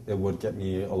it would get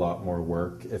me a lot more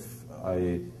work if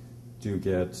I do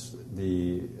get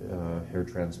the hair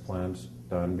transplant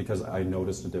done, because I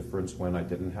noticed a difference when I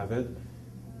didn't have it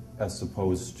as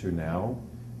opposed to now.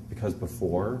 Because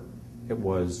before, it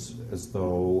was as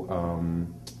though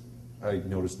I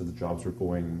noticed that the jobs were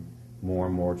going more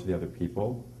and more to the other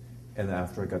people. And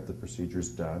after I got the procedures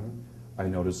done, I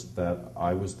noticed that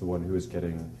I was the one who was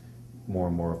getting more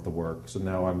and more of the work. So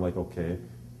now I'm like, okay,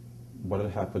 what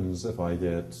happens if I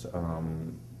get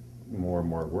more and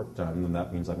more work done? Then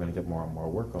that means I'm going to get more and more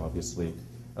work, obviously.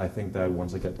 And I think that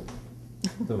once I get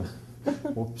the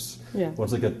once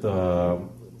I get the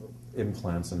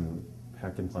implants and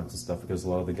pec implants and stuff, because a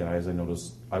lot of the guys I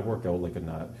notice, I work out like a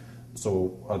nut.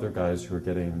 So other guys who are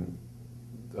getting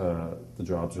the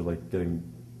jobs are getting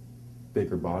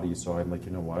bigger bodies. So I'm like,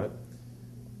 you know what?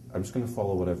 I'm just going to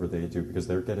follow whatever they do, because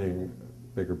they're getting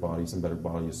bigger bodies and better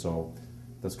bodies. So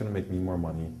that's going to make me more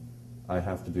money. I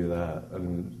have to do that,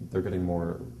 and they're getting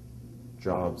more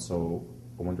jobs. So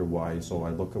I wonder why. So I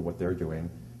look at what they're doing,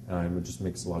 and it just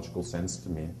makes logical sense to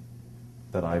me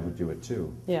that I would do it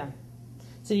too. Yeah.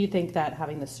 So do you think that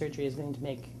having the surgery is going to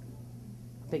make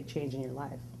a big change in your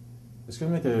life? It's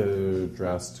going to make a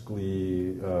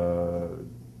drastically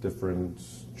different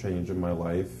change in my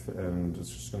life, and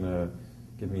it's just going to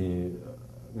give me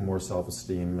more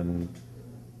self-esteem and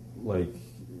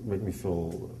make me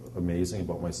feel amazing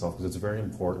about myself, because it's very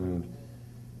important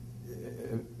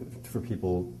for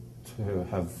people to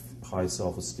have high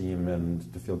self-esteem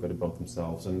and to feel good about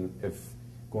themselves. And if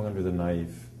going under the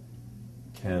knife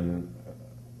can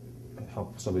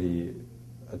help somebody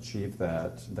achieve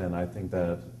that, then I think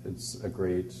that it's a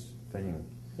great thing.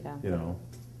 Yeah.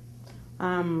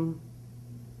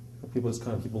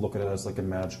 People look at it as a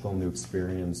magical new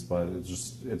experience, but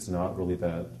it's not really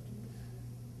that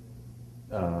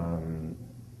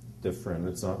different.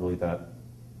 It's not really that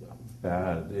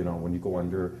bad. When you go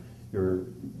under,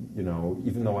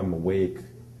 even though I'm awake,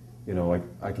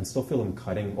 I can still feel them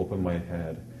cutting open my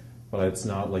head, but it's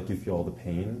not like you feel all the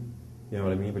pain. You know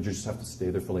what I mean? But you just have to stay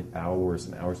there for hours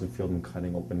and hours and feel them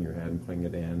cutting open your head and putting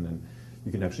it in, and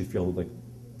you can actually feel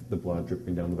the blood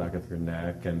dripping down the back of your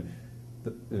neck, and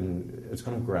it's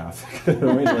kind of graphic. I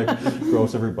don't mean to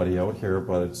gross everybody out here,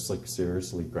 but it's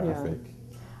seriously graphic. Yeah.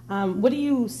 What do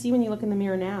you see when you look in the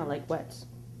mirror now? Like what?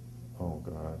 Oh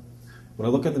God. When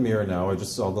I look at the mirror now, I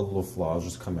just saw the little flaws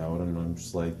just come out, and I'm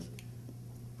just like,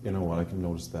 you know what? I can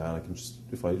notice that. I can just,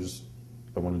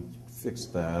 I want to fix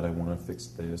that. I want to fix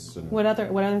this. And What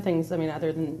other things? I mean,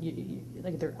 other than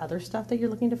like, there other stuff that you're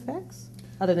looking to fix,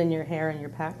 other than your hair and your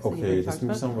pecs? Okay, this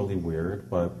may sound really weird,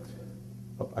 but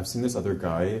I've seen this other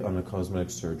guy on a cosmetic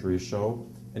surgery show,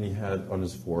 and he had on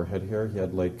his forehead here, he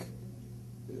had like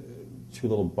 2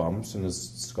 little bumps in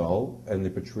his skull, and they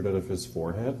protrude out of his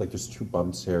forehead. Like there's 2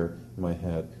 bumps here in my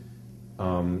head,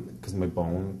 because my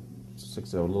bone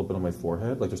sticks out a little bit on my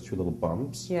forehead. Like there's 2 little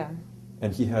bumps. Yeah.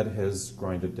 And he had his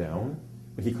grinded down,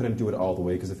 but he couldn't do it all the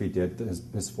way, because if he did,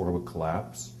 his forehead would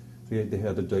collapse. So they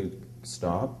had to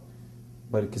stop,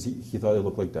 but because he thought it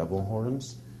looked like devil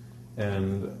horns.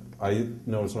 And I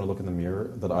noticed when I look in the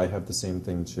mirror that I have the same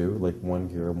thing too, like one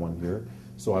here and one here.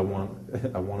 So I want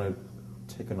to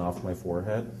taken off my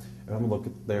forehead. And I'm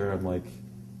looking there, I'm like,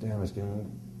 damn, it's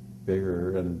getting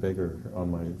bigger and bigger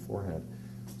on my forehead.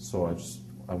 So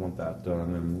I want that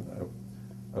done, and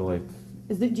I like.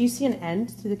 Do you see an end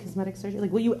to the cosmetic surgery?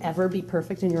 Like, will you ever be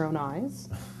perfect in your own eyes?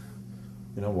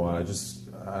 You know what?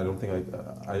 I don't think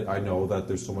I know that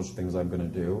there's so much things I'm gonna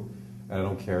do, and I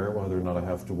don't care whether or not I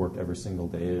have to work every single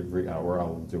day, every hour.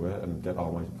 I'll do it and get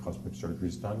all my cosmetic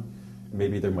surgeries done.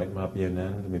 Maybe there might not be an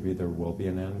end, maybe there will be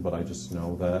an end, but I just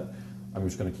know that I'm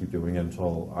just going to keep doing it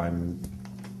until I'm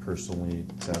personally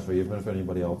satisfied. Even if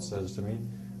anybody else says to me,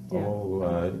 you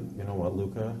know what,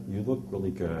 Luca, you look really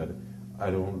good.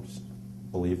 I don't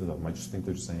believe them. I just think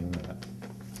they're saying that.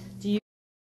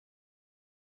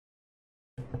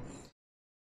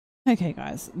 Okay,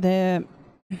 guys, there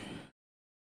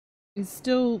is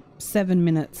still 7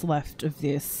 minutes left of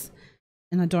this,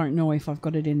 and I don't know if I've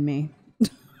got it in me.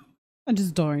 I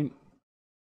just don't.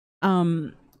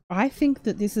 I think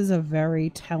that this is a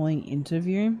very telling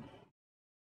interview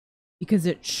because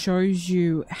it shows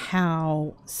you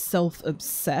how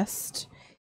self-obsessed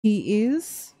he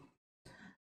is.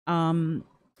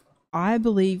 I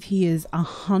believe he is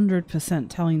 100%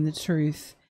 telling the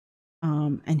truth,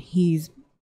 and he's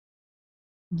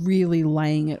really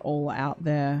laying it all out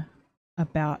there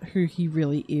about who he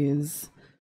really is.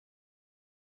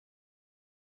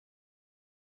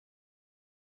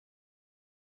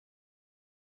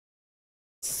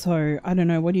 So, I don't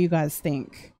know, what do you guys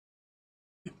think?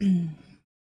 The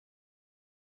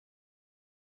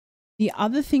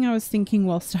other thing I was thinking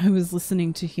whilst I was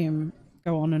listening to him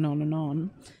go on and on and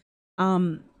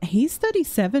on, he's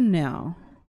 37 now.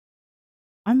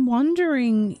 I'm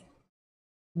wondering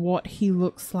what he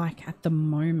looks like at the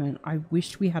moment. I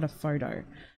wish we had a photo,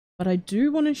 but I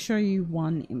do want to show you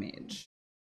one image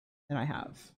that I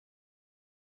have.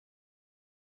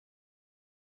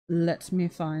 Let me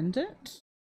find it.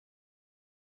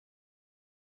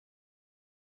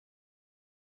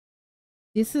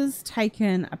 This is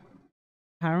taken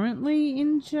apparently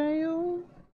in jail.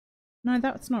 No,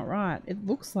 that's not right. It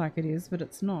looks like it is, but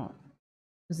it's not,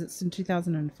 because it's in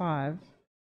 2005.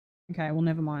 Okay, well,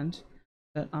 never mind.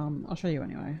 But I'll show you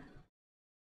anyway.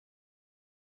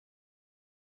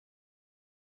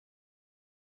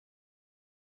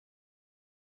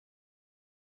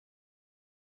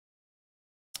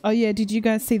 Oh yeah, did you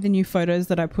guys see the new photos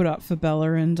that I put up for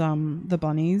Bella and the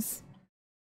bunnies?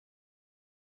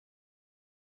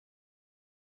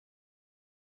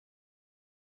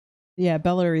 Yeah,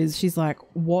 she's like,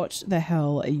 what the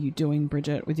hell are you doing,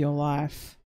 Bridget, with your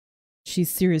life? She's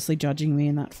seriously judging me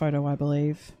in that photo, I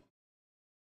believe.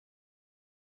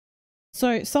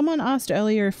 So someone asked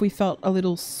earlier if we felt a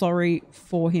little sorry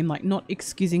for him, like not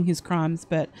excusing his crimes,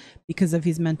 but because of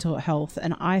his mental health.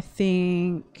 And I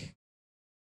think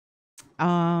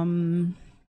I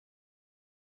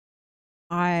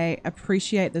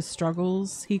appreciate the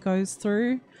struggles he goes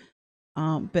through,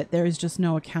 but there is just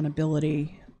no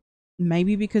accountability.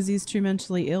 Maybe because he's too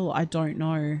mentally ill. I don't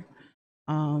know.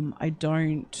 I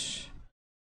don't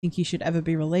think he should ever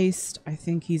be released. I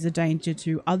think he's a danger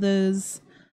to others.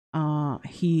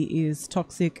 He is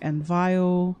toxic and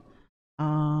vile.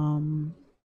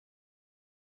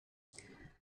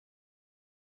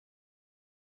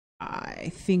 I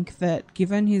think that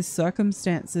given his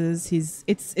circumstances,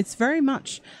 it's very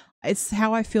much, it's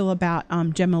how I feel about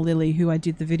Gemma Lilly, who I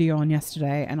did the video on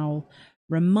yesterday, and I'll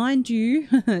remind you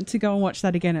to go and watch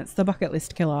that again. It's The Bucket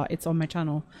List Killer. It's on my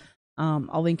channel.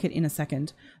 I'll link it in a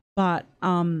second. But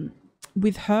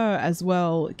with her as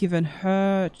well, given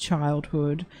her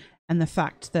childhood and the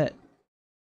fact that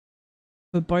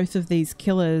for both of these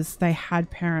killers, they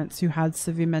had parents who had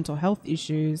severe mental health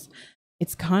issues,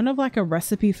 it's kind of like a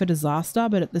recipe for disaster.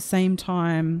 But at the same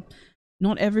time,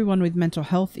 not everyone with mental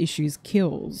health issues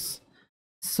kills.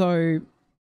 So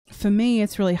for me,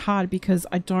 it's really hard because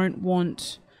I don't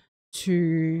want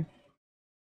to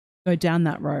go down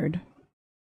that road.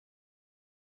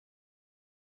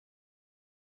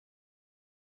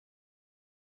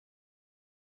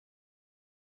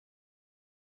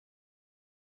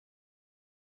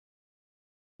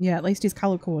 Yeah, at least he's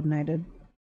color coordinated.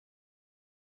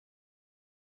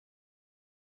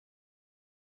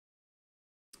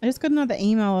 I just got another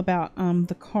email about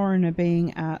the coroner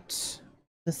being at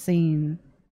the scene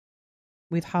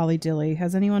with Harley Dilly.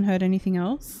 Has anyone heard anything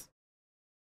else?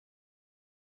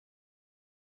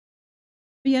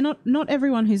 But yeah, not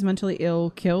everyone who's mentally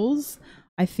ill kills.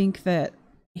 I think that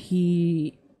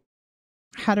he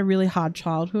had a really hard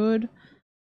childhood,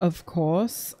 of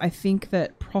course. I think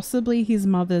that possibly his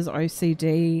mother's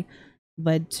OCD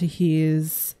led to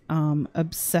his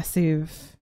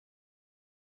obsessive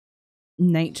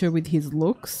nature with his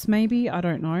looks, maybe. I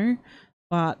don't know.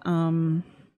 But I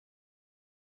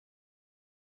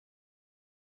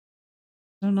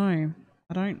don't know.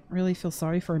 I don't really feel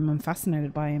sorry for him. I'm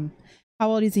fascinated by him. How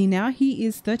old is he now? He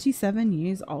is 37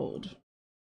 years old.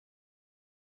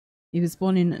 He was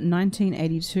born in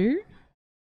 1982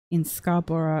 in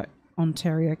Scarborough,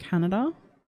 Ontario, Canada.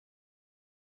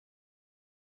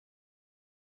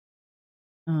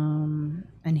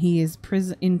 And he is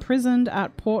imprisoned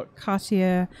at Port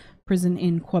Cartier prison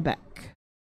in Quebec.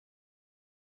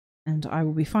 And I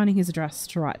will be finding his address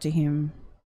to write to him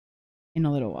in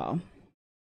a little while.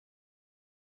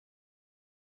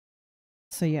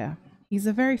 So yeah, he's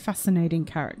a very fascinating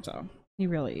character. He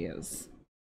really is.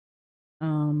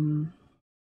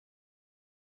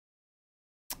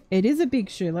 It is a big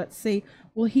shoe. Let's see.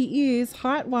 Well, he is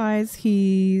height-wise.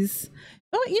 He's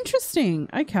interesting.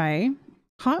 Okay,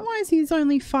 height-wise, he's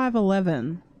only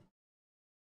 5'11".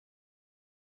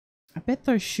 I bet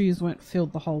those shoes weren't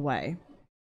filled the whole way.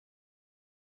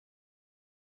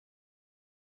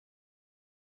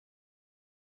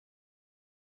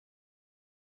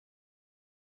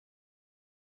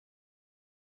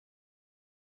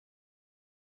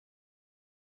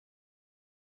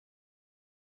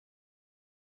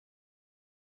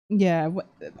 Yeah,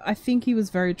 I think he was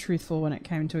very truthful when it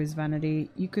came to his vanity.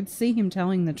 You could see him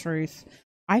telling the truth.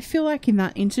 I feel like in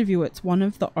that interview, it's one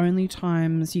of the only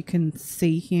times you can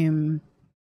see him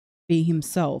be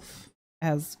himself,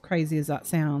 as crazy as that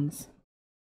sounds.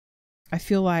 I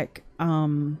feel like, I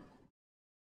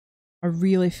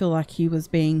really feel like he was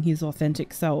being his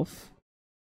authentic self,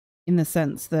 in the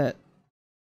sense that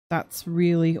that's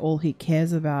really all he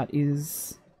cares about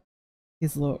is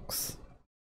his looks.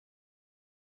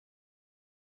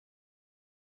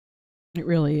 It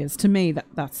really is. To me,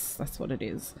 that's what it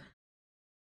is.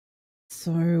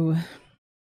 So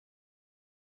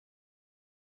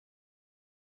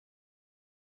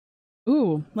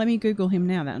ooh, let me Google him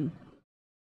now then.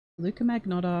 Luka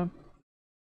Magnotta.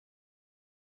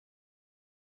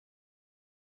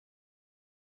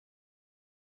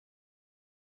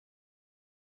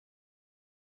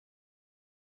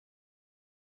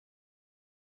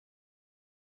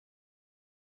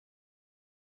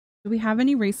 Do we have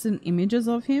any recent images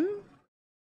of him?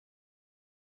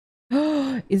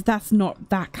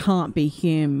 That can't be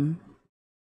him.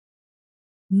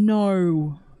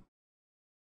 No.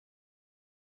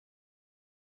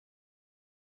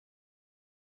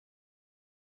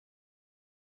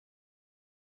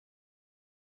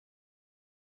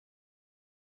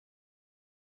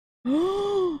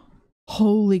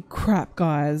 Holy crap,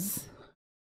 guys.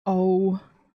 Oh.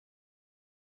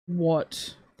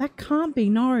 What? That can't be.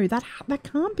 No, that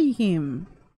can't be him.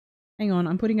 Hang on,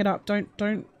 I'm putting it up. Don't.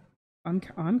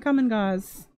 I'm coming,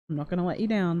 guys. I'm not gonna let you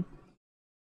down.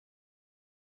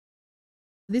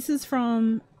 This is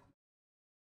from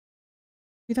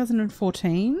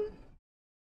 2014.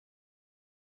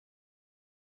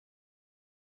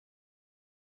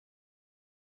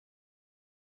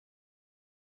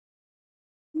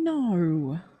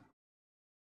 No.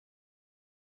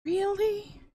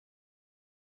 Really?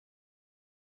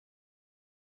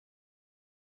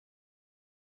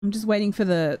 I'm just waiting for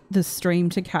the stream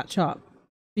to catch up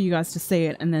for you guys to see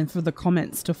it, and then for the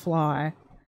comments to fly.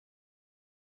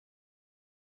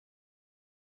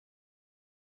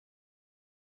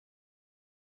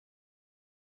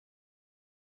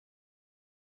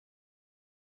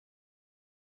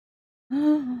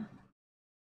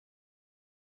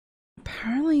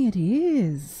 Apparently it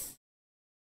is.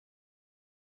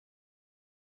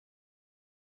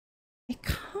 It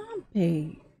can't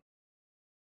be.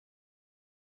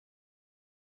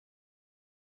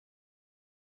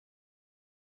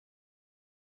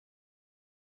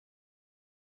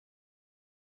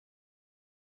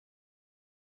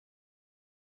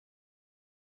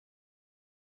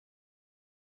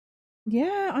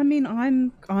 Yeah, I mean,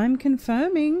 I'm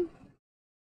confirming.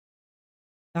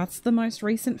 That's the most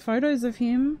recent photos of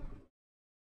him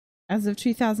as of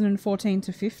 2014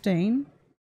 to 15.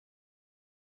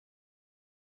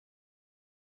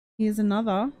 Here's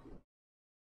another.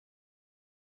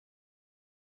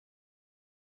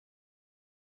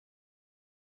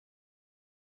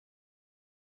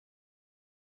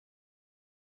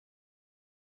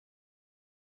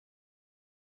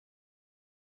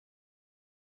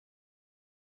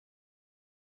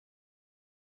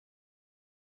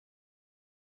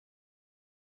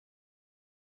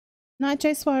 Night,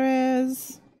 Jay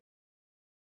Suarez.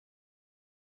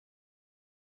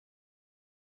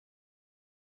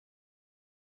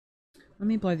 Let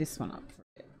me blow this one up for a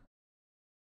bit.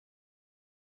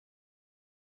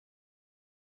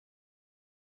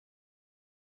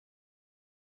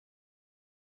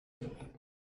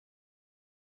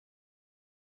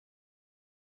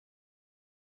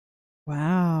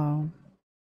 Wow.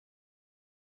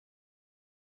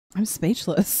 I'm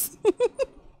speechless.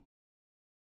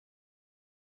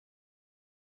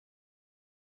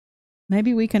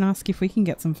 Maybe we can ask if we can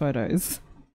get some photos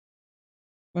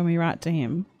when we write to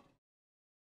him.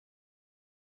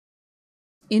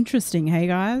 Interesting, hey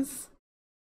guys?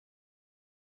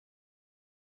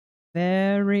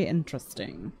 Very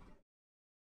interesting.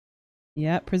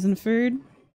 Yeah, prison food.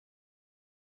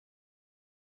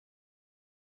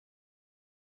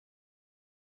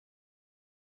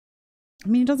 I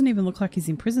mean, it doesn't even look like he's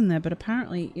in prison there, but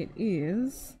apparently it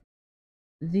is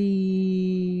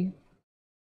the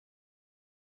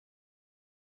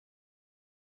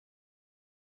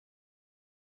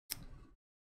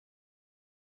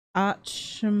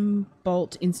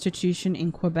Archambault Institution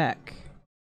in Quebec.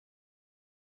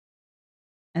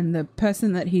 And the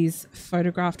person that he's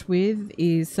photographed with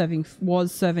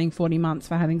was serving 40 months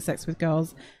for having sex with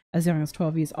girls as young as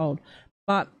 12 years old.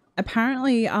 But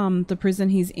apparently the prison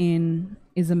he's in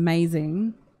is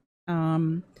amazing.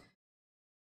 The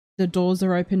doors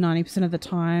are open 90% of the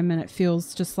time and it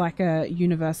feels just like a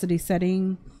university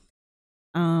setting.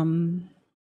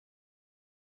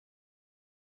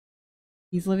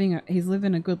 He's living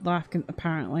a good life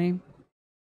apparently.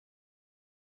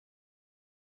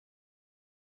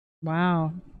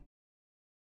 Wow.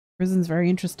 Prison's very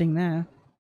interesting there.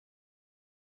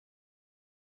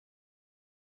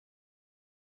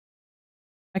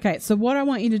 Okay, so what I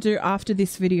want you to do after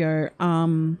this video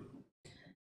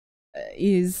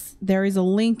is there is a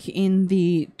link in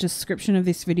the description of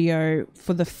this video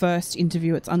for the first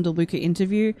interview. It's under Luca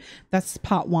interview. That's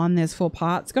part 1. There's 4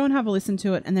 parts. Go and have a listen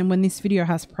to it, and then when this video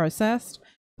has processed,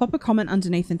 pop a comment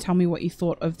underneath and tell me what you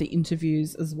thought of the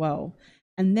interviews as well.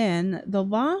 And then the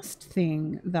last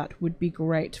thing that would be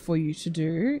great for you to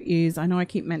do is, I know I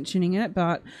keep mentioning it,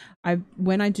 but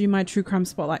when I do my True Crime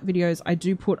Spotlight videos, I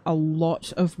do put a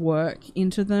lot of work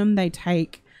into them. They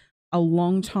take a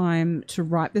long time to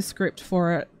write the script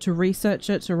for it, to research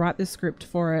it, to write the script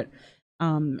for it,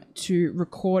 to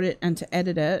record it and to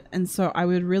edit it. And so I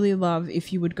would really love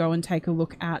if you would go and take a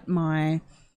look at my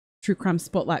True Crime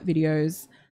Spotlight videos.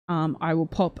 I will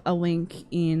pop a link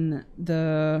in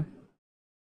the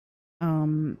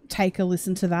take a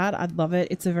listen to that. I'd love it.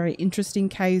 It's a very interesting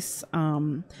case.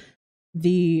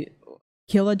 The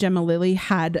killer, Gemma Lilly,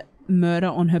 had murder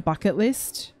on her bucket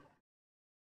list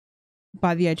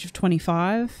by the age of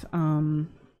 25.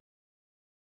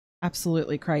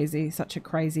 Absolutely crazy. Such a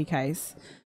crazy case.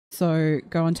 So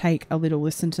go and take a little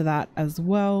listen to that as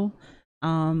well.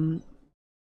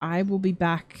 I will be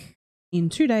back in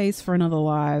 2 days for another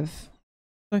live.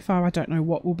 So far, I don't know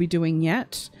what we'll be doing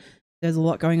yet. There's a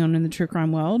lot going on in the true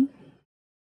crime world.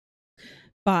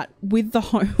 But with the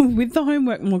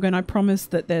homework, Morgan, I promise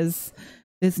that there's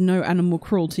no animal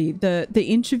cruelty. The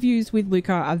interviews with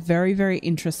Luca are very, very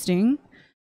interesting.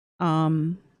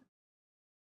 I'm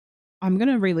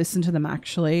gonna re-listen to them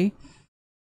actually,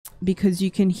 because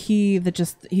you can hear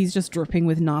he's just dripping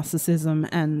with narcissism,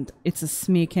 and it's a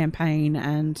smear campaign,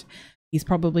 and he's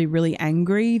probably really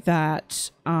angry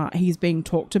that he's being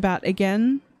talked about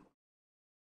again.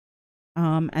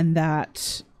 And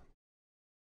that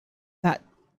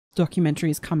documentary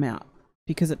has come out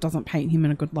because it doesn't paint him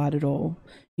in a good light at all.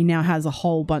 He now has a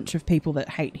whole bunch of people that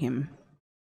hate him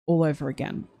all over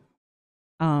again.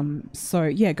 So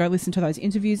yeah, go listen to those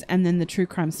interviews, and then the True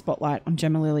Crime Spotlight on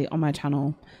Gemma Lilly on my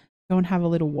channel. Go and have a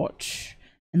little watch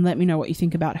and let me know what you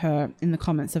think about her in the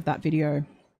comments of that video.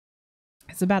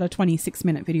 It's about a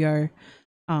 26-minute video.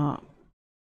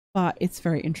 But it's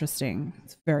very interesting.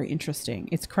 It's very interesting.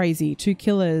 It's crazy. 2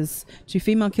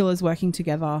 female killers working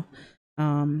together,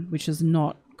 which is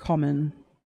not common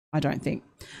I don't think.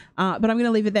 But I'm going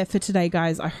to leave it there for today,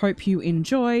 guys. I hope you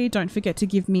enjoy. Don't forget to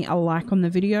give me a like on the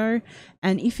video.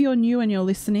 And if you're new and you're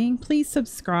listening, please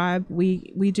subscribe.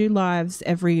 We do lives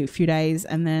every few days,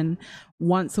 and then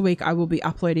once a week I will be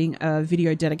uploading a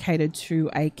video dedicated to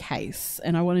a case.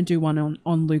 And I want to do one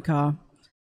on Luca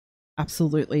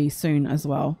absolutely soon as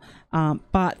well.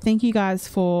 But thank you guys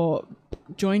for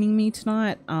joining me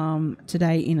tonight,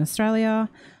 today in Australia.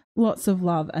 Lots of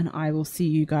love, and I will see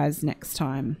you guys next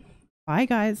time. Bye,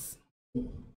 guys.